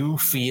 you do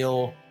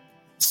feel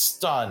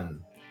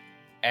stunned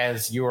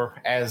as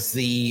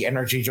the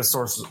energy just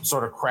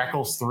sort of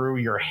crackles through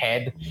your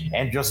head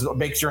and just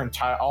makes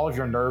all of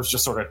your nerves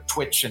just sort of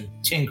twitch and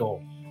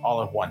tingle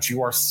all at once.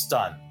 You are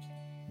stunned.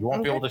 You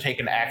won't be able to take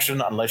an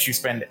action unless you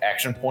spend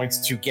action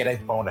points to get a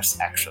bonus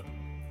action.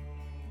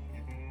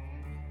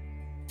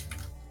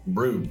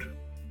 Rude.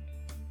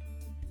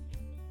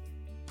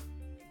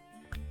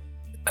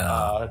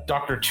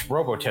 Dr.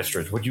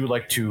 Robo-Testers, would you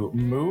like to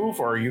move,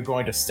 or are you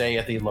going to stay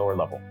at the lower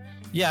level?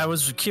 Yeah, I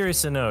was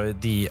curious to know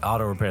the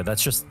auto repair.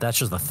 That's just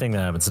the thing that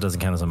happens. It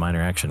doesn't count as a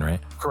minor action, right?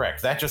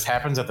 Correct. That just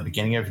happens at the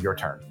beginning of your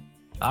turn.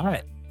 All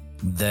right.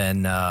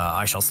 Then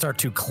I shall start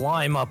to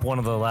climb up one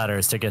of the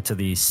ladders to get to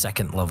the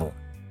second level.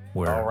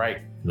 Where All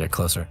right. we get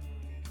closer.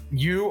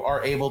 You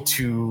are able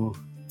to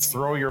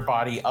throw your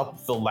body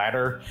up the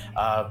ladder,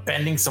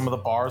 bending some of the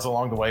bars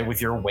along the way with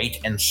your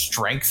weight and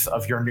strength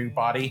of your new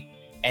body.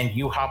 And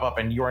you hop up,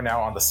 and you are now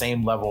on the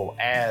same level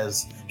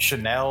as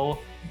Chanel,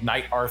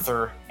 Knight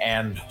Arthur,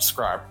 and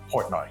Scribe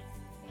Portnoy.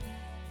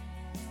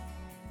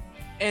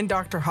 And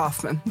Dr.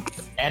 Hoffman.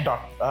 And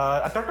Dr.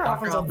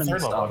 Hoffman's on the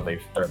third level, I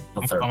believe. The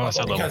third I'm on the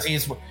third level.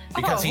 level.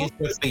 Because he's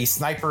with the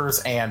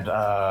snipers and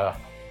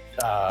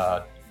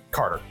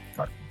Carter.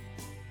 I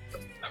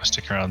was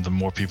sticking around the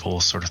more people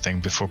sort of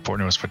thing before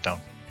Portnoy was put down.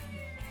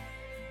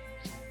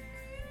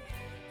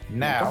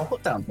 Now, Don't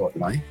put down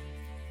Portnoy.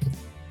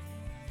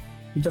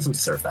 He doesn't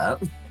deserve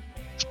that.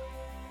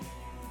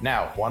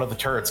 Now, one of the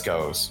turrets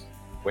goes.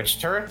 Which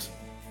turret?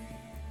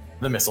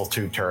 The missile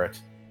tube turret.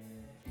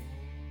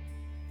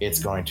 It's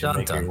going to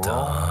make a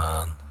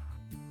roll.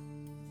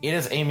 It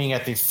is aiming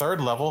at the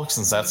third level,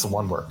 since that's the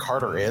one where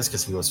Carter is,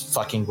 because he was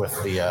fucking with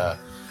the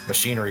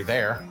machinery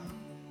there.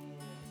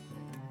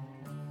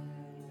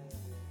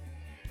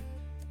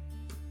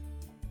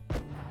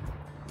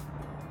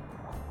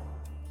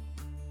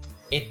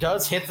 It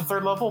does hit the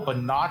third level, but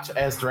not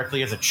as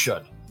directly as it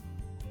should.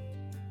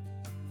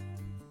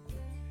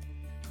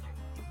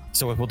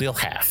 So it will deal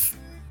half.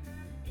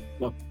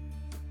 Well.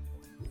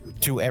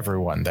 To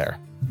everyone there.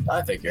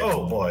 I figured.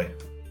 Oh boy.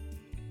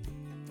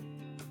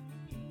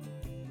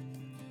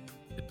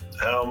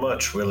 How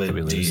much will Did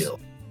we it lose? deal?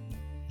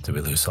 Did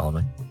we lose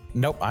Solomon?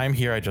 Nope, I'm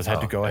here. I just had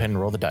to go okay. ahead and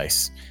roll the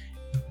dice.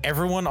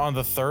 Everyone on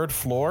the third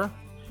floor,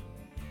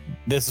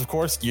 this, of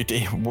course,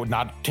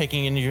 not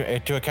taking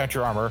into account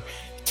your armor,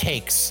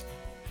 takes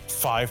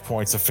 5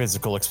 points of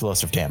physical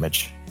explosive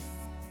damage.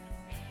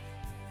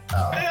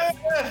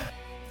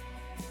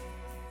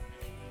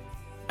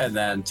 And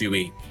then do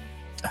we...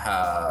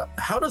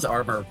 how does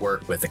armor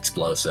work with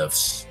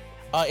explosives?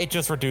 It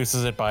just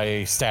reduces it by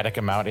a static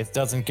amount. It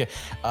doesn't get...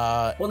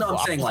 Well, no,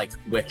 I'm saying like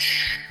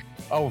which...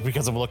 Oh,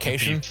 because of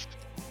location?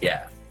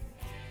 Yeah.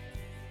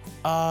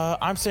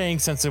 I'm saying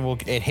since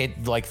it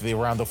hit like the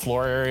around the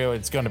floor area,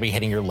 it's going to be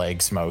hitting your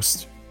legs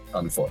most.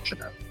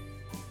 Unfortunate.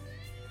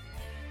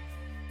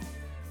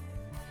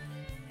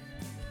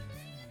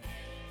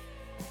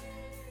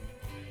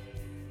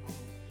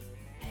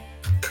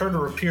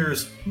 Carter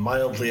appears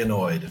mildly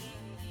annoyed.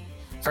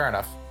 Fair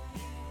enough.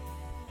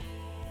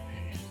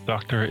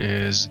 Doctor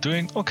is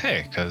doing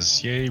okay,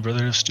 because yay,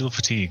 Brotherhood of Steel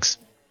fatigues.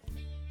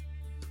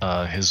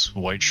 His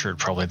white shirt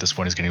probably at this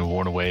point is getting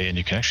worn away, and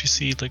you can actually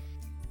see like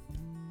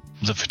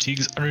the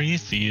fatigues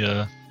underneath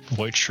the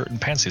white shirt and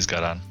pants he's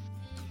got on.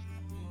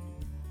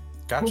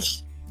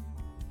 Gotcha.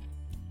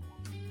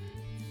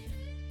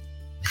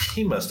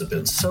 He must have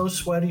been so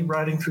sweaty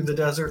riding through the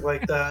desert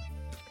like that.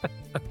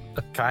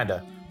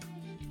 Kinda.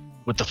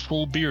 With the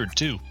full beard,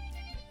 too.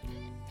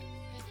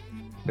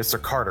 Mr.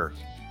 Carter,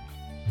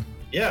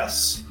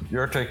 Yes.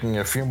 you're taking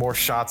a few more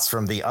shots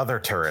from the other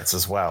turrets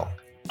as well.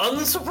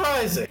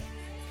 Unsurprising.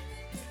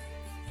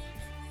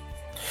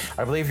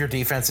 I believe your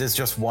defense is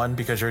just 1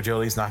 because your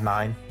agility is not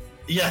 9.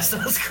 Yes,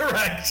 that's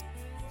correct.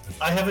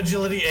 I have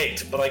agility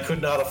 8, but I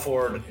could not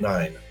afford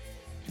 9.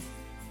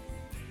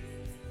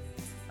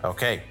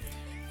 Okay.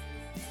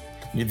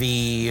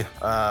 The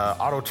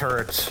auto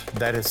turret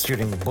that is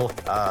shooting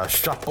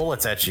shot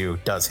bullets at you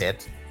does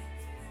hit.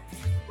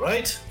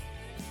 Right?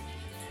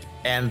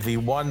 And the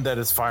one that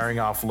is firing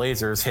off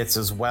lasers hits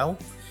as well.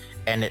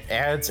 And it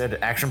adds an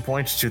action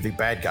point to the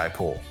bad guy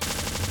pool.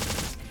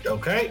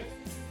 Okay.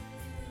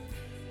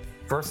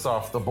 First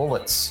off, the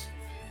bullets.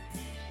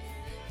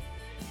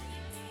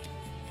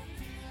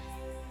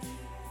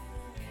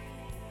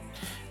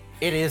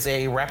 It is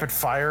a rapid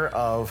fire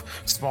of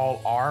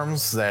small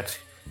arms that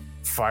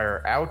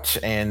fire out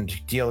and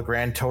deal a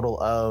grand total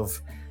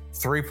of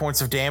 3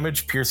 points of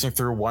damage, piercing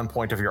through 1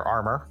 point of your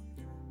armor.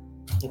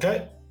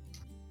 Okay.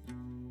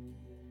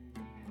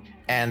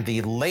 And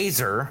the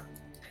laser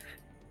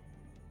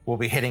will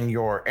be hitting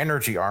your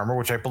energy armor,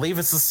 which I believe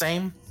is the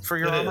same for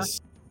your It armor.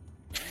 is.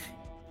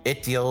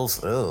 It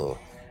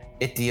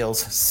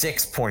deals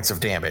 6 points of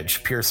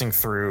damage, piercing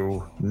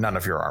through none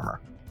of your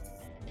armor.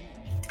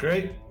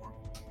 Great.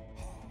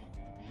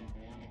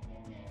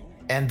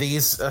 And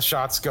these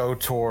shots go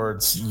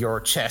towards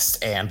your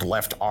chest and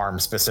left arm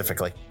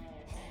specifically.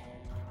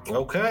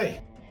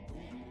 Okay.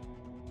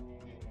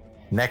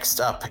 Next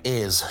up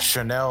is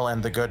Chanel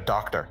and the Good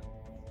Doctor.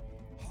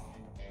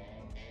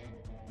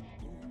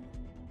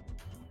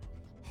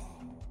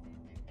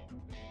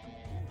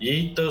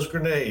 Yeet those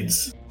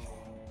grenades.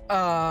 You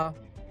have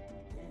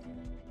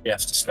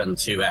to spend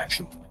 2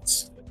 action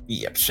points.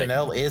 Yep,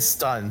 Chanel is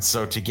stunned,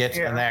 so to get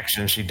an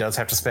action, she does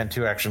have to spend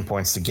 2 action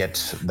points to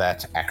get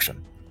that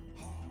action.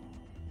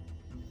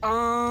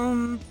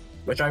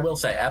 Which I will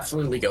say,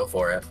 absolutely go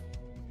for it.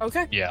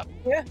 Okay. Yeah.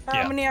 Yeah.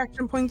 How Yeah. many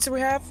action points do we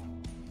have?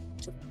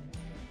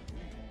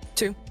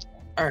 2.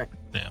 All right.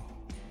 Yeah.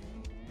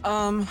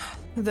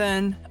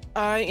 Then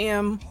I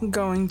am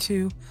going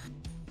to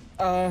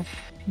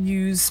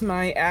use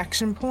my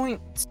action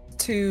point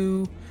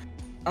to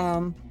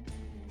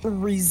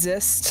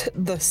resist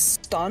the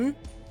stun.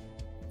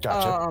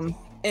 Gotcha.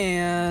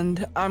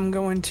 And I'm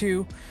going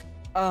to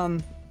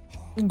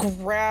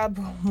grab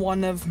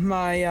one of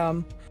my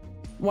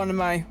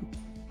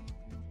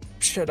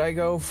should I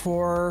go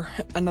for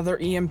another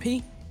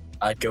EMP?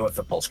 I'd go with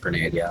the pulse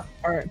grenade, yeah.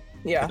 All right.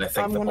 Yeah. And I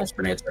think the pulse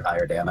grenades are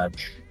higher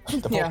damage.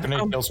 The pulse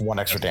grenade deals 1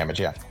 extra damage,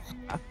 yeah.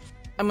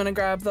 I'm gonna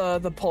grab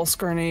the pulse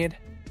grenade,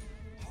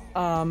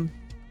 and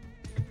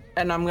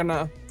I'm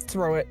gonna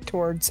throw it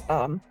towards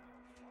the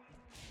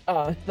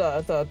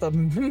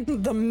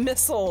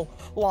missile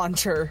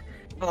launcher.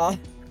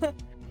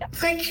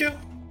 Thank you.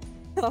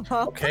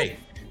 Okay,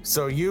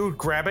 so you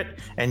grab it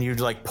and you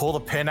like pull the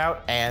pin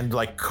out and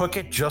like cook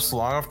it just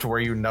long enough to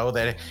where you know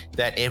that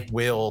it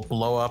will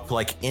blow up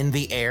like in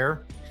the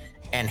air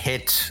and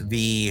hit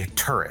the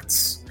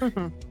turrets.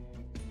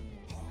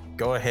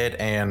 Go ahead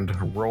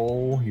and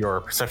roll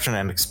your perception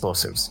and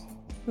explosives.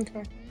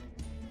 Okay.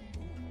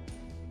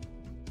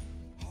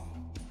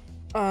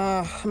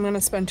 I'm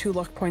gonna spend 2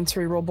 luck points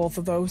to reroll both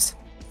of those.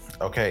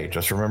 Okay,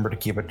 just remember to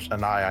keep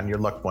an eye on your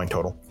luck point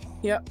total.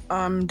 Yep,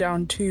 I'm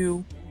down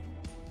to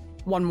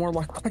 1 more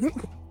luck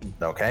point.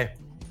 Okay.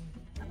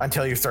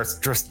 Until you start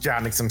just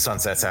drowning some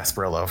Sunset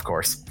Sarsaparilla, of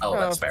course. Oh,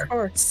 that's fair. Of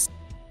course.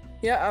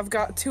 Yeah, I've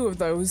got 2 of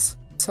those.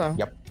 So.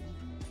 Yep.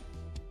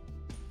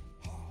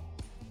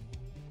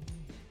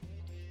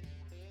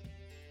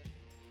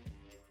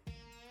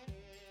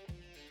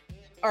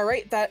 All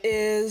right, that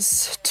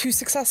is 2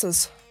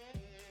 successes.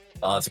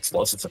 It's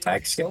explosives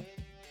attack skill.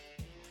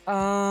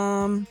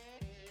 I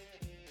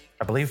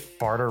believe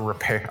barter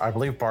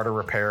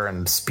repair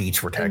and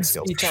speech were tag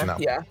skills.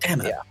 Yeah.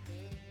 Damn it. Yeah.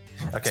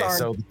 Okay, Sorry.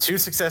 so the 2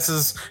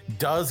 successes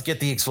does get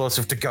the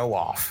explosive to go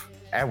off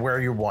at where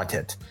you want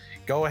it.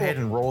 Go ahead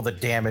and roll the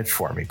damage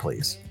for me,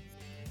 please.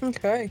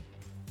 Okay.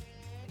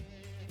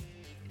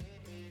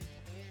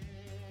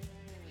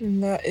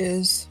 And that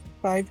is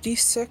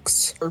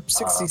 5d6 or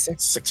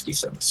 66.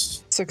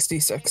 66.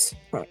 66.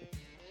 Right.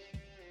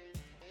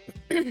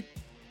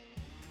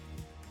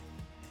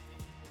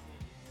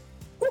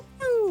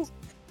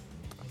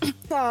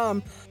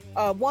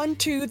 1,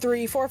 2,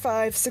 3, 4,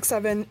 5, 6,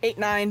 7, 8,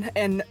 9,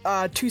 and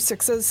 2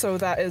 6s. So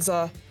that is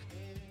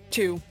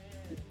 2.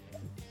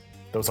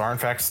 Those are in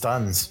fact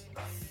stuns.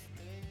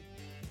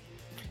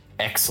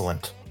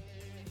 Excellent.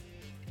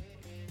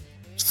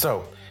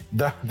 So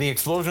the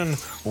explosion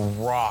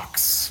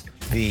rocks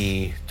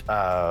the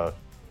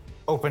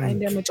open 9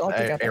 damage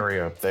altogether.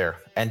 area there,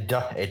 and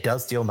it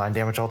does deal 9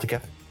 damage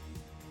altogether.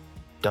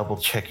 Double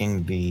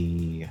checking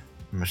the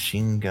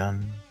machine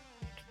gun.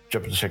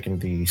 Double checking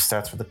the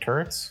stats for the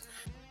turrets.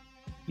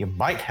 You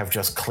might have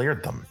just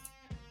cleared them.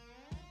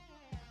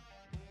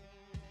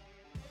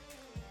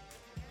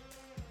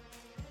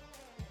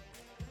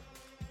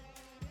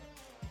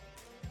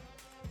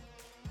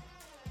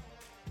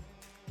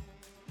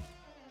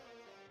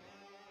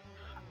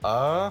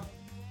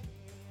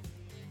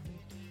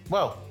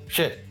 Well,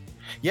 shit.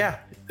 Yeah,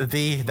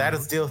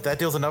 that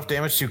deals enough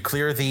damage to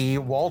clear the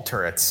wall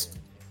turrets.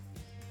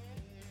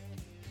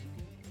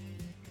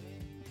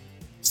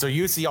 So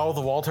you see all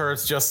the wall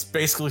turrets just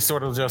basically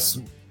sort of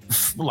just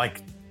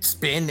like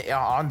spin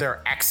on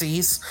their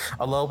axes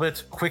a little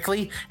bit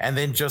quickly, and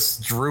then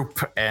just droop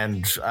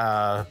and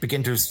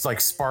begin to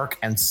like spark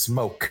and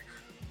smoke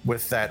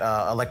with that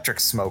electric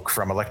smoke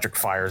from electric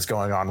fires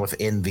going on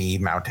within the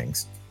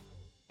mountings.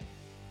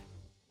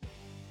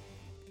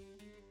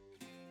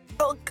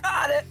 Oh,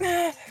 got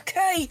it.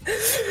 Okay.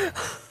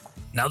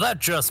 Now that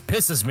just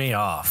pisses me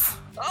off.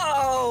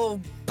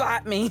 Oh,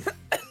 bite me.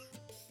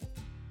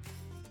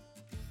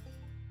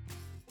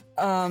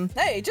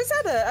 Hey, just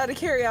out of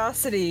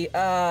curiosity,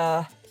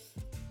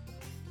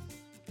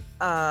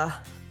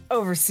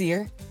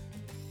 Overseer.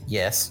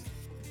 Yes.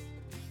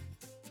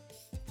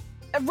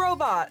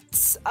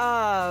 Robots,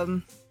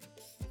 got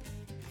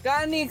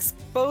any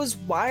exposed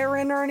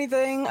wiring or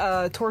anything,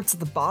 towards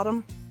the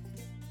bottom?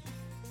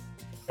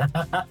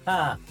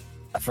 I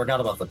forgot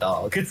about the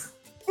dog.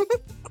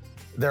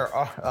 There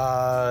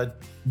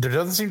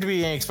doesn't seem to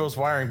be any exposed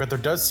wiring, but there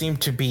does seem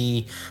to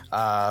be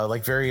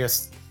like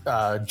various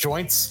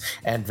joints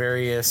and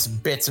various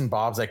bits and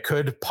bobs that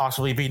could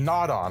possibly be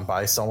gnawed on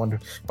by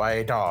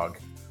a dog.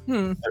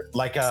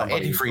 Like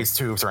antifreeze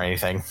tubes or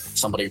anything.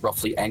 Somebody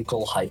roughly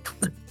ankle height.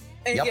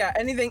 Yep. Yeah,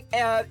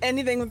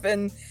 anything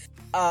within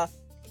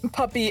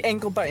puppy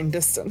ankle biting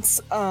distance.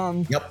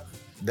 Yep.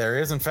 There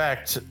is, in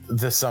fact,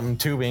 some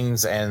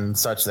tubings and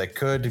such that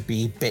could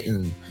be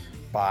bitten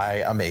by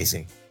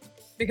Amazing.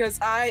 Because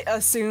I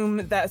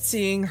assume that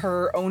seeing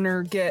her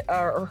owner get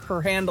or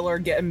her handler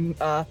getting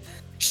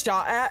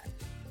shot at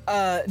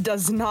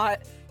does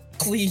not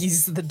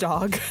please the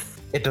dog.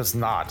 It does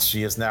not.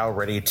 She is now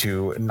ready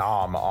to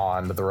nom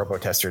on the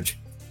robo-tester.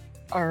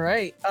 All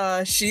right.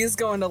 She's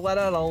going to let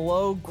out a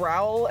low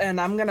growl, and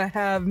I'm gonna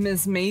have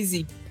Ms.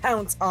 Maisie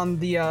pounce on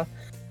the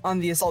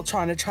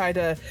assaultron to try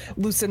to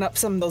loosen up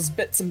some of those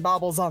bits and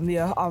bobbles on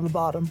the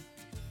bottom.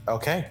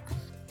 Okay.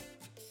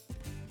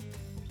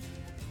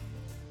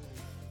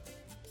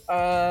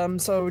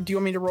 So do you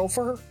want me to roll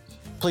for her?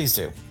 Please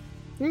do.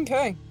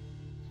 Okay.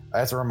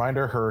 As a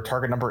reminder, her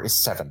target number is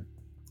 7.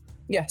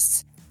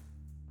 Yes.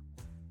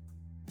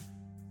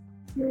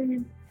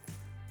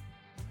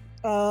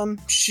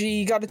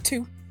 She got a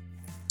 2.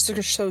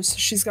 So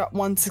she's got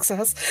 1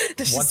 success.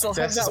 Does she still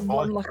have that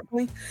 1 luck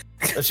point?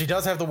 She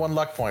does have the 1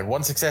 luck point.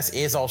 1 success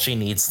is all she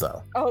needs,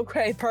 though.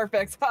 Okay,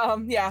 perfect.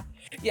 Yeah.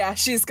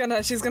 She's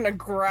gonna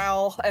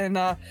growl, and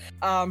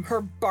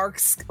her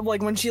barks,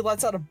 like when she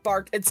lets out a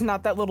bark, it's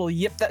not that little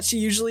yip that she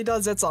usually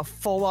does. It's a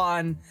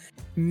full-on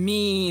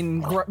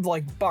mean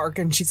bark,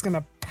 and she's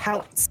gonna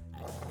pounce.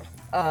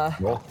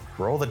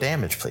 Roll the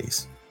damage,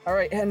 please. All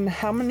right, and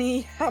how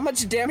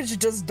much damage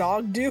does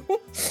dog do?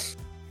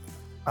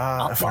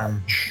 If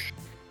I'm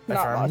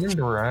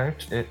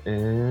right, it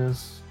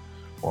is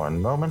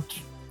 1 moment.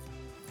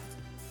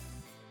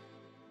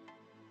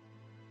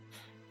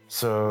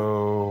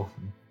 So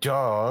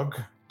dog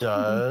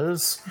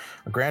does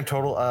a grand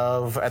total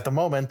of, at the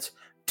moment,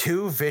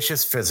 2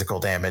 vicious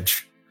physical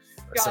damage.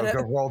 Got it.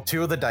 Go roll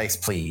 2 of the dice,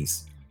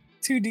 please.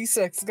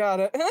 2d6, got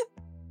it.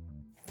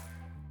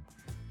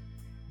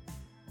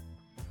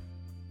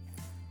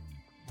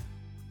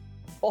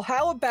 Well,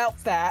 how about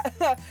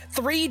that?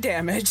 3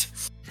 damage.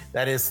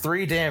 That is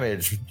 3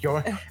 damage.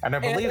 And I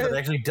believe it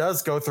actually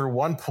does go through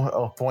 1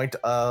 point.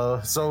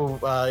 So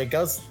it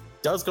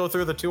does go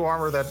through the 2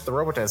 armor that the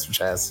Robotester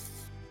has.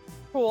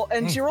 Cool.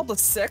 And she rolled a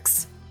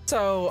 6.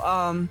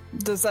 So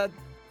does that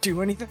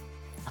do anything?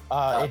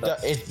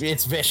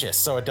 It's vicious,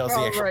 so it does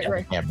the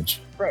extra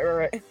damage.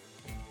 Right.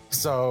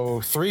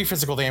 So 3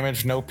 physical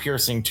damage, no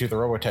piercing to the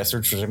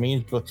Robotester,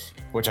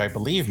 which I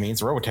believe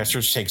means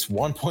Robotester takes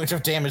 1 point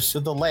of damage to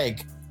the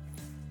leg.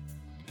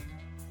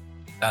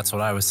 That's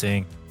what I was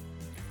seeing.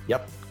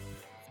 Yep.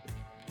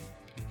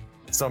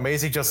 So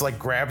Maisie just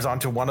grabs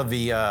onto one of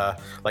the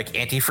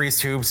antifreeze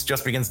tubes,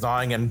 just begins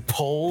gnawing and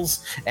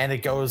pulls, and it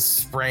goes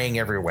spraying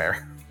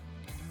everywhere.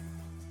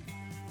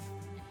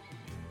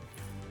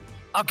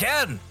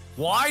 Again,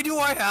 why do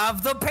I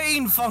have the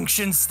pain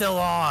function still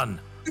on?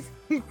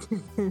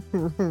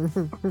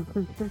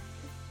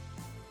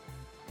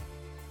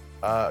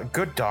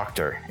 Good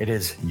doctor, it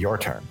is your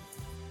turn.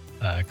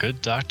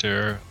 Good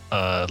doctor,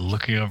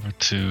 looking over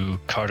to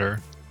Carter.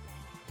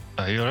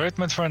 You alright,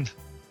 my friend?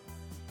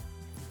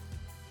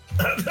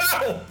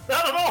 No,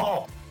 not at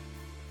all.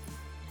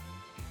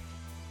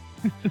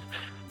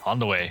 On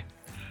the way.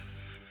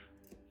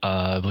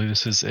 I believe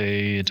this is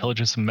a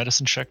intelligence and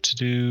medicine check to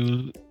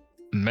do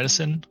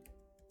medicine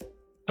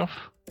stuff.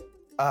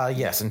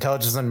 Yes,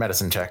 intelligence and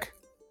medicine check.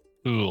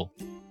 Cool.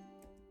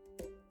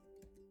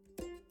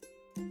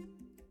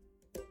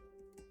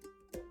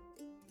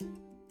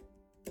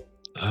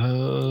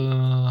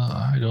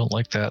 I don't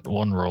like that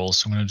 1 roll,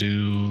 so I'm going to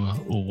do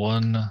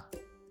 1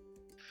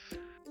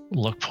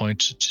 luck point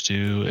to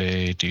do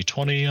a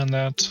d20 on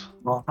that.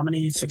 Well, how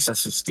many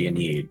successes do you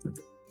need?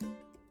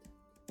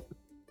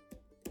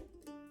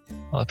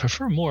 Well, I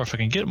prefer more if I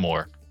can get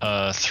more.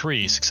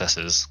 3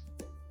 successes.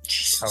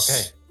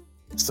 Okay.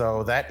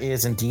 So that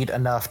is indeed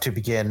enough to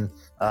begin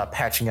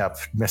patching up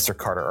Mr.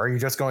 Carter. Are you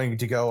just going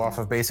to go off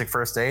of basic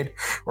first aid,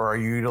 or are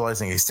you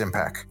utilizing a stim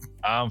pack?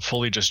 I'm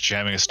fully just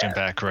jamming a stim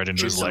pack right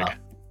into his leg.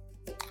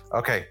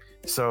 Okay,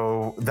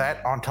 so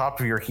that on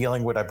top of your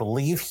healing would, I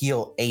believe,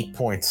 heal 8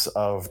 points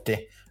of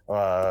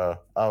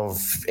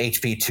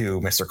HP to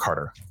Mr.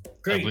 Carter.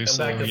 Great, I'm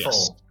back to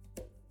full.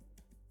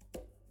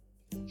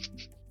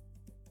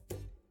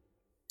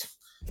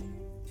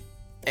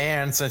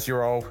 And since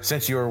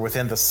you're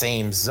within the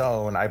same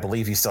zone, I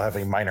believe you still have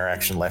a minor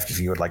action left if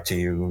you would like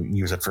to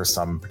use it for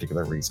some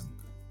particular reason.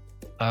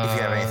 If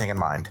you have anything in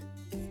mind.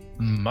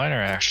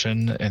 Minor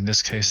action, in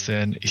this case,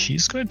 then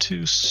he's going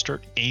to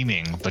start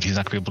aiming, but he's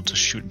not going to be able to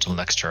shoot until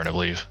next turn, I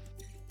believe.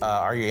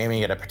 Are you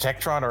aiming at a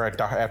Protectron or at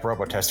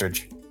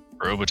Robotesterage?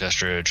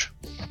 Robotesterage.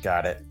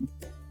 Got it.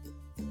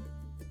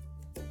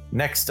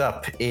 Next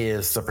up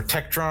is the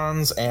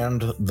Protectrons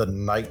and the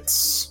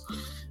Knights.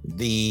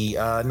 The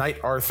Knight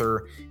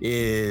Arthur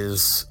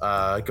is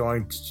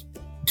going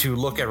to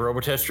look at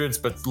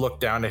Robotesterage, but look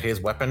down at his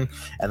weapon,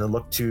 and then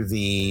look to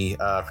the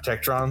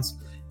Protectrons.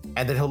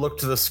 And then he'll look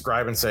to the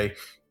scribe and say,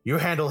 "You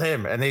handle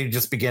him." And then he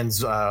just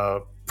begins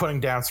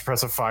putting down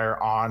suppressive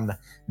fire on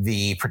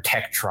the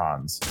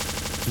Protectrons.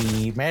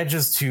 He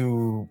manages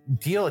to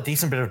deal a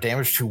decent bit of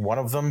damage to one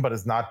of them, but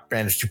has not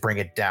managed to bring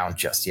it down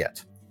just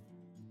yet.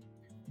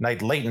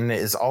 Knight Leighton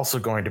is also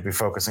going to be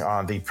focusing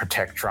on the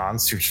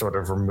Protectrons to sort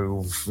of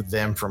remove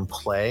them from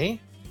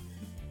play,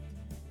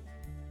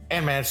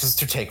 and manages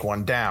to take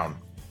one down.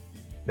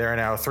 There are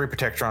now 3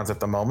 Protectrons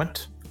at the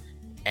moment.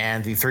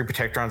 And the 3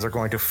 Protectrons are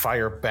going to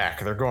fire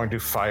back. They're going to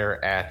fire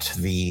at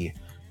the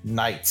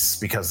Knights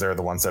because they're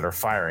the ones that are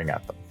firing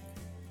at them.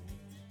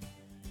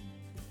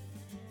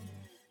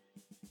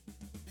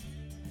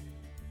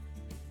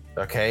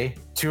 Okay,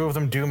 2 of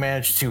them do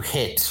manage to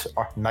hit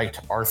Knight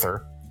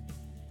Arthur.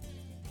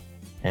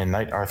 And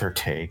Knight Arthur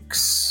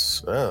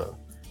takes...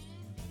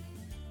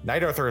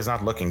 Knight Arthur is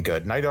not looking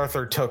good. Knight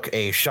Arthur took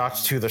a shot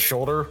to the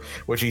shoulder,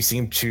 which he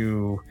seemed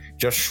to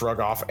just shrug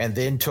off, and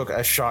then took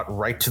a shot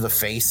right to the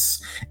face.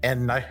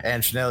 And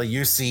Chanel,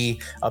 you see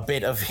a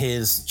bit of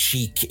his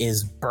cheek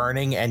is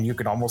burning, and you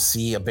can almost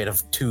see a bit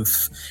of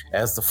tooth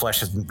as the flesh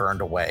has been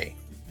burned away.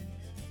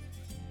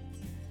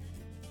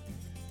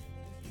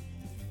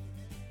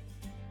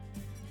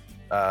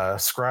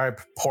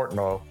 Scribe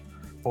Portnoy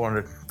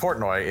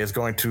is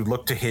going to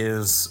look to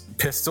his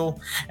pistol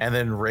and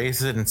then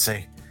raise it and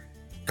say,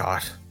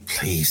 God,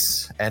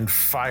 please, and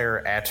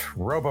fire at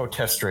Robo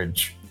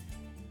Testridge.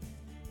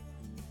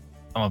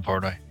 Come on,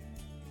 Portnoy.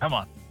 Come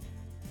on.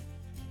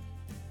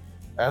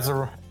 As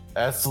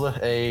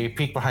a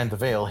peek behind the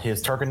veil,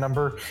 his target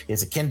number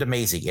is akin to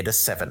Maisie. It is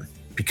 7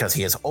 because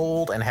he is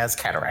old and has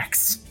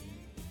cataracts.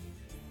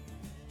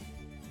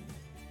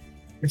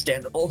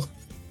 Understandable.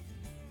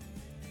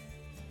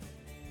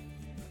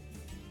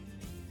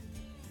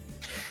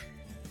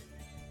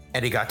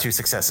 And he got 2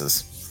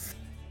 successes.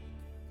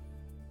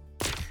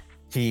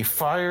 He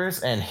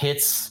fires and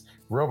hits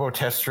Robo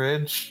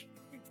Testridge,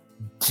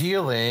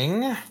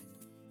 dealing...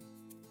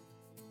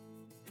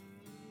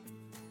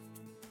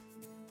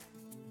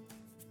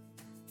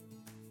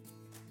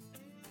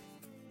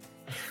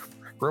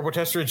 Robo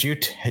Testridge,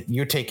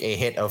 you take a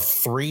hit of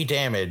 3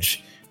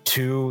 damage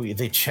to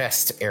the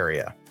chest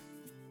area.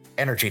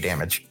 Energy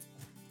damage.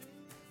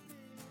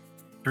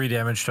 3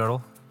 damage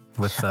total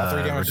with 3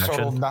 damage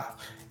reduction.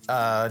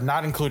 total,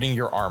 not including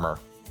your armor.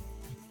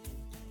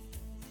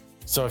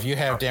 So if you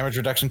have damage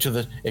reduction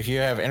if you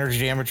have energy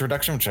damage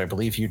reduction, which I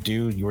believe you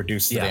do, you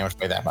reduce the damage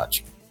by that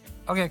much.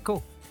 Okay,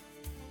 cool.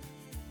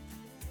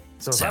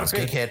 So it's Sounds not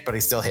a big good. hit, but he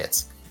still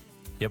hits.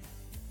 Yep.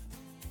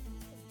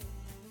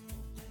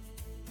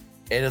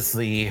 It is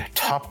the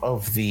top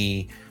of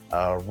the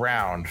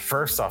round.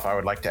 First off, I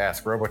would like to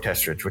ask Robo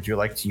Testridge, would you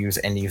like to use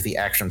any of the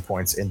action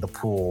points in the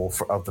pool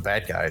of the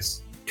bad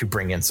guys to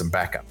bring in some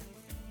backup?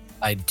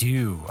 I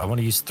do. I want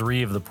to use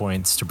 3 of the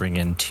points to bring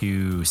in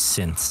 2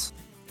 synths.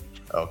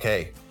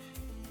 Okay.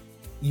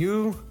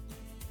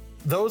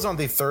 Those on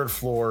the 3rd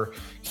floor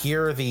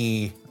hear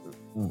the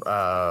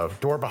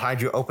door behind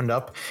you opened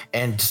up,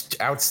 and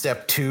out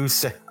step 2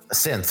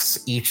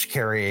 synths, each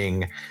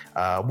carrying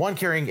one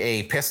carrying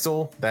a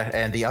pistol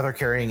and the other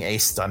carrying a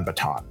stun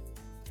baton.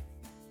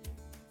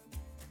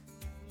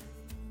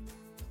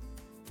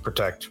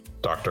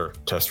 Protect Dr.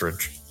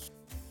 Testridge.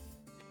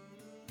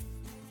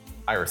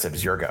 Iris, it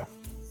is your go.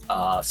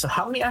 So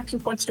how many action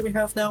points do we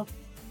have now?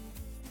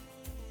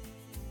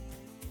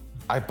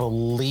 I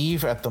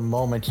believe at the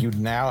moment you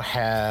now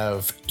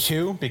have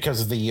 2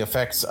 because of the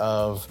effects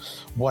of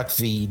what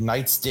the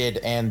knights did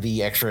and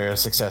the extra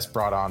success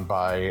brought on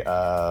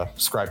by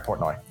Scribe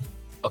Portnoy.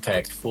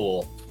 Okay,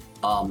 cool.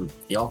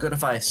 Y'all good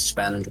if I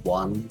spend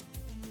 1?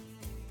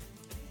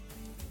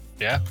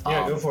 Yeah.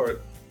 Yeah, go for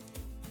it.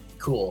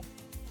 Cool.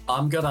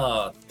 I'm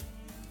gonna...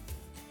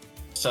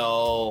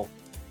 So,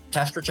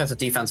 Testrich has a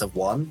defense of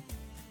 1.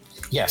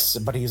 Yes,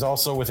 but he's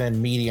also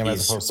within medium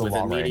as opposed to within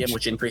long medium, range.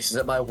 which increases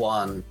it by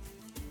 1.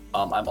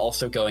 I'm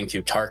also going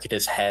to target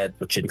his head,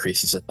 which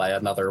increases it by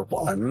another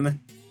 1.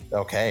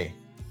 Okay.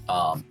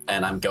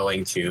 And I'm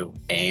going to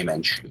aim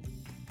and shoot.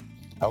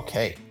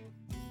 Okay.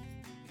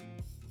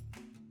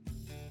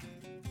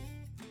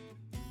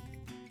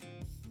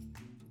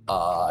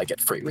 I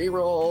get free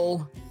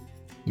reroll.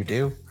 You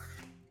do?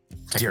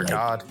 Dear Okay.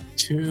 God.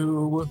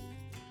 2.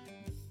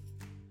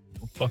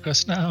 Fuck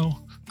us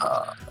now.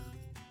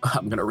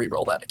 I'm gonna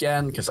reroll that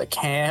again because I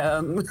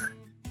can.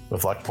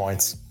 With luck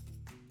points.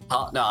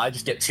 No, I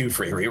just get 2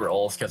 free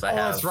rerolls because I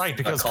have. That's right,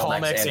 because a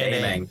Colmex Colmex and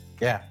aiming.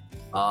 Yeah.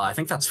 I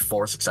think that's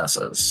 4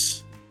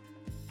 successes.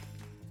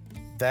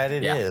 That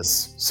it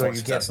is. Yeah. So 4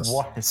 you get successes.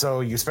 1.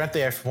 So you spent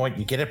the extra point,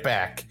 you get it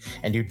back,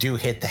 and you do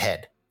hit the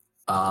head.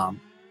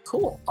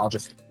 Cool. I'll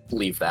just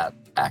leave that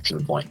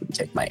action point and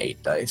take my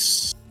 8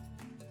 dice.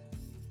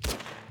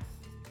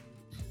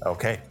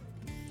 Okay.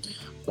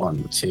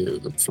 1, 2,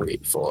 3,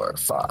 4,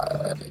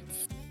 5,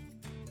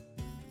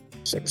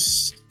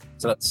 6.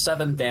 So that's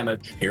 7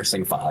 damage,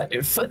 piercing 5.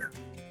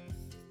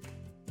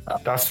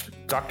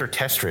 Dr.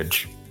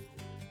 Testridge.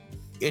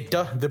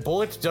 The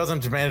bullet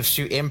doesn't manage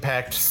to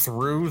impact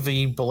through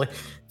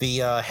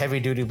the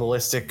heavy-duty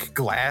ballistic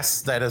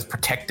glass that is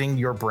protecting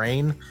your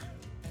brain,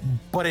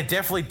 but it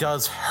definitely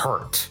does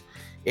hurt.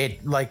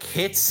 It like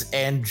hits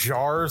and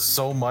jars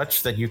so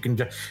much that your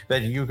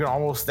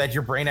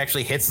brain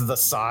actually hits the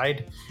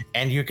side,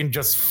 and you can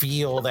just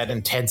feel that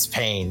intense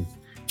pain.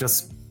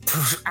 Just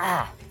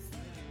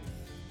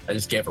I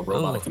just gave a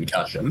robot a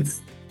concussion.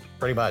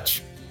 pretty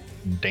much.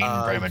 Dane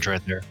Bramage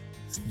right there.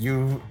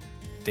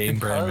 Dame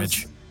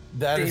Bramage.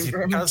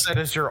 Because that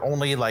is your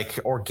only like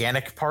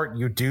organic part,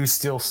 you do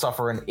still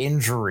suffer an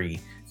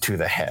injury to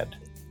the head.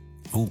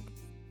 Ooh.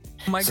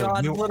 Oh my So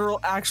god, you- literal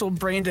actual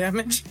brain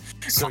damage.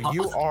 So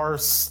you are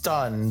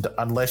stunned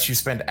unless you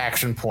spend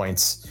action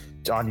points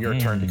on your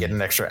turn to get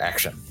an extra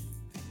action.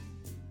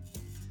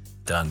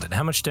 redundant.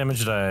 How much damage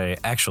did I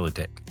actually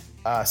take?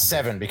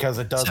 7, because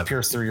it does 7.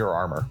 pierce through your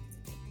armor.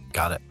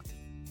 Got it.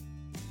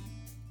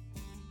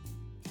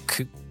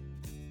 Cool.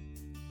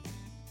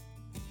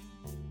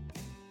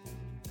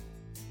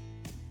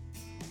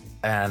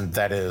 And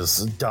that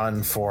is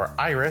done for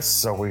Iris,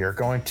 so we are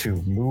going to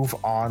move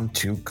on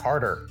to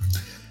Carter.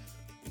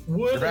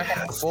 You're back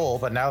at full,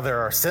 but now there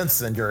are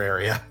synths in your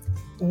area.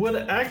 Would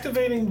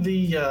activating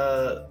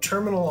the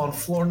terminal on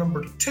floor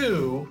number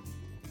 2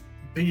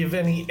 be of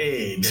any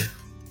aid?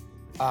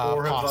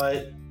 Or have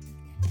I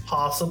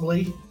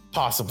possibly?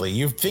 Possibly.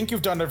 You think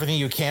you've done everything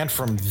you can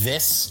from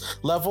this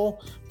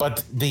level,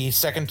 but the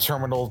second floor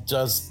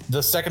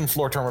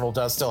terminal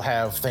does still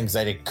have things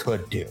that it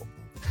could do.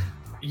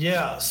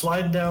 Yeah,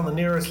 sliding down the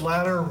nearest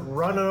ladder,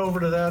 running over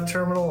to that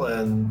terminal,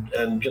 and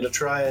gonna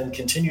try and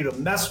continue to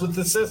mess with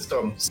the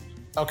systems.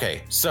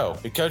 Okay, so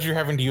because you're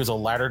having to use a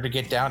ladder to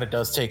get down,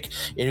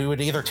 it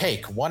would either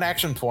take 1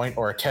 action point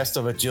or a test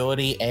of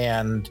agility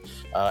and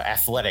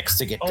athletics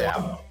to get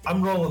down.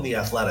 I'm rolling the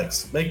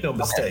athletics. Make no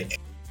mistake. Okay.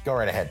 Go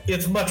right ahead.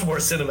 It's much more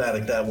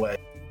cinematic that way.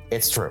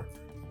 It's true.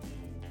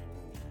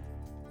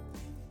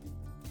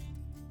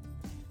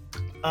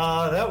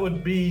 That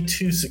would be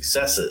 2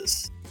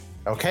 successes.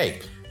 Okay,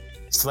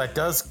 so that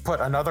does put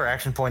another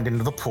action point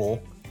into the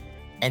pool,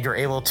 and you're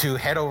able to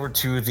head over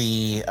to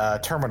the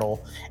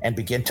terminal and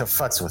begin to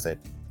futz with it.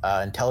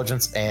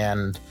 Intelligence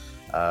and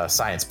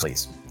science,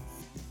 please.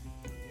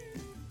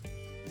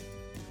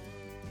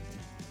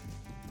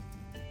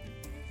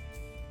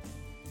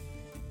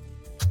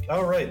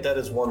 All right, that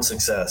is 1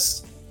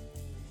 success.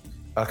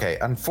 Okay,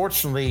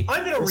 unfortunately,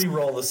 I'm gonna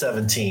re-roll the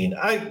 17.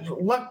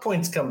 Luck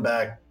points come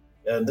back,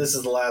 and this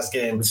is the last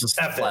game. This is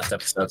the last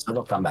episode, so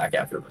they'll come back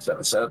after this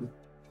episode.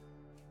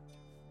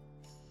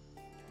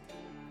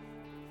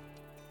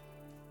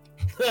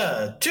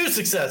 2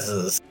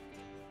 successes.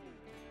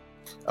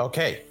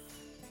 Okay.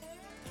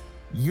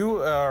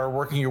 You are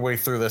working your way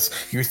through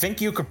this. You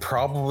think you could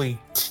probably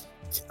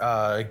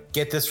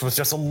get this with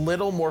just a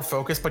little more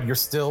focus, but you're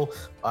still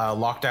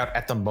locked out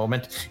at the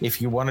moment. If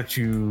you wanted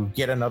to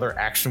get another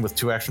action with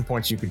 2 action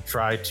points, you could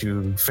try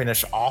to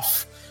finish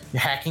off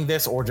hacking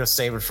this, or just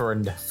save it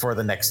for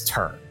the next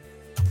turn.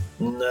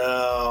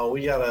 No,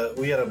 we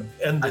gotta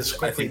end this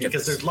quickly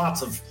because there's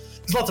lots of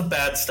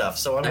bad stuff.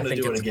 So I'm gonna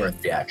do it again.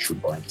 Worth the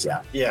action points,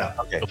 yeah. Yeah.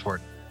 Okay. Go for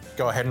it.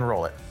 Go ahead and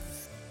roll it.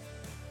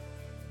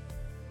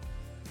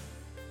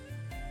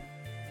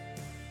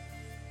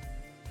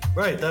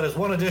 Right, that is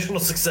 1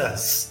 additional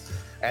success.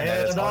 And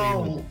that is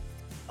all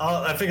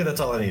I figured that's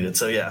all I needed,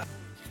 so yeah.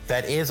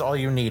 That is all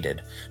you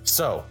needed.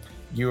 So,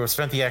 you have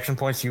spent the action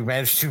points. You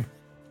managed to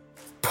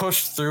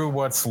push through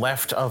what's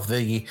left of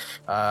the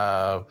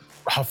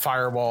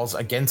firewalls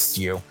against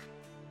you.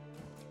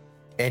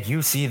 And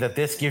you see that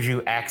this gives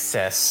you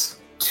access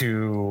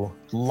to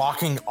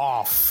locking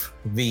off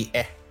the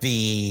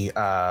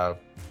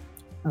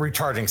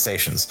recharging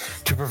stations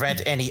to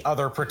prevent any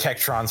other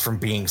protectrons from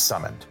being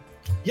summoned.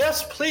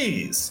 Yes,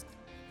 please.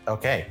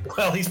 Okay.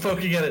 Well, he's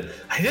poking at it.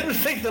 I didn't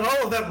think that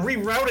all of that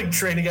rerouting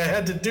training I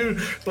had to do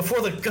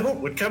before the goat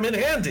would come in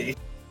handy.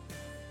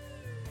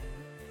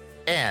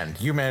 And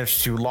you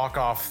managed to lock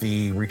off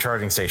the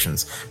recharging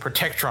stations.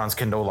 Protectrons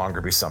can no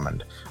longer be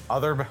summoned.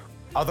 Other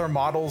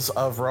models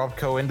of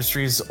Robco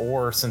Industries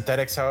or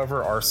synthetics,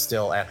 however, are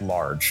still at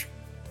large.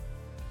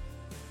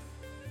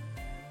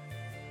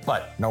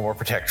 But no more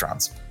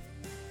Protectrons.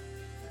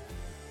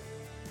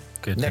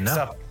 Good to Next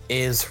know. up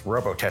is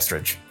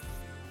Robotestrage.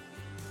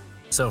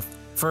 So,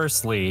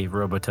 firstly,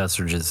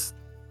 Robotestrage's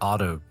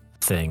auto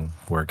thing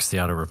works,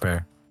 the auto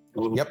repair.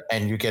 Yep,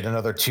 and you get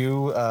another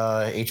 2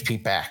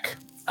 HP back.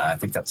 I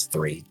think that's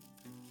 3.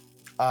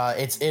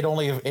 It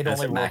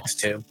only max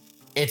 2.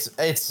 It's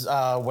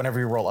whenever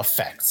you roll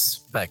effects.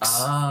 Bex.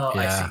 Oh,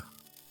 yeah. I see.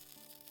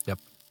 Yep.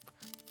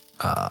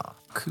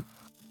 Cool.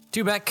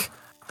 2 back.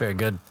 Very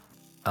good.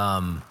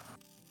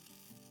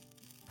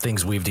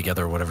 Things weave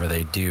together, whatever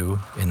they do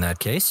in that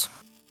case.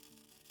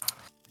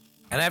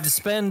 And I have to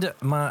spend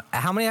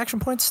how many action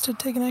points to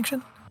take an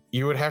action?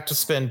 You would have to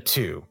spend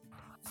 2.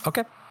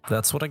 Okay,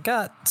 that's what I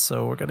got.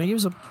 So we're gonna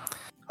use them.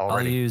 Alrighty.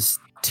 I'll use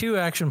 2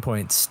 action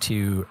points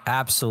to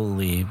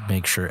absolutely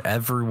make sure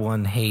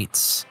everyone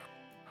hates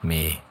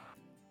me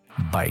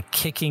by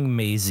kicking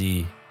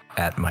Maisie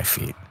at my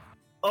feet.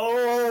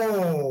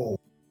 Oh!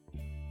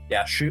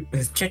 Yeah, shoot.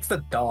 Kick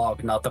the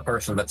dog, not the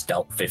person that's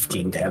dealt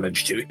 15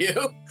 damage to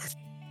you.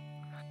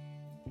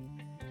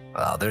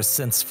 Well, there's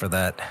sense for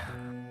that.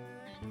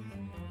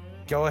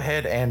 Go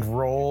ahead and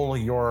roll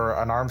your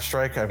unarmed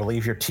strike. I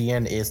believe your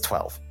TN is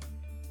 12.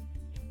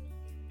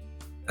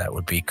 That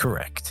would be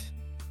correct.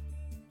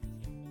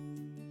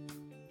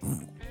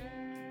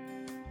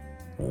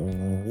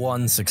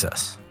 1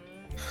 success.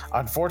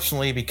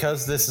 Unfortunately,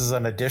 because this is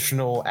an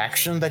additional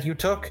action that you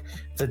took,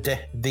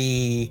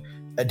 the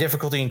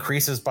difficulty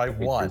increases by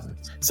 1.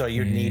 So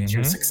you need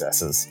 2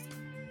 successes.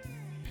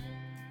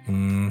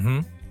 Mm-hmm.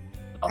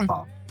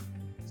 Uh-huh.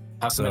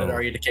 How committed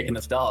are you to kicking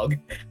this dog?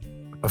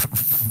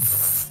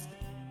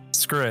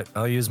 Screw it.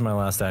 I'll use my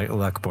last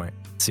luck point.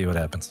 See what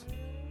happens.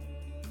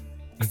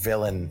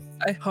 villain.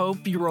 I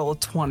hope you roll a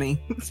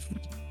 20.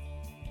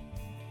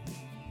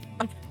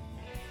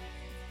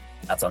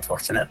 That's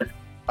unfortunate.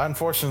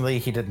 Unfortunately,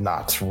 he did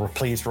not.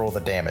 Please roll the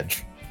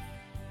damage.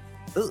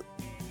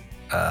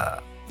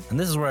 And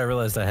this is where I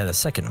realized I had a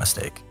second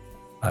mistake.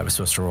 I was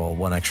supposed to roll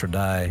one extra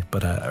die,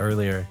 but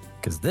earlier,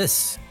 because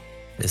this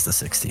is the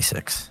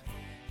 66.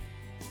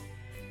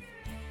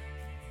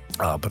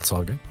 But it's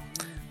all good.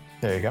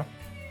 There you go.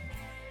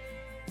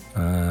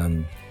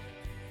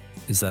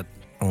 Is that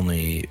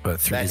only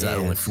three? That Is that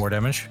only is- 4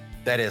 damage?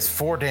 That is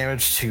 4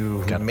 damage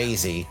to Got it.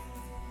 Maisie.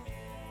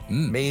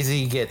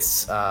 Maisie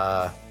gets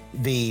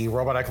the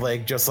robotic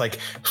leg just like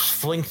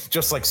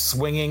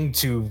swinging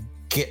to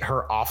get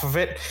her off of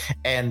it,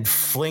 and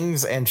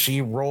flings, and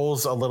she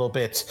rolls a little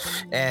bit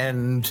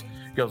and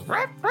goes.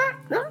 "Rah, rah,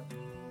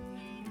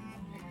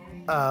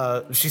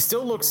 rah." She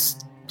still looks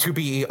to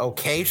be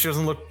okay. She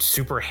doesn't look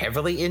super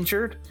heavily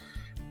injured,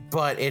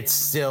 but it's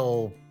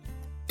still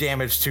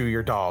damage to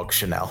your dog,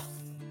 Chanel.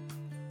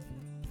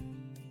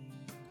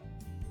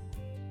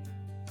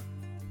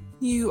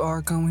 You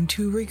are going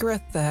to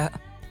regret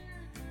that.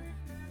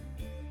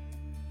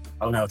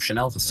 Oh no,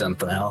 Chanel's a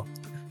synth now.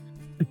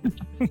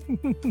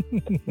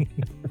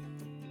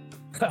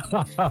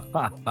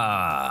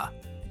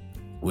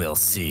 We'll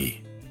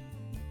see.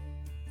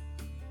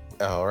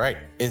 All right.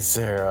 Is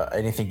there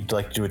anything you'd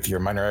like to do with your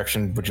minor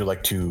action? Would you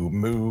like to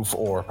move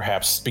or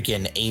perhaps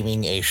begin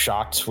aiming a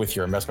shot with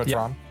your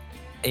Mesmetron?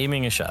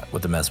 Aiming a shot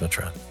with the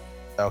Mesmetron.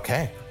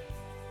 Okay.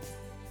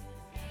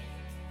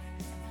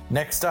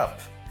 Next up,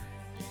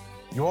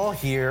 you all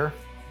hear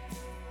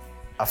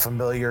a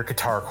familiar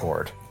guitar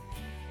chord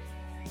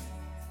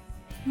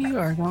You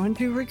are going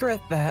to regret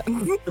that.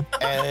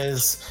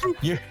 as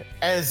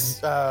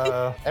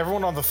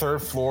everyone on the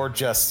third floor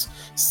just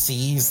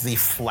sees the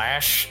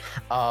flash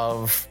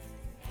of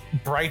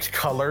bright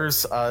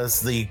colors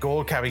as the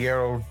Gold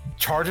Caballero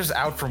charges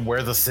out from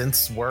where the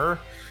synths were,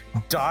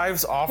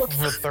 dives off of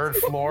the third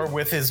floor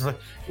with his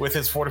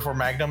 44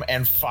 Magnum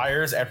and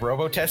fires at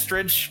Robo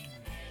Testridge.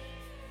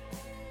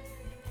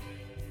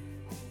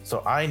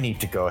 So I need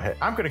to go ahead.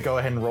 I'm going to go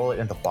ahead and roll it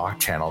in the bot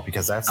channel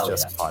because that's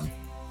just fun.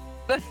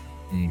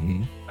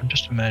 Mm-hmm. I'm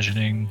just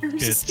imagining Where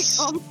does it's this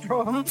come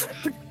from?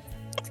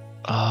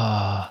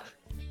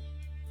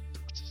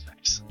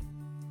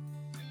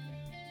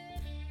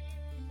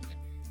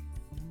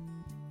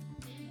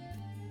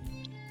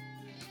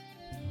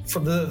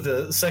 From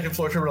the second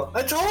floor terminal.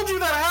 I told you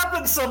that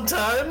happens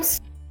sometimes.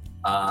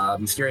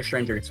 Mysterious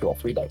Stranger gets to roll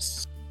 3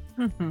 dice.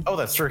 Oh,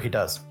 that's true. He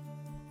does.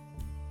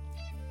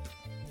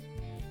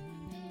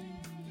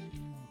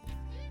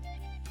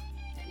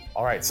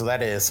 All right, so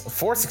that is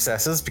 4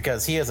 successes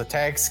because he has a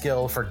tag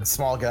skill for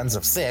small guns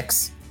of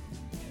 6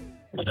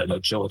 And an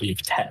agility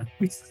of 10.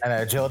 and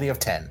an agility of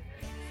 10.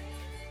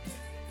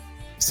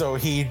 So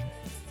he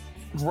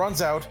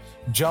runs out,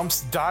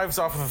 jumps, dives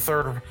off of the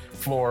third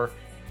floor,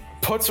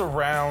 puts a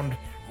round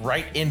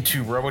right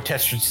into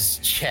Robotestridge's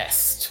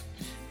chest,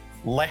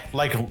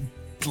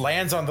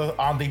 lands on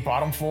the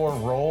bottom floor,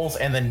 rolls,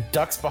 and then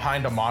ducks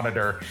behind a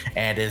monitor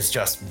and is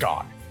just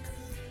gone.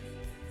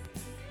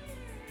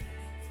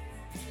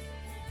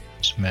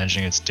 Just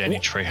imagining it's Danny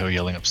Trejo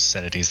yelling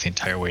obscenities the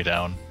entire way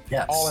down.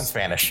 Yes. All in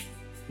Spanish.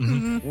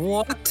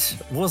 What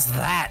was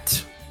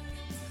that?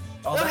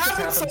 Oh, That that just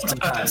happens happens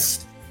sometimes.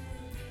 sometimes.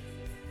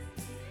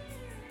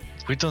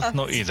 We don't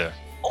know either.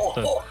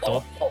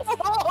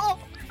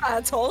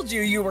 I told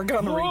you were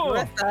going to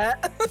regret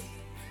that.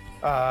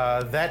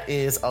 That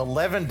is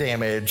 11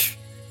 damage,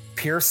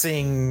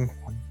 piercing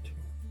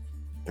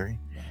 3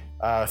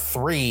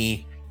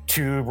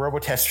 to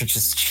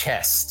Robotestridge's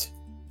chest.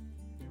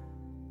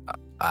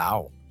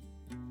 Ow.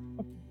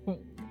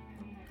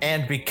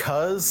 And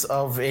because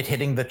of it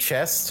hitting the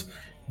chest,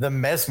 the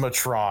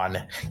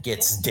Mesmetron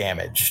gets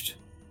damaged.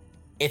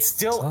 It's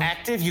still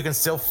active. You can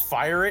still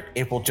fire it.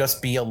 It will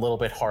just be a little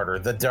bit harder.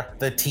 The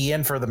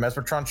TN for the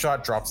Mesmetron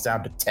shot drops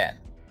down to 10.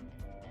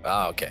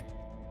 Oh, okay.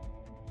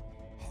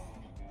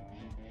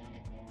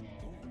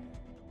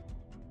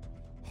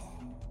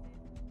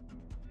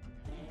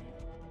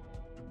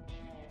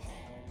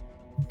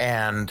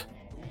 And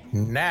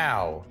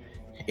now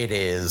it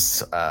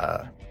is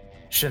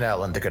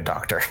Chanel and the Good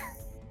Doctor.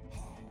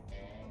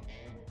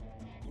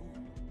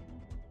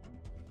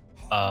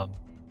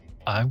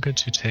 I'm going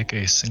to take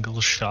a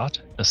single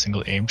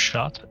aim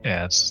shot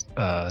at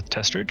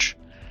Testridge.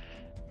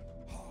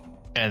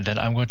 And then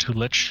I'm going to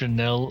let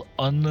Chanel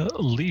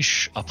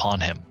unleash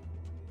upon him.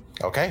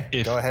 Okay,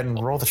 go ahead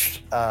and roll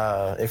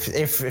the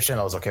if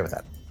Chanel is okay with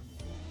that.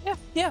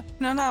 Yeah.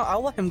 No,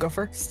 I'll let him go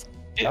first.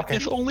 Okay.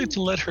 If only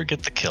to let her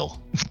get the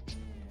kill.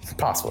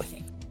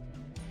 Possibly.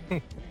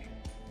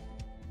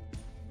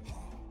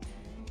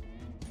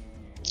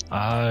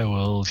 I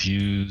will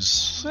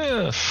use...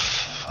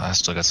 I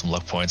still got some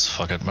luck points.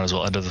 Fuck it. Might as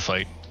well end the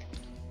fight.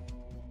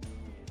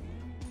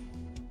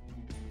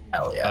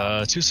 Hell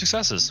yeah. 2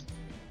 successes.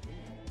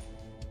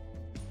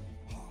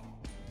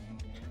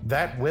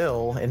 That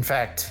will, in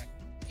fact,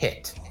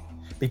 hit.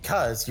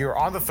 because you're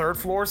on the 3rd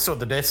floor, so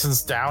the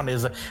distance down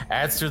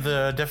adds to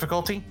the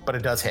difficulty, but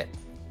it does hit.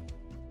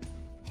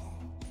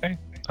 Okay.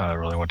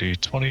 Rolling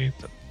 1d20.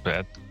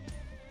 Bad.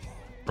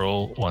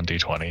 Roll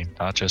 1d20.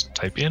 Not just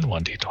type in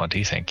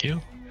 1d20. Thank you.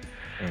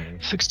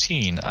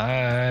 16.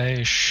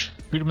 I shoot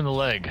him in the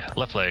leg.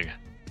 Left leg.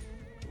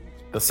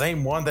 The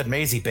same one that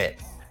Maisie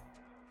bit.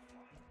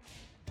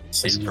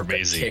 This is for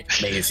Maisie.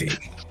 Maisie.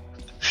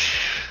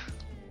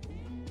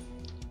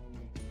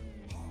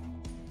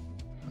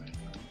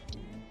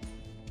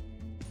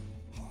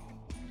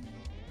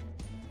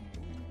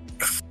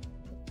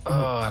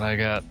 Oh, and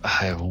I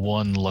have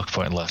 1 luck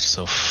point left,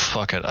 so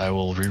fuck it. I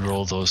will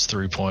re-roll those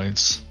 3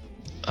 points.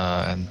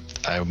 And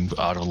I'm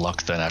out of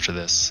luck then after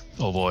this.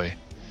 Oh boy.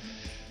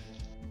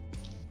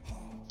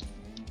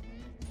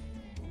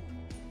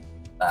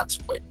 That's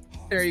wait.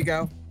 There you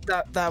go.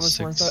 That was 6,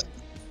 worth it.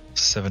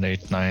 7,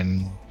 8,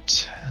 9,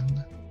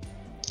 10.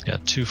 Yeah,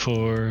 2,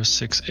 4,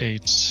 6,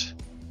 8,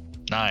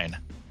 9.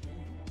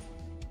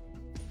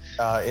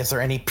 Is there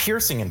any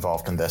piercing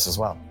involved in this as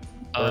well?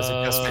 Or is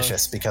it just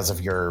vicious because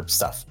of your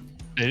stuff?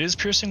 It is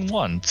piercing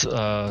 1.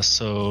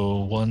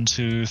 So 1,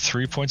 2,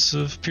 3 points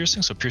of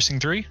piercing. So piercing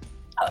 3.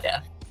 Oh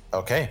yeah.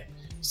 Okay.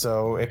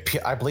 So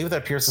I believe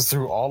that pierces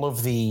through all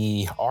of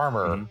the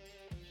armor. Mhm.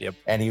 Yep.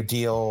 And you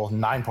deal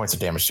 9 points of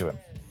damage to him.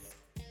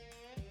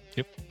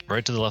 Yep,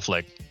 right to the left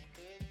leg.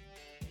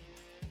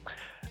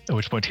 At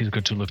which point he's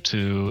going to look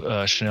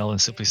to Chanel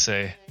and simply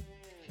say,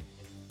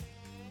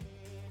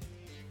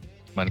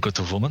 "Mein gute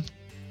Woman,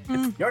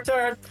 Your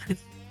turn.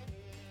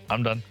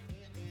 I'm done.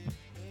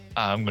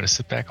 I'm going to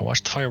sit back and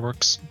watch the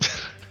fireworks.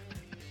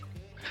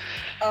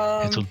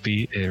 It will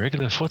be a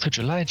regular 4th of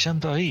July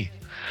jamboree."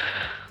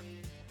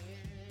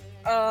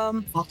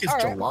 Fuck is all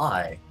right.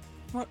 July?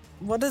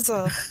 What is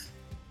a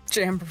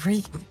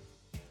jamboree?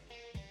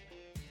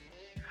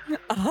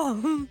 All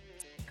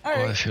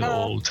right. I feel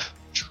old.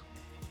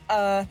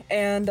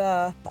 And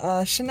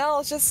Chanel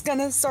is just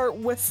gonna start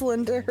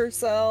whistling to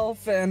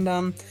herself,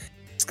 and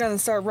just gonna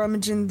start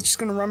rummaging. She's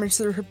gonna rummage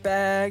through her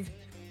bag.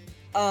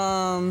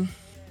 I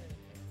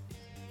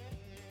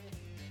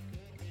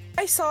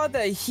saw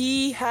that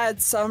he had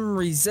some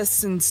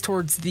resistance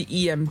towards the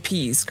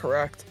EMPs,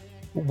 correct?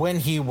 When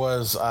he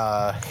was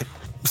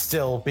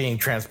still being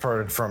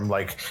transported from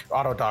like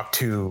auto dock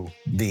to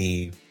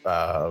the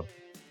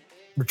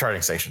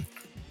recharging station.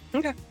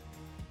 Okay.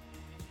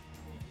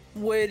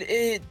 Would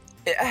it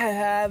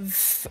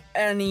have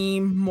any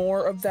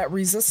more of that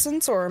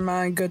resistance, or am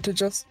I good to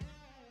just?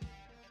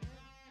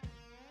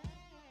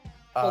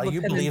 Pull the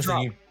You pin and believe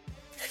drop?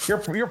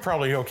 that you're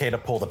probably okay to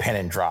pull the pin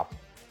and drop.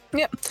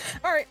 Yep.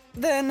 All right,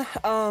 then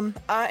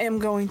I am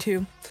going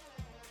to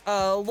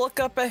look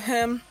up at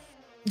him,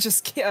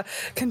 just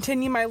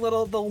continue my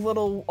little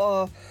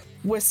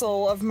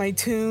whistle of my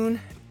tune,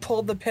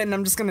 pull the pin.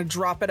 I'm just gonna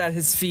drop it at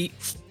his feet.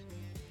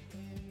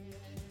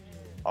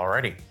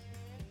 Alrighty.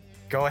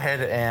 Go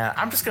ahead and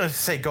I'm just gonna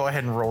say go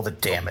ahead and roll the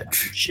damage.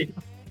 Shit.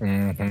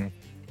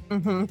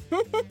 Mm-hmm.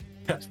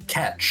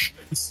 Catch.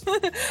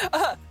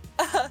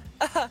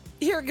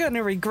 You're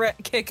gonna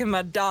regret kicking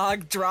my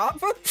dog.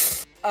 Drop.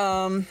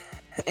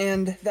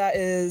 And that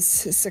is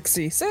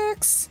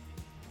 66.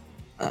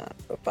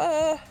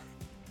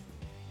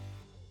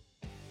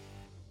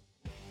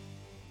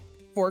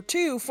 4,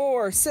 2,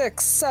 4,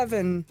 6,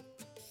 7,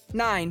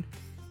 9.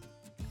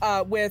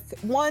 With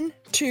 1,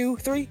 2,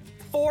 3,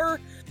 4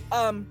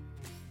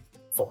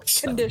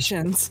 Force.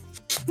 conditions.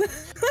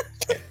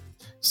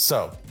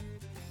 So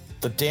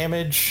the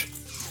damage,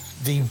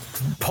 the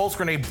pulse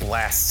grenade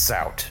blasts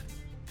out.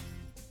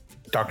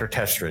 Dr.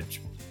 Testridge,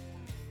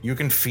 you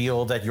can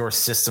feel that your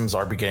systems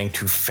are beginning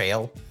to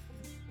fail.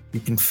 You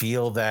can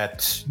feel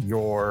that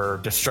your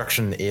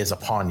destruction is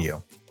upon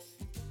you.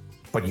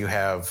 But you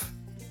have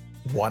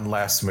one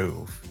last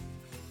move.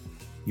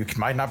 You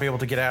might not be able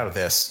to get out of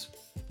this,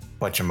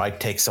 but you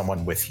might take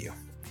someone with you.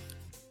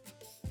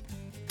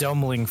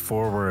 Dumbling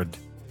forward,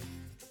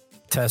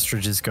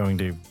 Testridge is going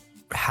to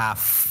half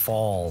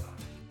fall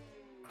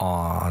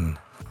on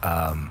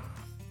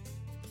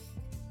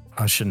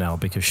Chanel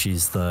because she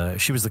was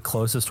the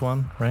closest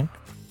one, right?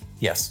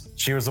 Yes,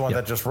 she was the one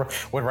that just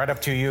went right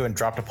up to you and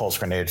dropped a pulse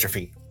grenade at your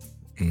feet.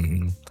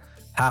 Mm-hmm.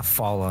 Half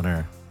fall on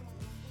her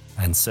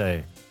and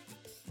say,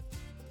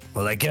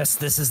 "Well, I guess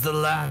this is the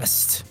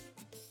last,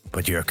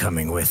 but you're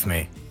coming with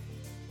me."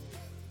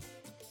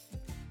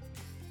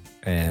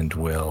 And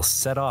will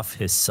set off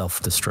his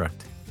self-destruct.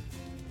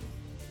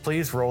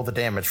 Please roll the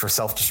damage for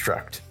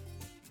self-destruct.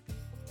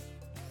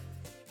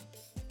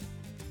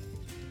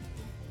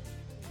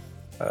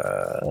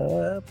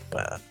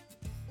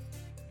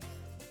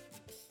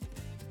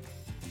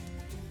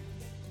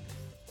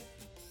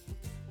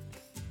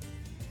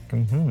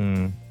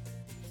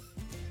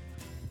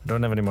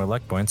 Don't have any more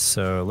luck points,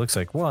 so it looks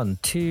like 1,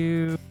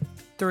 2,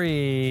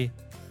 3,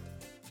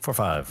 4,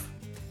 5.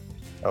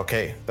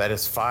 Okay, that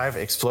is 5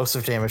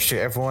 explosive damage to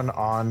everyone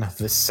on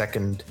the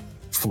second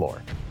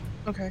floor.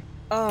 Okay.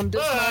 Does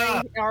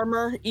my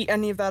armor eat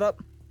any of that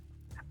up?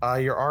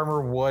 Your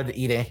armor would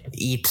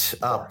eat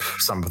up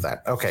some of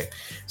that. Okay,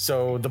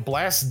 so the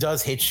blast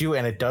does hit you,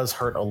 and it does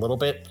hurt a little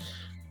bit.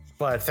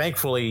 But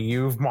thankfully,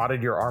 you've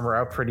modded your armor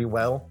out pretty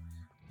well.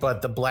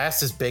 But the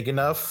blast is big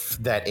enough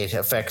that it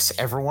affects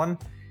everyone,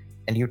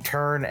 and you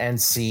turn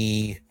and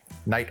see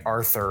Knight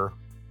Arthur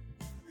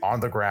on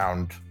the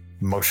ground,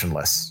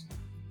 motionless.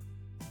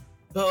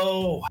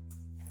 Oh,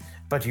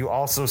 But you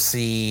also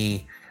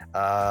see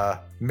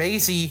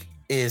Maisie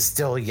is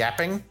still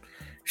yapping.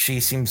 She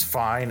seems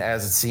fine,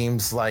 as it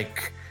seems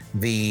like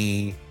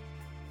the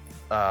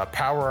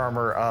power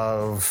armor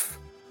of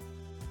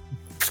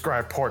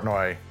Scribe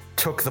Portnoy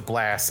took the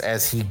blast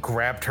as he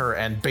grabbed her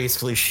and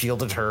basically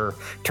shielded her,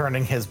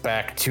 turning his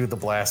back to the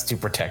blast to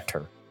protect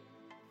her.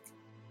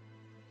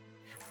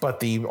 But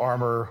the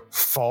armor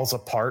falls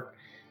apart,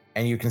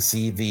 and you can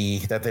see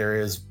that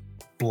there is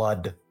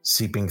blood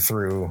seeping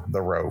through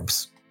the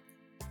robes.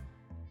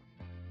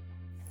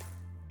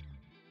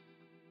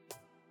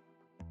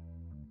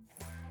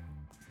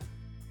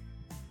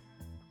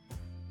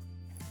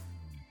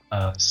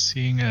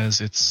 Seeing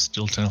as it's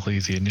still technically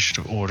the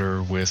initiative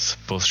order with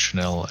both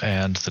Chanel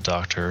and the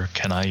doctor,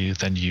 can I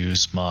then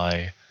use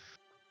my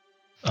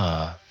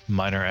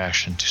minor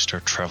action to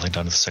start traveling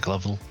down to the second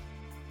level?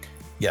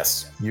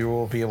 Yes, you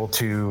will be able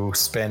to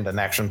spend an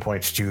action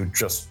point to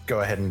just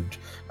go ahead and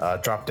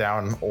drop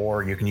down,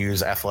 or you can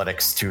use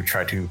athletics to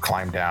try to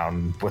climb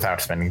down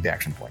without spending the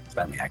action point.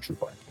 Spend the action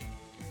point.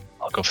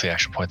 I'll go for the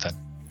action point then.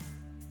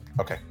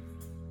 Okay.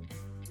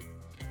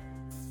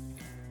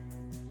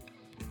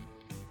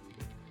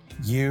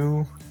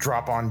 You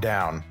drop on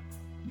down,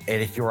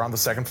 and if you're on the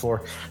second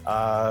floor,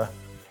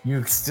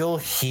 you still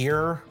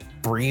hear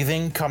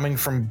breathing coming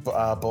from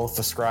both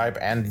the scribe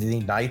and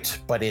the knight,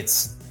 but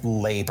it's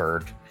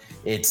labored.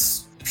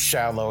 It's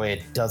shallow.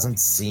 It doesn't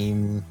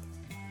seem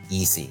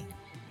easy.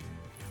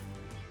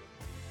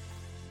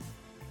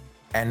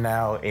 And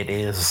now it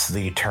is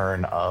the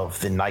turn of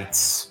the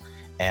knights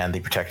and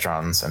the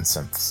protectrons and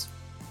synths.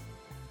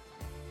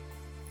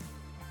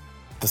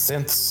 The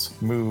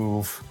synths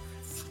move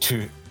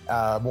to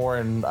more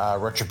in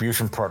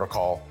retribution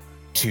protocol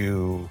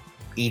to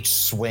each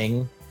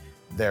swing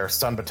their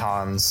stun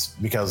batons,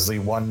 because the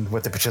one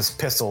with the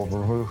pistol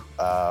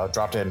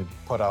dropped in,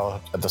 put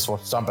out the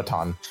stun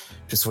baton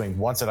to swing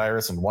once at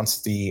Iris and once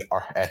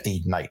at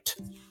the knight.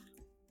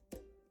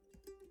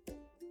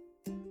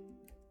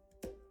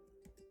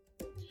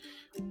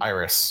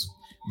 Iris,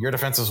 your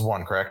defense is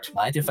 1, correct?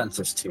 My defense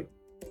is 2.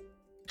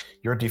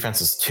 Your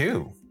defense is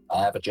 2.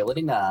 I have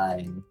agility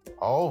 9.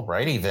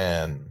 Alrighty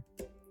then.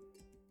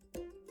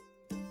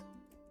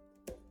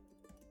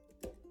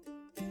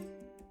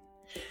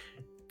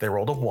 They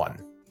rolled a 1.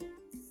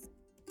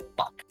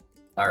 Fuck.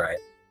 All right.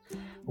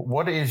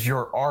 What is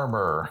your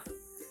armor?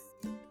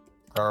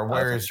 Or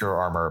where is your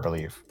armor, I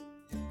believe?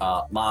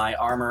 My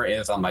armor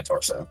is on my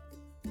torso.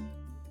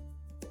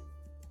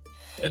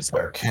 It's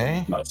where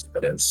most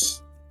of it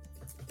is.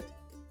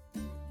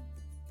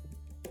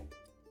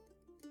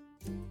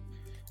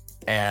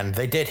 And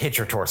they did hit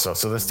your torso,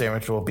 so this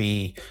damage will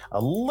be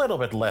a little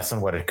bit less than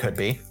what it could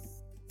be.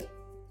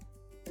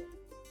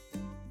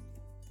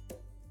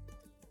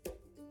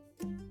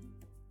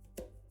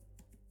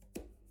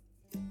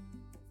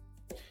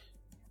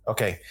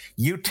 Okay,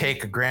 you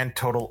take a grand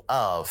total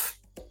of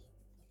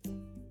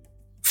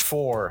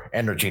 4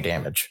 energy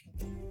damage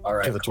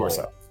to the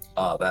torso.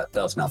 That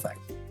does nothing.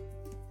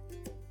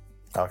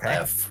 Okay. I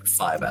have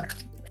 5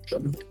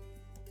 action.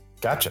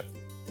 Gotcha.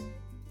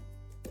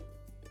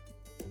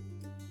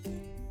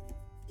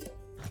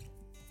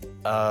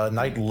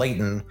 Knight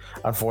Leighton,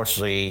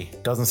 unfortunately,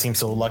 doesn't seem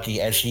so lucky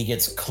as she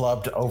gets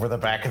clubbed over the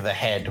back of the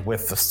head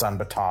with the stun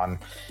baton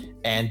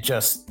and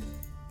just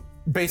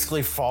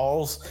basically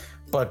falls,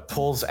 but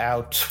pulls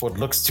out what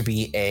looks to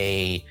be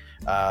a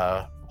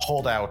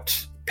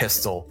holdout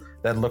pistol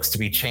that looks to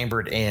be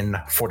chambered in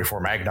 44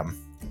 Magnum.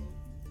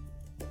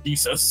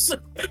 Jesus.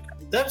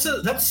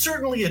 That's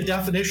certainly a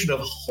definition of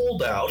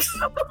holdout.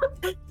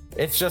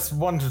 It's just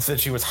one that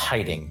she was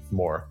hiding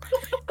more.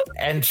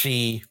 And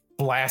she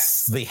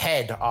blasts the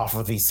head off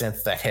of the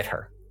synth that hit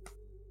her.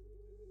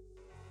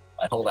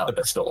 I hold out a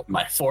pistol,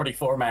 my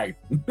 44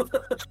 Magnum.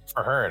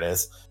 For her it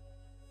is.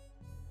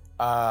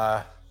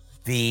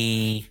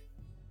 The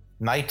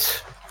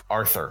Knight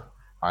Arthur,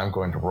 I'm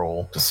going to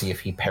roll to see if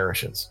he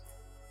perishes.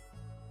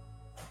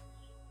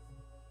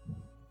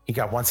 He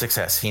got 1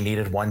 success. He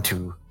needed 1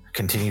 to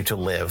continue to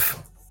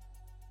live.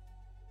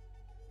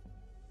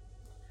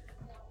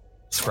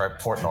 Scribe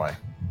Portnoy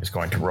is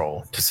going to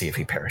roll to see if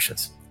he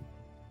perishes.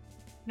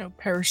 No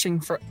perishing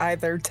for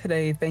either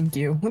today, thank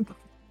you.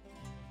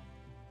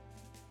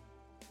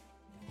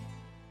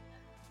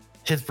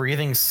 His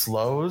breathing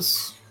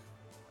slows.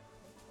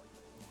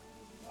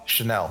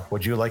 Chanel,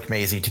 would you like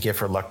Maisie to give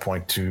her luck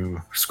point to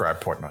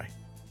Scribe Portnoy?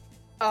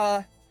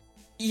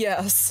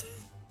 Yes.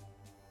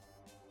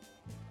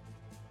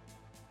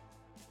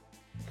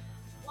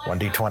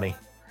 1d20.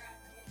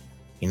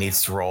 He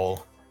needs to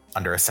roll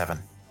under a 7.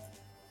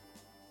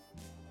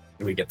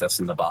 Can we get this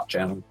in the bot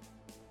channel?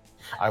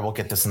 I will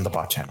get this in the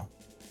bot channel.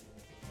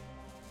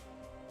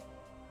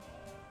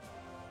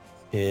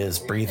 His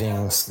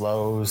breathing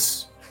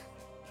slows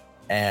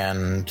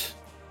and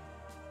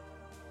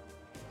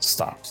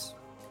stops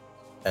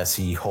as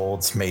he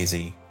holds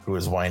Maisie, who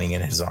is whining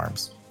in his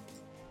arms.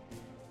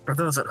 For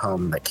those at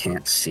home that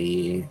can't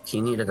see,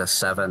 he needed a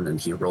 7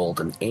 and he rolled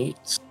an 8.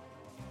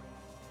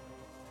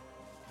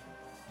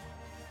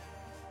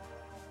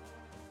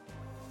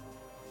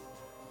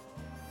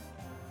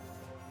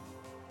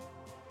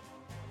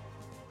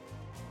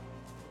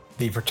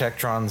 The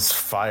Protectrons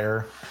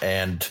fire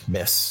and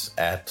miss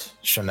at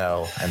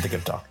Chanel and the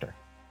Good Doctor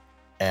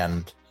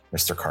and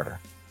Mr. Carter.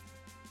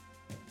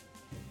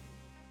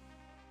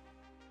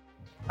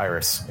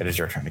 Iris, it is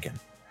your turn again.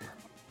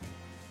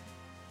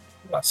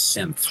 A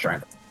synth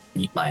trying to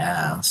beat my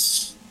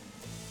ass.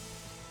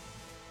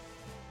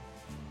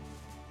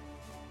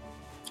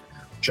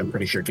 Which I'm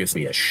pretty sure gives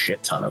me a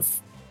shit ton of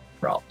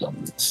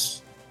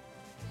problems.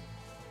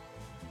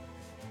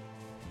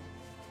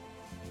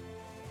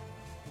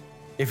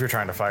 If you're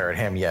trying to fire at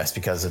him, yes,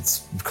 because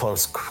it's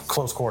close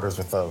quarters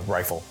with the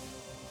rifle.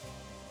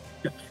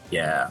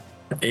 Yeah,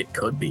 it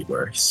could be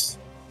worse.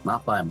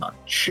 Not by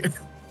much.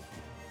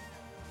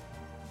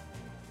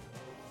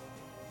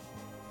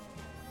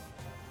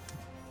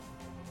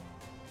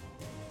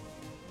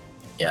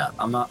 Yeah,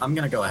 I'm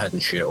gonna go ahead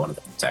and shoot at one of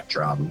the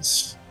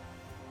Protectrons.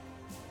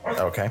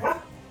 Okay.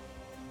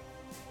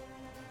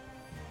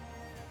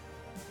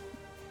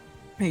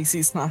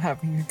 Macy's not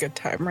having a good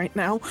time right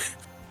now.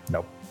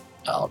 Nope.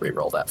 I'll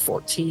reroll that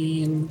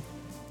 14.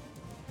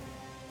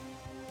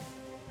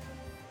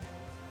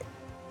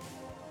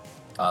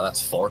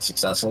 That's 4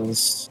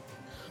 successes.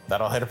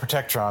 That'll hit a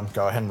Protectron.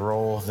 Go ahead and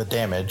roll the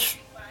damage.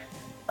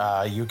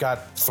 You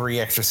got 3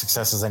 extra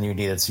successes than you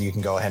needed, so you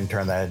can go ahead and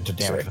turn that into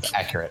damage with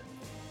accurate.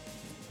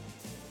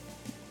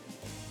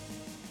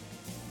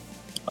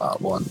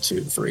 1,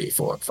 2, 3,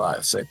 4,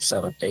 5, 6,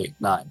 7, 8,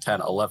 9,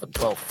 10, 11,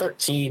 12,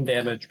 13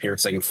 damage,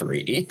 piercing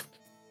 3.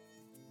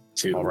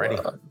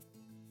 Alrighty.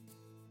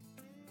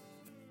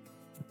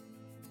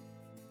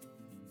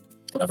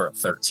 Whatever a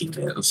 13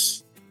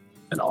 is.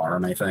 An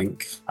arm, I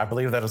think. I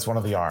believe that is one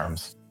of the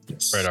arms.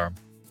 Yes. Right arm.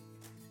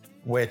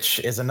 Which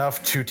is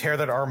enough to tear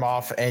that arm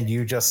off, and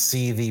you just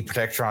see the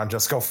Protectron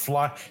just go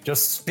fly,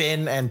 just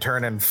spin and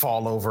turn and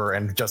fall over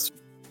and just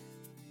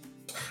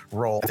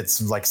roll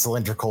its like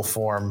cylindrical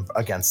form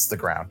against the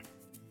ground.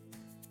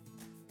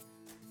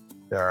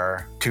 There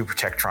are 2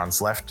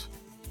 Protectrons left.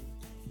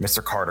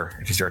 Mr. Carter,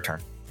 it is your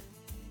turn.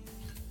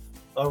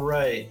 All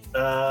right.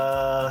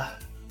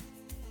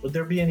 Would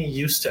there be any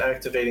use to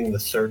activating the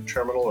 3rd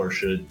terminal, or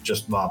should it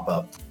just mop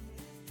up?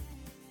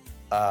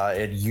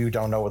 You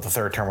don't know what the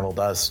 3rd terminal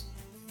does.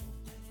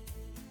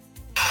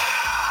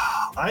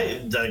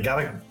 I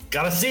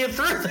gotta see it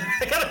through.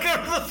 I gotta go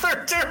to the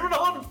 3rd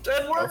terminal and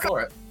Go work on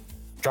for it.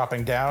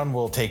 Dropping down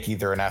will take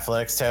either an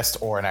athletics test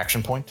or an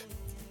action point.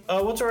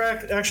 What's our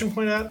action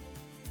point at?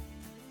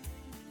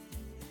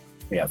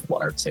 We have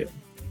 1 or 2.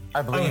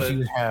 I believe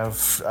you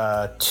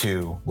have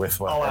 2 with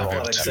what? Oh, I have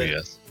athletics. 2,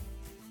 yes.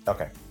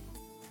 Okay.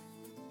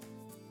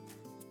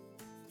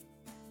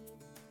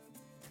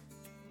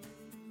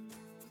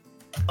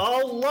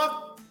 I'll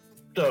luck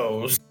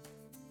those.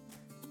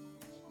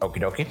 Okie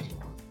dokie.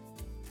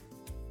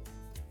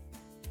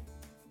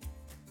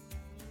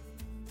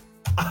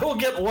 I will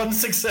get 1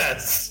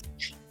 success.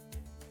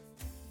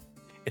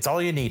 It's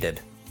all you needed.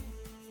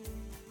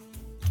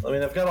 I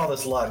mean, I've got all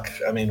this luck.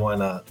 I mean, why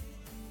not?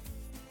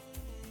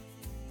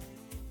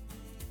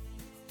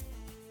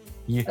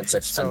 I'd say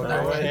spend an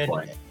action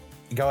point.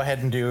 Go ahead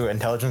and do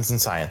intelligence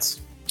and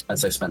science. I'd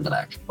say spend an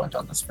action point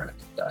on this for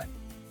next die.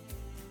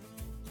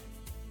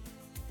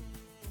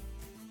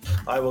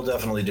 I will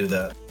definitely do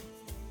that.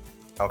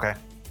 Okay.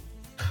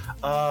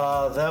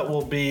 That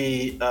will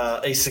be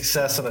a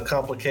success and a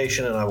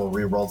complication, and I will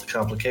re-roll the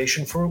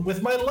complication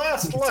with my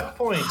last luck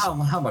point.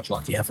 How much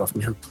luck do you have left,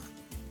 man?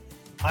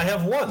 I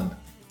have 1.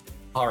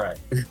 All right.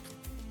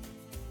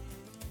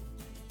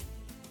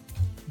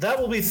 That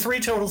will be 3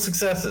 total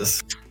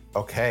successes.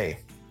 Okay.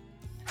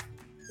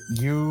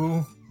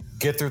 You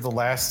get through the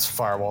last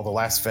firewall, the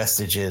last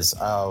vestiges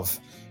of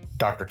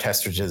Dr.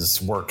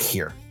 Testridge's work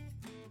here.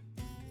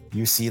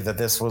 You see that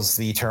this was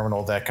the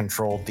terminal that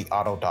controlled the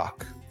auto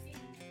dock.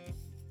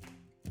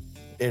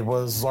 It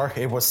was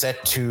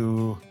set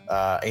to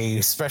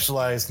a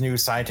specialized new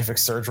scientific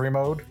surgery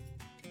mode.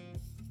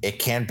 It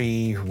can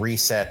be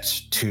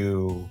reset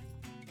to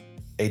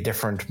a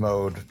different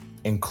mode,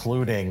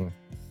 including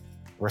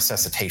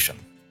resuscitation.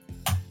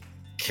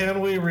 Can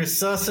we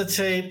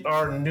resuscitate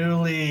our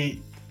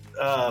newly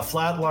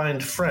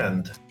flatlined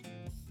friend?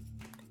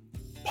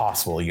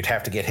 Possible. You'd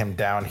have to get him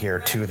down here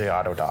to the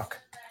auto dock.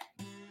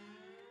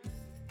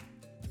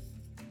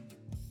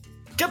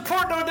 Get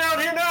Portno down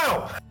here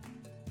now!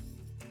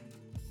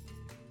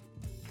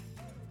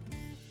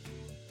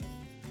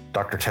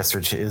 Dr.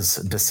 Testridge is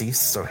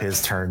deceased, so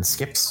his turn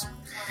skips,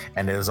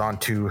 and it is on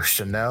to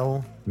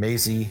Chanel,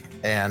 Maisie,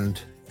 and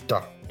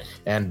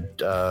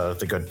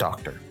the good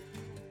doctor.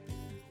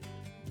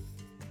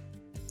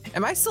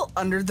 Am I still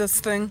under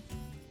this thing?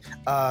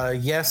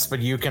 Yes, but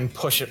you can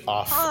push it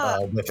off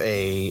with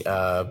a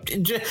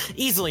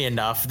easily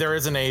enough. There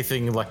isn't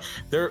anything like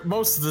there.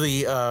 Most of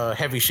the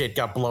heavy shit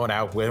got blown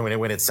out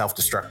when it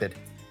self-destructed.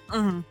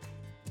 Mm-hmm.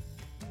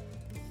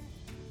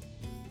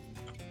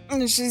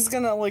 And she's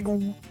gonna like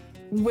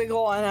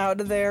wiggle on out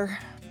of there.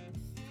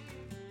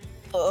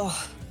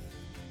 Ugh.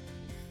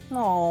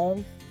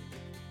 Oh.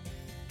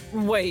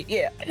 Wait,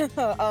 yeah.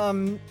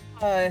 I'm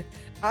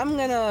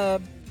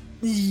gonna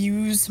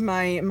use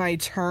my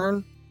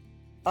turn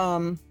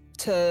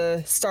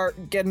to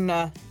start getting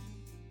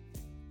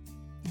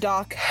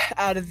Doc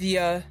out of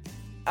the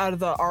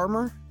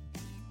armor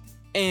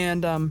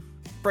and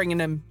bringing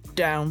him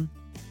down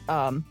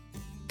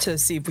to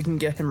see if we can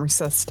get him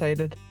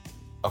resuscitated.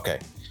 Okay.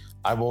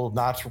 I will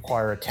not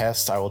require a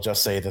test. I will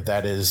just say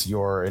that is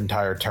your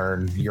entire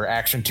turn, your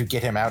action to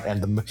get him out,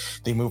 and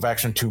the move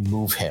action to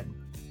move him.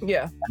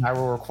 Yeah. And I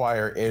will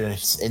require,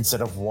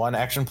 instead of 1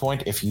 action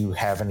point, if you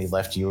have any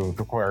left, you will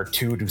require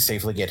 2 to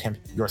safely get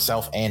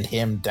yourself and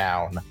him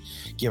down,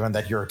 given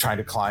that you're trying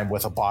to climb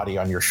with a body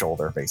on your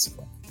shoulder,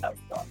 basically.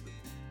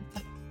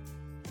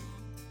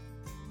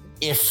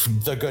 If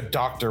the good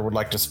doctor would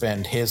like to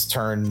spend his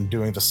turn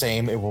doing the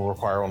same, it will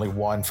require only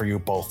 1 for you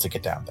both to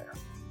get down there,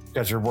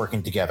 because you're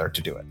working together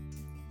to do it.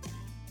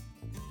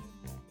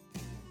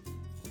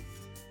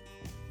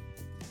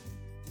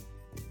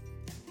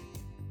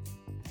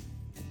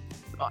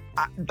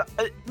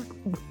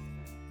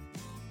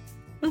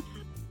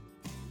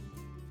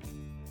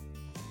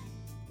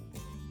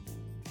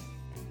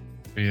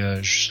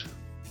 Triage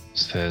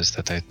says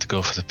that I have to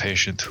go for the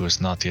patient who is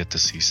not yet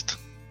deceased.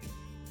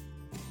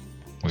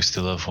 We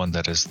still have one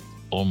that is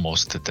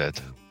almost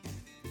dead.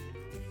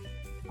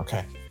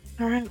 Okay.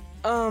 All right.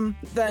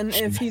 Then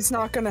if he's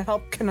not gonna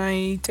help, can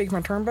I take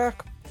my turn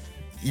back?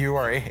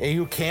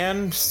 You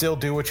can still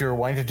do what you're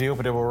wanting to do,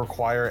 but it will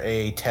require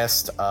a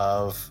test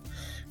of.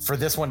 For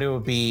this one, it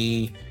would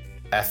be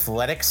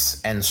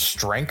athletics and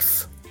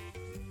strength.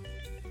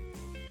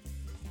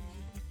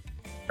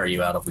 Are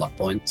you out of luck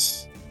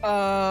points?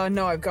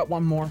 No, I've got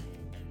one more.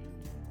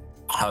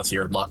 How's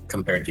your luck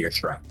compared to your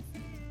strength?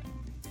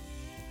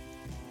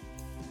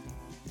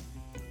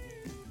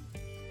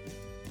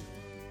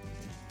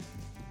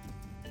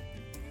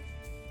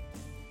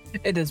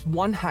 It is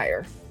 1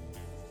 higher.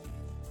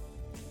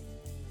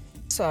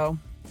 So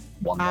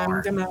One more.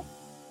 I'm gonna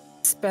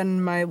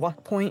spend my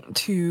luck point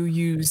to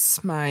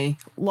use my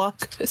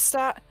luck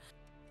stat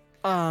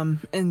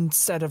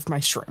instead of my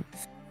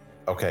strength.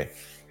 Okay.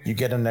 You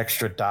get an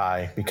extra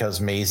die because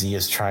Maisie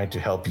is trying to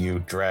help you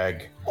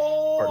drag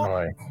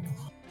Portnoy.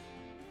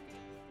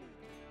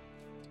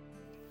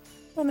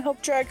 I'm gonna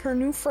help drag her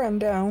new friend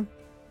down.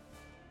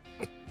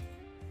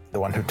 The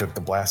one who took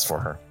the blast for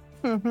her.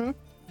 Mm-hmm.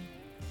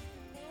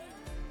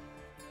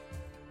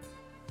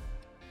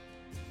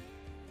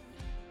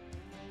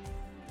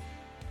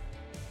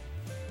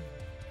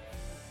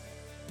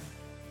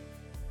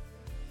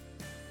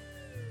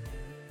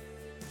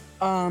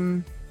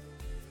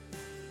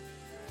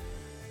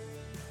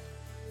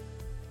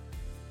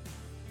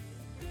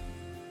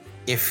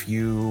 If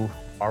you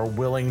are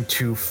willing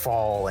to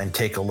fall and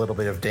take a little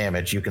bit of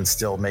damage, you can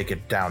still make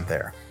it down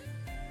there.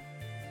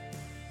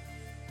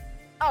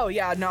 Oh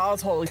yeah, no, I'll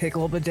totally take a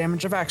little bit of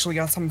damage. I've actually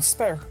got some to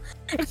spare.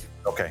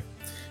 Okay.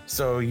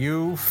 So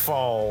you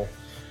fall.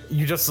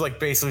 You just like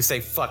basically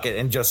say fuck it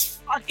and just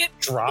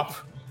drop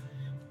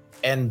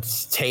and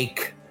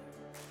take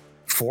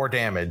 4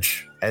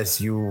 damage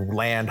as you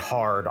land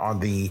hard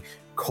on the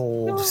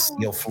cold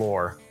steel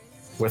floor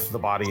with the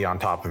body on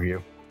top of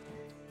you.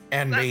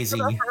 And Maisie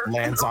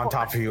lands on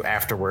top of you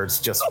afterwards,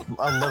 just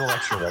a little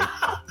extra weight.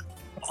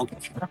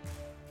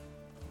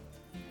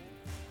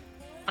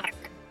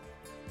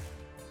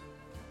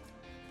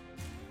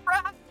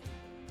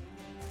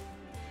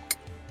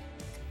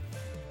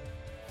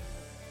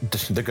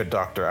 The good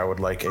doctor, I would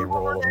like a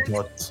roll of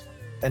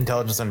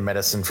intelligence and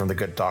medicine from the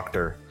good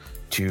doctor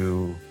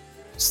to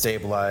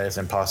stabilize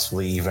and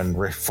possibly even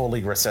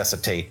fully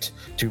resuscitate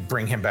to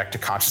bring him back to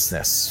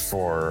consciousness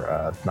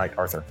for Knight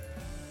Arthur.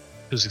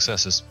 2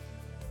 successes.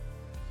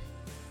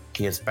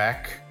 He is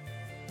back.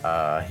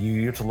 Do you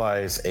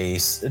utilize a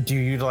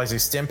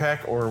stim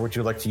pack, or would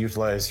you like to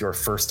utilize your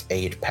first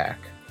aid pack?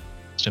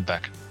 Stim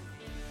pack.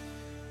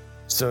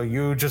 So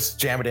you just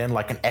jam it in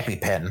like an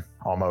EpiPen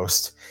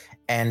almost,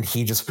 and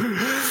he just,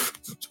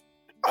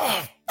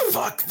 oh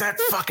fuck, that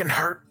fucking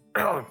hurt.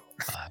 Oh.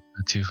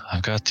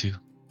 I've got to. You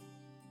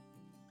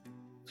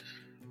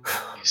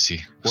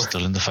see, we're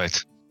still in the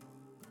fight.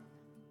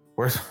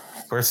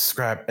 Where's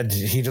Scrap? And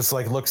he just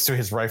like looks to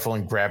his rifle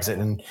and grabs it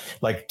and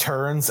like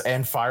turns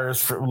and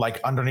fires from like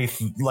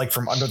underneath, like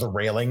from under the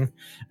railing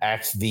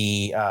at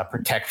the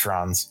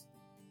protectrons.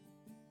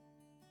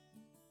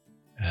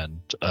 And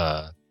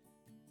the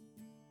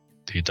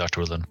doctor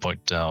will then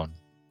point down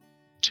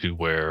to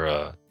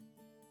where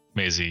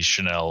Maisie,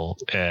 Chanel,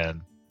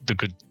 and the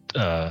good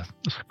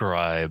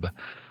scribe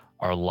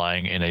are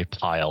lying in a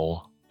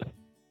pile.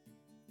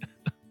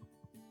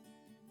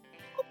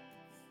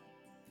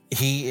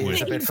 He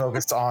is a bit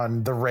focused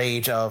on the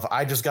rage of,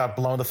 I just got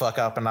blown the fuck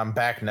up and I'm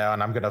back now,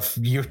 and I'm gonna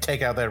you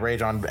take out that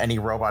rage on any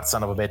robot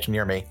son of a bitch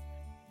near me.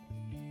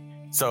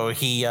 So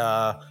he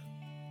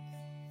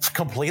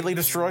completely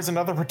destroys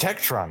another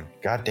Protectron.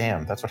 God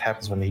damn, that's what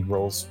happens when he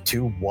rolls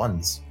 2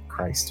 1s.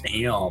 Christ.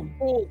 Damn.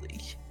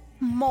 Holy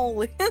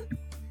moly.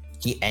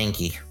 He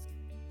anky.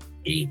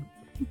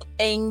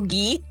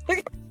 Angie.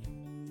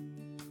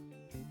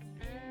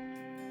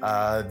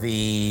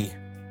 The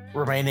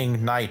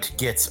remaining knight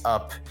gets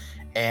up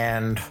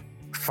and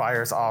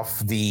fires off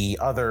the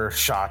other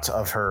shot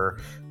of her.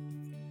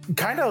 It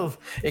kind of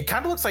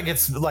looks like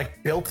it's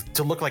like built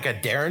to look like a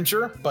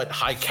Derringer, but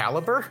high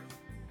caliber.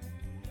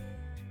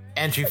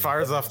 And she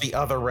fires off the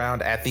other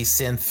round at the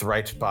synth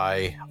right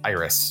by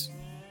Iris.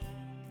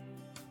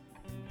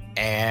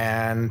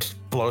 And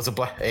blows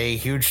a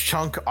huge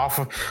chunk off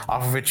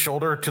of its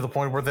shoulder to the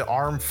point where the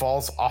arm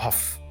falls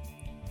off.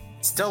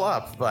 Still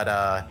up, but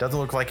doesn't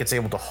look like it's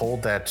able to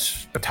hold that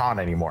baton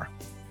anymore.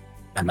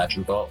 I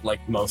imagine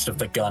like most of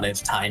the gun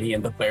is tiny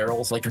and the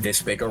barrel's like this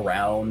big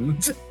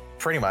around.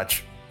 Pretty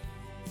much.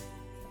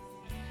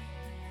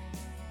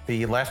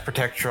 The last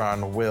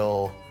Protectron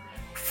will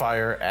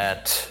fire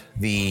at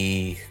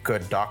the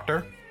good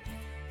doctor.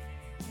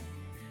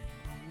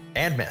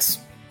 And miss.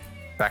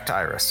 Back to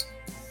Iris.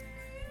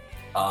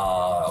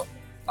 I'll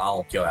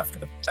go after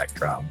the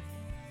Protectron.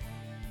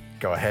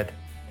 Go ahead.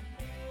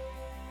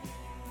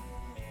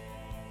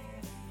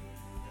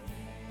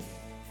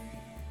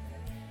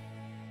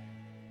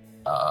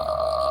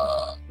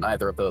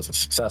 Neither of those are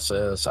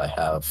successes. I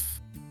have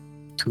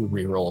 2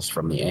 rerolls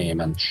from the aim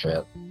and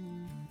shit.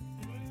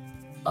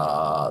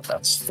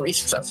 That's 3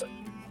 successes.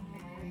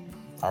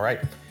 All right.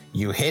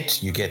 You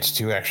hit, you get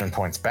 2 action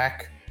points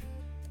back.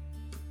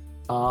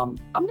 I'm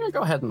gonna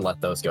go ahead and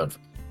let those go.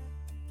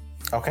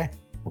 Okay.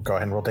 We'll go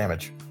ahead and roll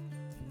damage.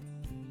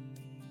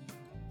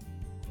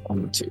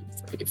 1, 2,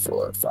 3,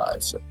 4,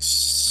 5, 6,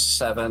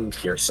 7,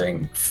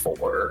 piercing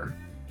 4.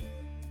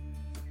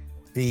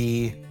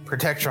 The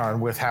Protectron,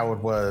 with how it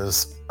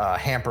was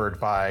hampered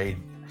by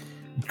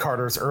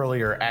Carter's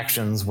earlier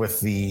actions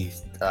with the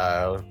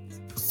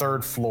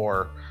 3rd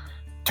floor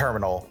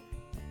terminal,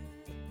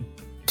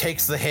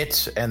 takes the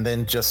hit and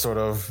then just sort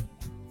of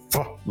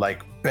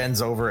like bends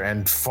over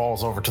and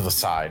falls over to the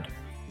side,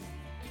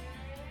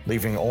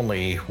 leaving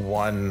only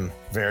one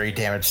very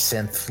damaged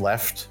synth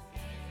left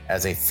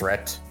as a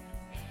threat.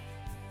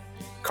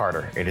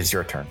 Carter, it is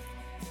your turn.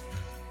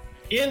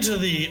 Into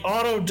the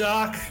auto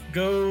dock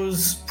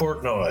goes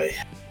Portnoy.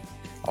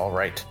 All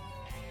right.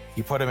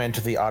 You put him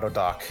into the auto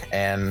dock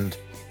and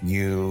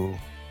you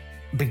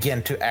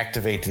begin to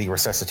activate the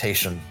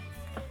resuscitation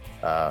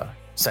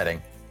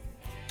setting.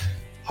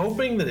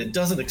 Hoping that it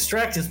doesn't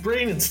extract his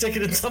brain and stick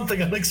it in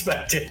something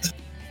unexpected.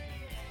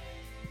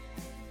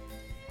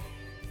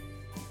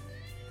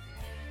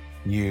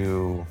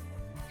 You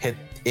hit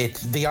it,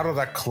 the auto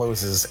dock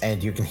closes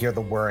and you can hear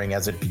the whirring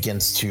as it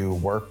begins to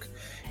work.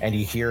 And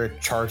you hear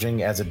it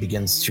charging as it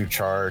begins to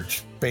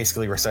charge,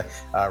 basically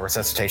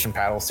resuscitation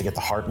paddles to get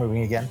the heart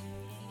moving again.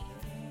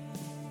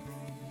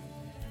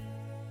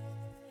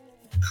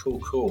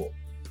 Cool.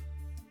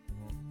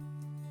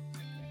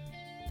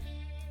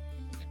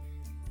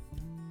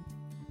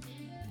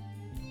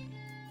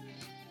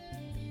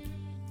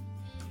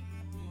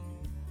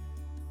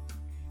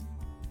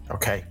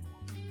 Okay.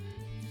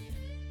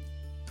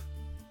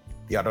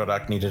 The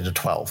autodoc needed a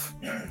 12.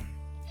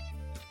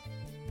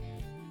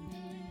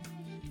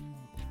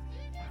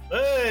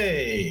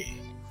 Hey!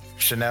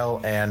 Chanel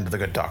and the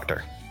good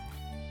doctor.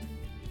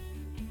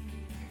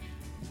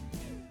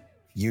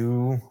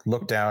 You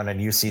look down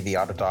and you see the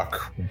autodoc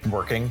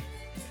working.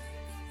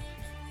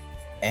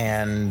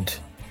 And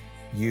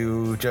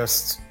you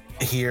just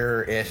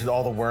hear it,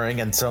 all the whirring,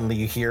 and suddenly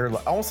you hear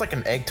almost like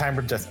an egg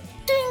timer just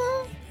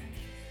ding!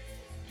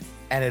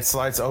 And it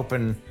slides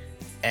open,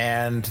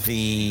 and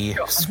the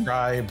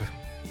scribe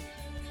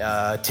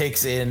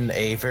takes in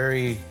a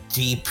very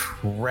deep,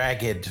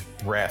 ragged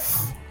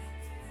breath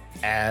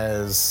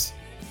as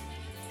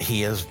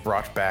he is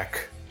brought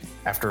back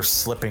after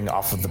slipping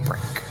off of the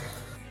brink.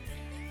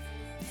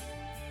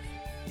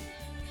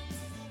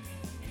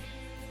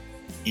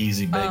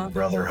 Easy big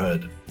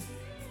brotherhood.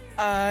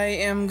 I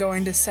am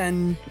going to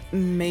send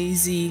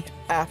Maisie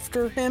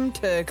after him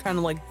to kind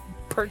of like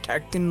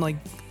protect and like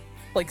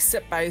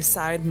sit by his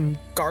side and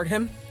guard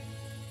him.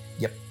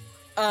 Yep.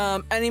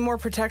 Any more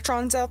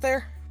Protectrons out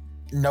there?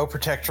 No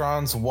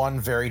Protectrons, one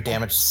very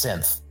damaged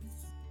synth.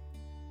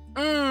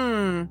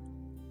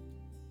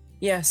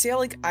 Yeah, see, I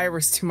like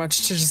Iris too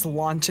much to just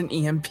launch an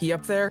EMP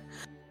up there.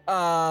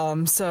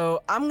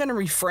 So I'm gonna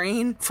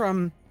refrain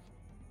from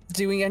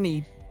doing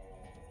any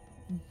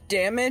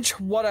damage.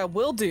 What I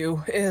will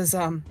do is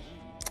I'm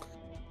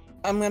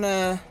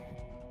gonna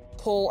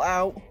pull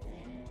out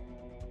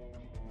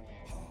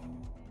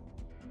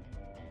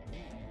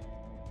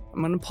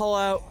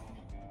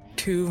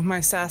two of my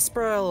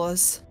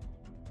sarsaparillas,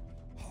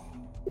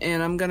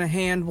 and I'm gonna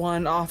hand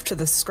one off to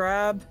the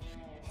scribe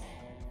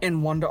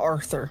and one to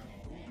Arthur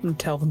and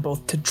tell them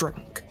both to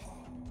drink.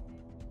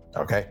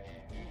 Okay.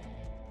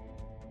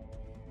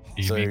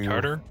 You So mean you-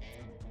 Carter?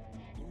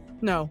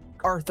 No,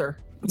 Arthur.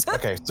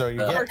 Okay, so you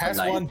get past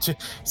Knight. one to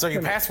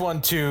pass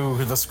one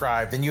to the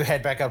scribe, then you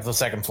head back up to the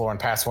second floor and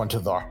pass one to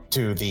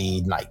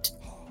the knight.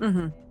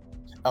 Mm-hmm.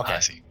 Okay. I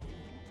see.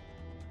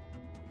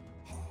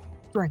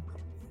 Right.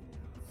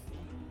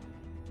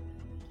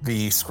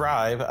 The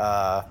scribe,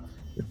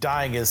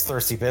 dying is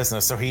thirsty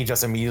business, so he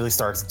just immediately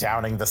starts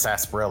downing the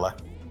sarsaparilla.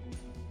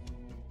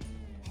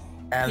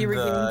 And He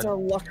regains a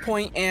luck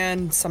point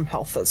and some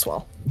health as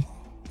well.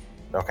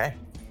 okay.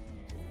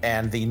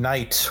 And the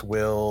knight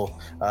will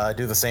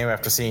do the same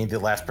after seeing the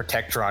last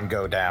protectron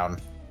go down.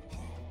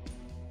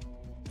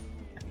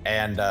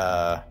 And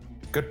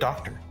good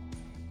doctor,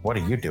 what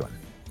are you doing?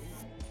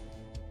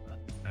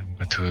 I'm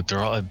going to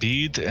draw a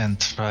bead and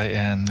try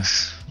and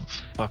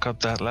fuck up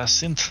that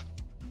last synth.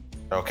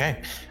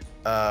 Okay.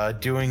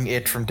 Doing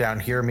it from down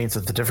here means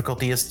that the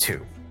difficulty is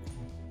 2.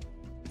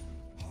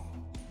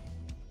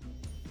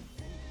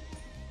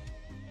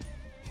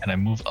 And I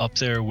move up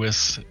there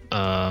with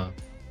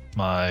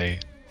my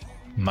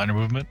minor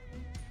movement.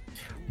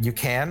 You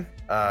can.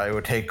 It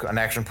would take an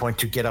action point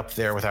to get up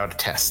there without a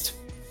test.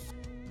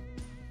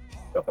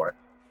 Go for it.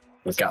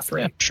 We've got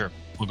 3. Yeah, sure.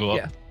 We'll go up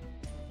Yeah.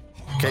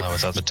 Okay.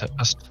 without the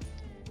test.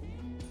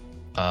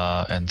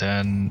 And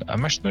then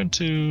I'm actually going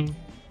to,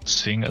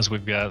 seeing as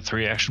we've got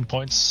 3 action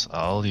points,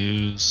 I'll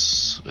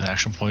use an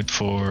action point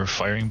for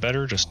firing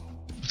better, just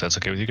if that's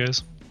okay with you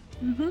guys.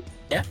 Mm-hmm.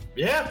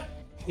 Yeah.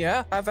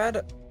 Yeah, I've had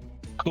it.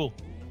 Cool.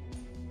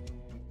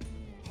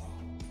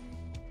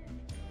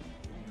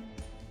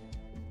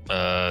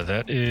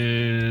 That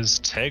is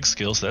tag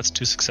skill, so that's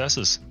 2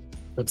 successes.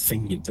 Good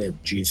thing you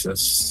did,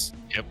 Jesus.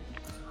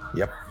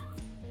 Yep.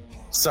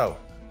 So,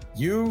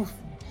 you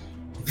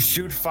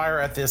shoot fire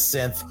at this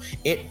synth.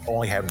 It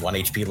only had 1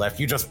 HP left.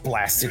 You just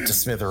blast it to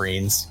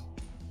smithereens.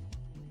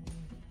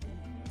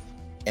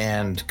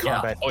 And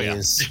combat Oh,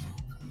 yeah.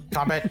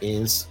 combat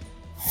is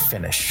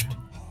finished.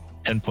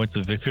 10 points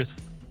of victory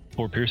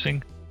for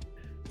piercing.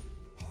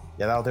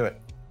 Yeah, that'll do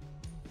it.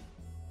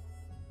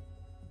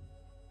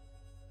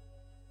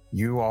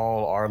 You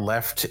all are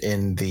left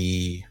in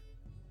the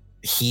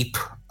heap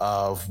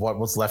of what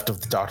was left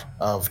of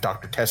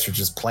Dr.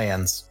 Testridge's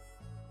plans.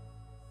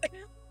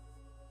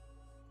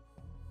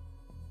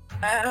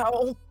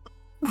 Ow.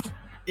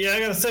 Yeah, I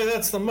gotta say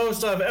that's the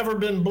most I've ever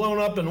been blown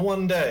up in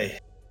one day.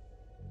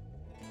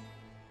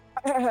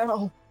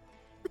 Ow.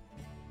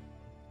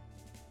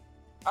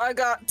 I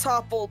got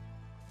toppled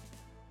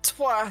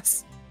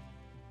twice.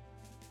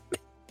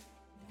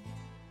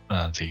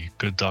 The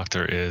good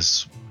doctor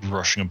is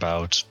rushing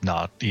about,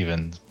 not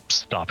even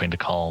stopping to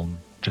calm,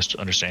 just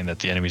understanding that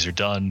the enemies are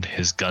done.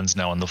 His gun's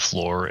now on the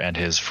floor and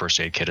his first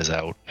aid kit is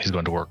out. He's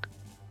going to work.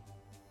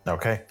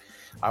 Okay.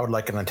 I would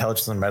like an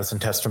intelligence and medicine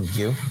test from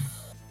you.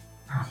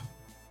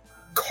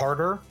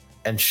 Carter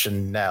and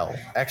Chanel.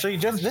 Actually,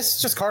 this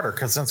is just Carter,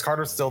 because since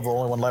Carter's still the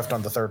only one left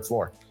on the 3rd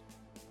floor.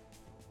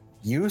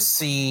 You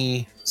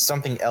see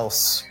something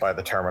else by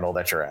the terminal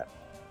that you're at.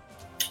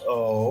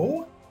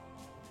 Oh.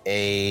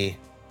 A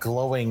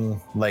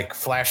glowing, like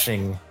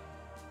flashing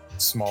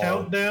small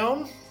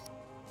Countdown.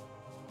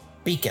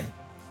 beacon.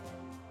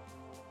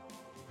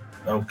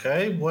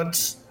 Okay.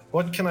 What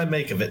can I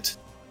make of it?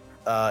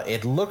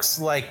 It looks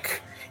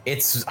like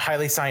it's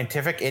highly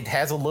scientific. It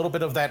has a little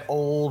bit of that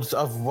old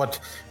of what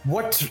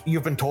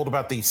you've been told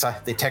about the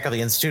tech of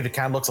the Institute. It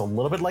kind of looks a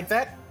little bit like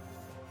that.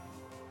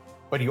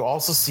 But you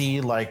also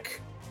see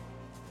like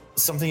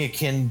something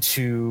akin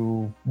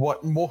to more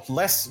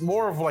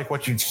of like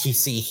what you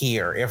see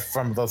here, if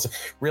from those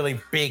really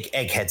big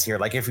eggheads here,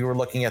 like if you were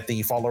looking at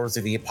the followers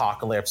of the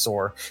apocalypse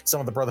or some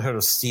of the Brotherhood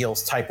of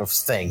Steel's type of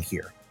thing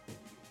here.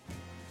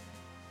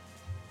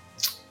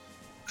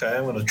 Okay,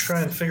 I'm gonna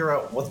try and figure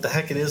out what the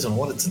heck it is and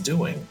what it's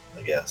doing,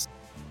 I guess.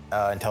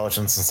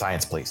 Intelligence and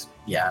science, please.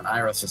 Yeah, and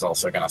Iris is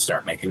also going to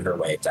start making her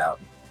way down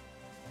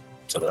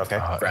to the Okay.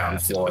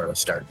 ground floor to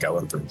start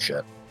going through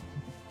shit.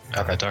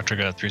 The doctor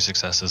got 3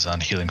 successes on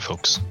healing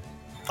folks.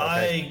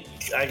 Okay.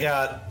 I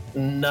got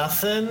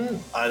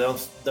nothing. I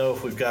don't know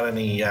if we've got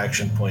any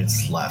action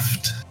points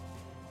left.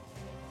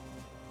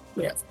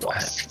 We have 1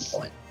 action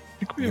point. I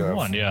think we You have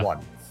 1, yeah.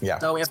 1. Yeah.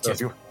 No, we have So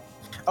 2.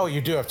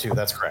 you do have 2.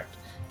 That's correct.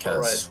 All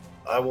right.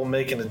 I will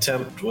make an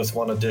attempt with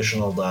 1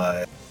 additional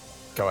die.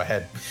 Go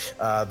ahead.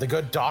 The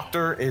good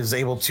doctor is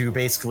able to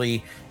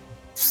basically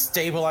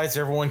stabilize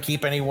everyone,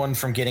 keep anyone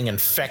from getting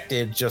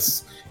infected,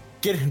 just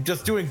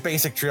doing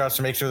basic triage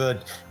to make sure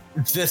that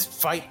this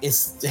fight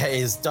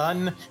is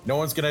done. No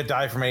one's gonna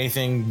die from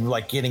anything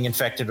like getting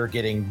infected or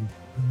getting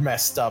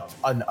messed up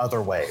in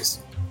other ways.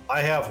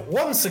 I have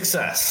 1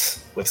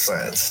 success with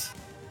science.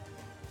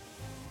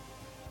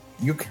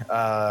 You,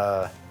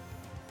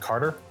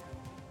 Carter,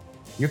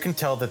 you can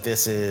tell that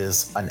this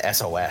is an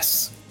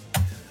SOS.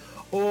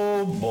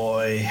 Oh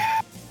boy.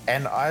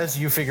 And as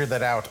you figure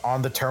that out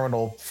on the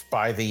terminal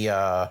by the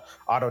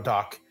auto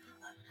dock,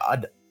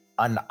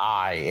 an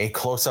eye, a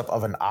close-up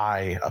of an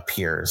eye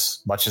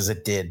appears, much as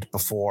it did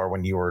before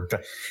when you were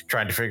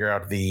trying to figure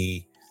out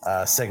the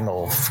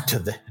signal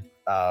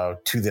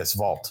to this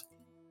vault.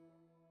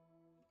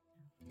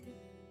 He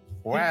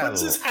Well,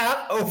 puts his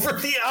hat over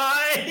the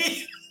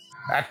eye.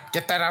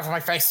 get that out of my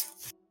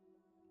face.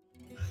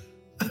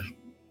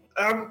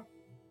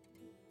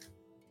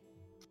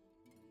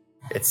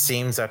 It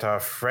seems that our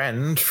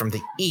friend from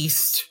the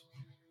east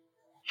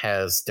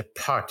has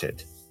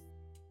departed.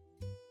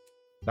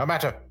 No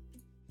matter.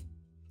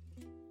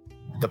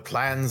 The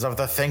plans of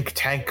the think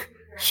tank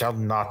shall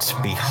not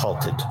be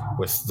halted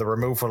with the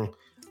removal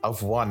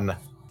of one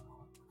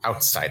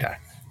outsider.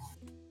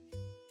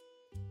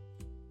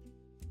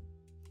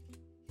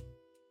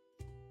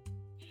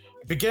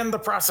 Begin the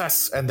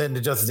process, and then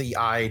the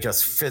eye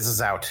just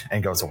fizzes out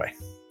and goes away.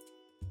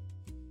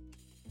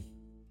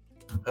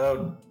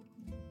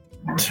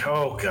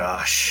 Oh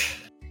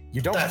gosh.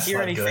 You don't That's hear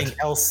not anything good.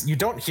 else. You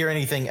don't hear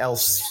anything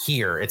else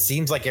here. It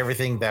seems like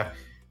everything that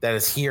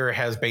is here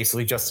has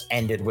basically just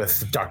ended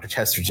with Dr.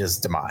 Testridge's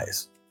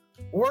demise.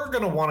 We're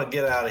gonna want to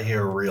get out of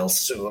here real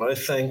soon, I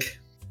think.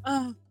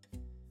 Oh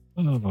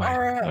boy. All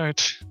right. All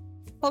right.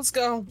 Let's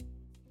go.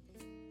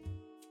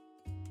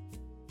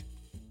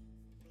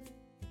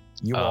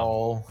 You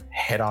all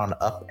head on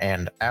up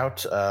and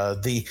out.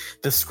 The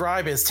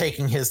scribe is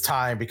taking his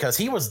time because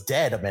he was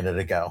dead a minute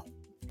ago.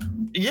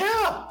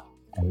 Yeah.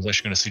 I was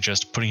actually going to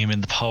suggest putting him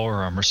in the power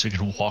armor so he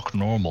can walk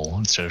normal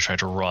instead of trying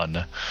to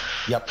run.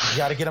 Yep, you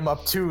got to get him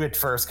up to it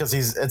first because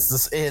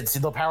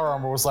the power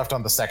armor was left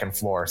on the second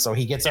floor, so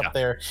he gets up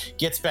there,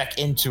 gets back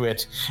into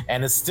it,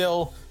 and is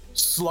still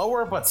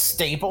slower but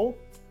stable.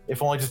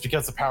 If only just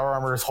because the power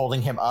armor is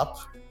holding him up,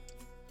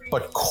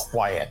 but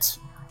quiet.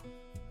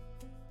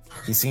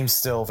 He seems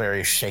still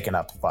very shaken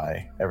up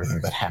by everything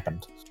that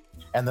happened,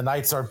 and the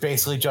knights are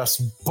basically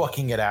just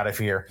booking it out of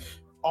here.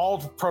 All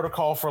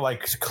protocol for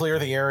clear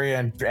the area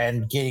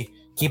and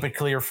keep it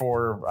clear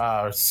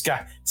for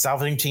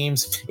salvaging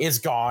teams is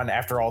gone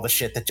after all the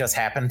shit that just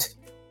happened.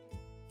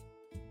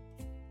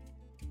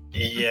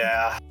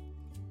 Yeah.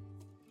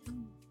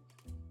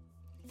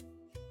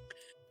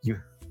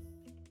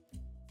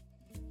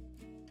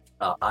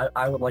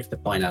 I would like to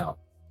point out,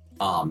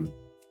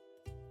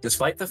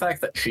 despite the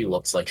fact that she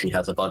looks like she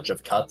has a bunch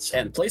of cuts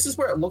and places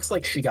where it looks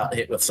like she got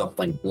hit with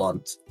something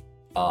blunt,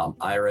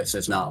 Iris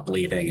is not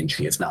bleeding and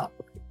she is not.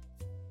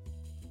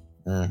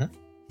 Mm-hmm.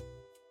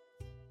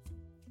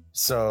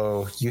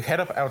 So you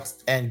head up out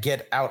and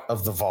get out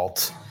of the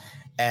vault,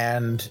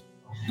 and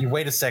you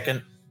wait a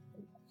second,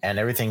 and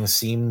everything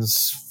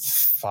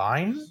seems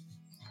fine.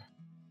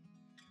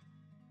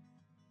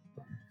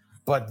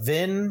 But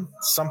then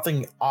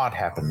something odd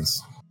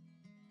happens.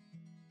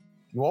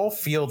 You all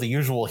feel the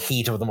usual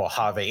heat of the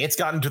Mojave. It's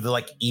gotten to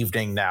the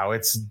evening now.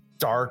 It's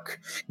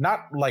dark,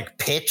 not like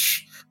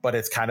pitch, but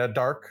it's kind of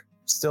dark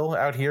still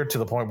out here to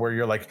the point where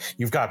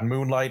you've got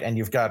moonlight and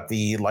you've got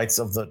the lights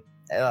of the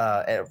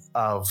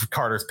of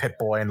Carter's Pit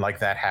Boy and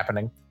that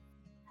happening.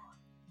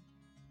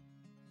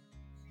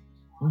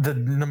 The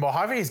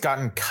Mojave has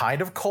gotten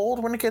kind of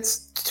cold when it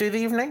gets to the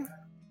evening.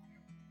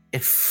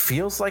 It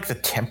feels like the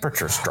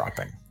temperature's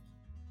dropping.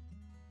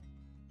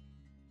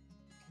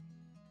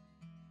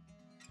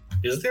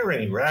 Is there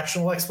any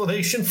rational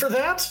explanation for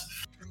that?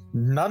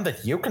 None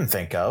that you can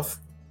think of.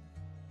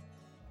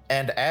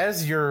 And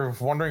as you're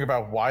wondering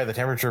about why the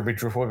temperature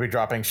would be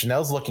dropping,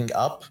 Chanel's looking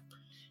up,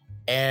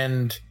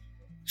 and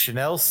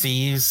Chanel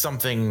sees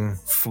something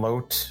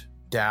float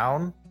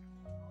down,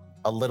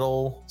 a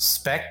little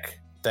speck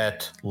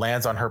that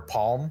lands on her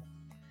palm.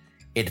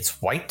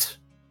 It's white,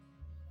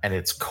 and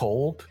it's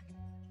cold,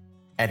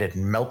 and it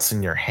melts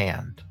in your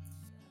hand.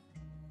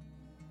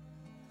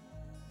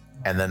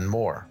 And then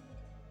more.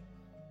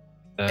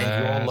 And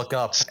you all look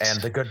up, and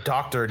the good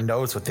doctor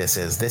knows what this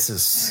is. This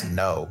is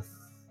snow.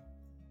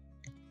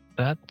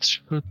 That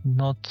should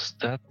not.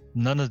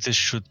 None of this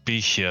should be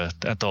here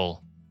at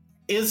all.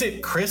 Is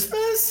it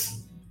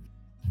Christmas?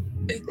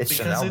 It's Because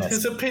Chanel. in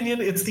his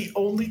opinion, it's the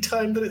only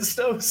time that it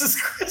snows is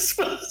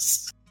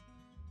Christmas.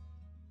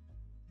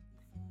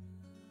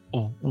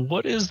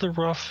 What is the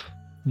rough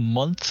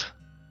month?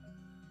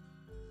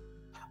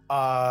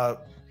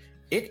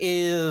 It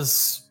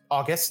is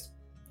August.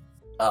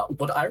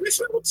 Would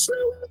Iris know what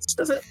snow is?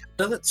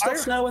 Does it still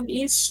snow in the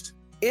east?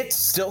 It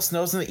still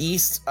snows in the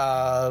east,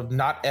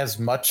 not as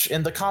much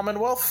in the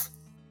Commonwealth,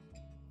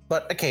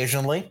 but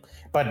occasionally.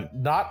 But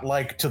not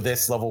to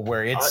this level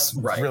where it's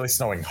really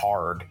snowing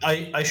hard.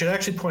 I should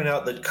actually point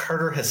out that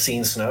Carter has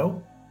seen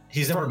snow.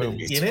 He's never been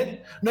in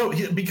it. No,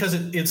 because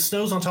it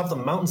snows on top of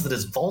the mountains that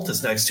his vault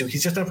is next to.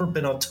 He's just never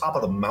been on top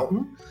of the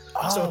mountain.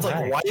 So it's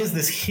why is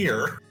this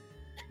here?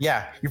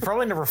 Yeah, you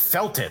probably never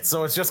felt it,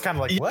 so it's just kind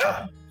of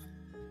what?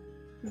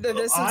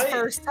 This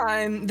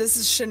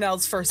is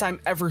Chanel's first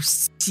time ever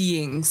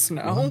seeing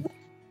snow.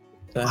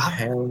 The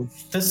hell?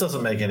 This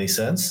doesn't make any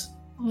sense.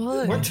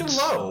 What? We're too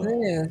low.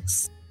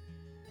 Yes.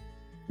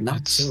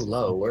 Not too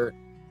low.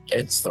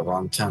 It's the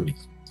wrong time of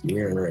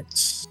year.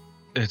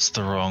 It's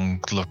the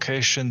wrong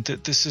location.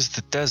 This is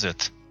the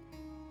desert.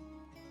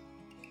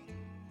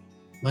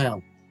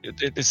 Well,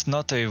 It's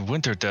not a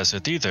winter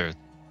desert either.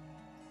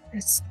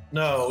 It's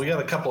No, we got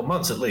a couple of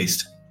months at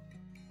least.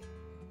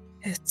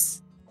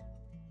 It's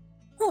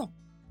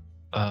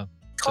I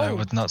cold.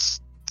 would not.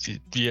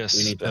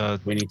 Yes.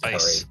 We need to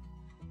ice.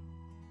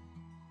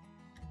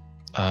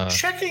 hurry.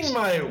 Checking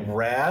my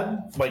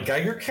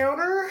Geiger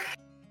counter.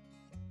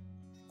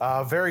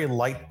 Very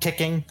light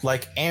ticking,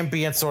 like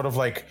ambient sort of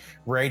like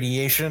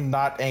radiation,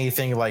 not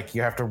anything like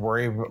you have to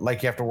worry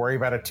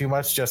about it too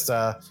much. Just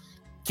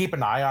keep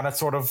an eye on it,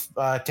 sort of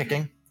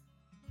ticking.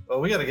 Well,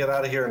 we got to get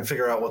out of here and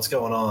figure out what's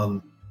going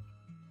on.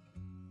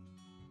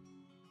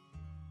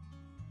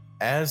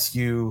 As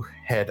you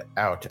head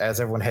out, as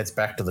everyone heads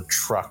back to the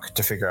truck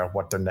to figure out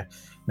what their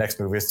next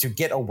move is to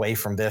get away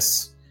from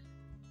this,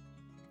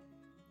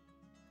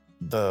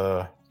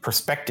 the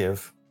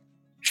perspective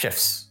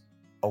shifts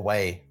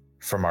away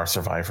from our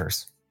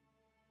survivors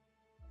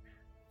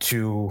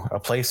to a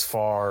place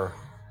far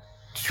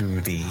to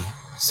the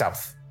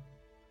south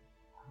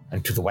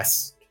and to the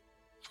west,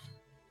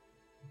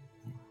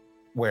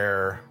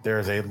 where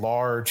there's a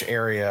large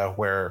area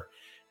where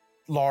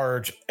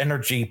large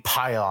energy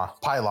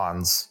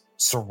pylons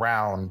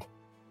surround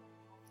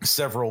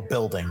several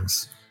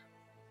buildings,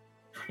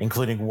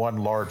 including one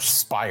large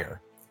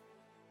spire.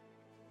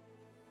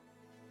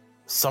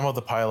 Some of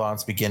the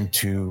pylons begin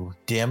to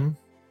dim,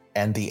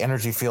 and the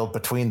energy field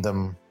between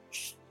them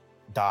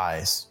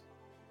dies.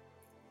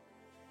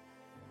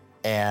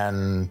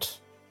 And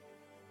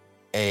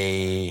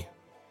a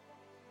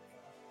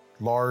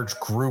large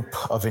group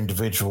of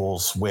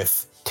individuals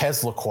with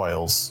Tesla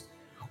coils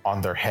on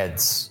their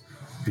heads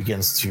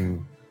begins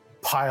to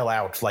pile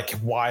out like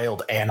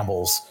wild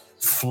animals,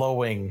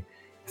 flowing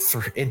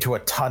into a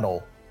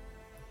tunnel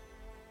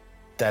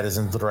that is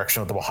in the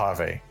direction of the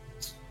Mojave,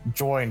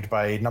 joined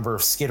by a number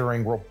of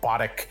skittering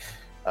robotic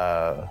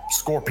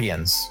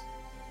scorpions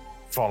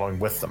following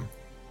with them.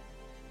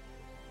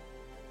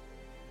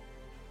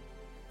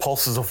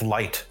 Pulses of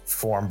light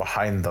form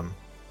behind them.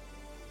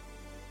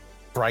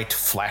 Bright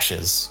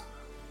flashes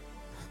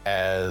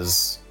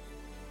as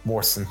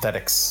more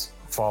synthetics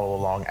follow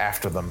along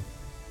after them.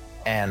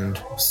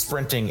 And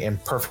sprinting in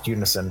perfect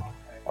unison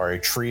are a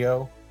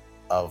trio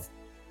of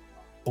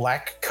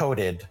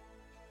black-coated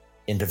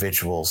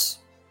individuals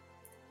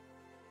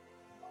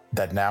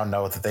that now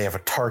know that they have a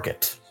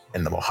target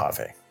in the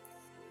Mojave.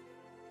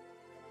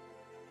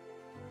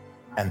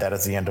 And that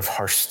is the end of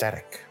Harsh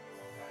Static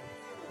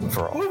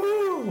for all.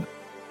 Woohoo!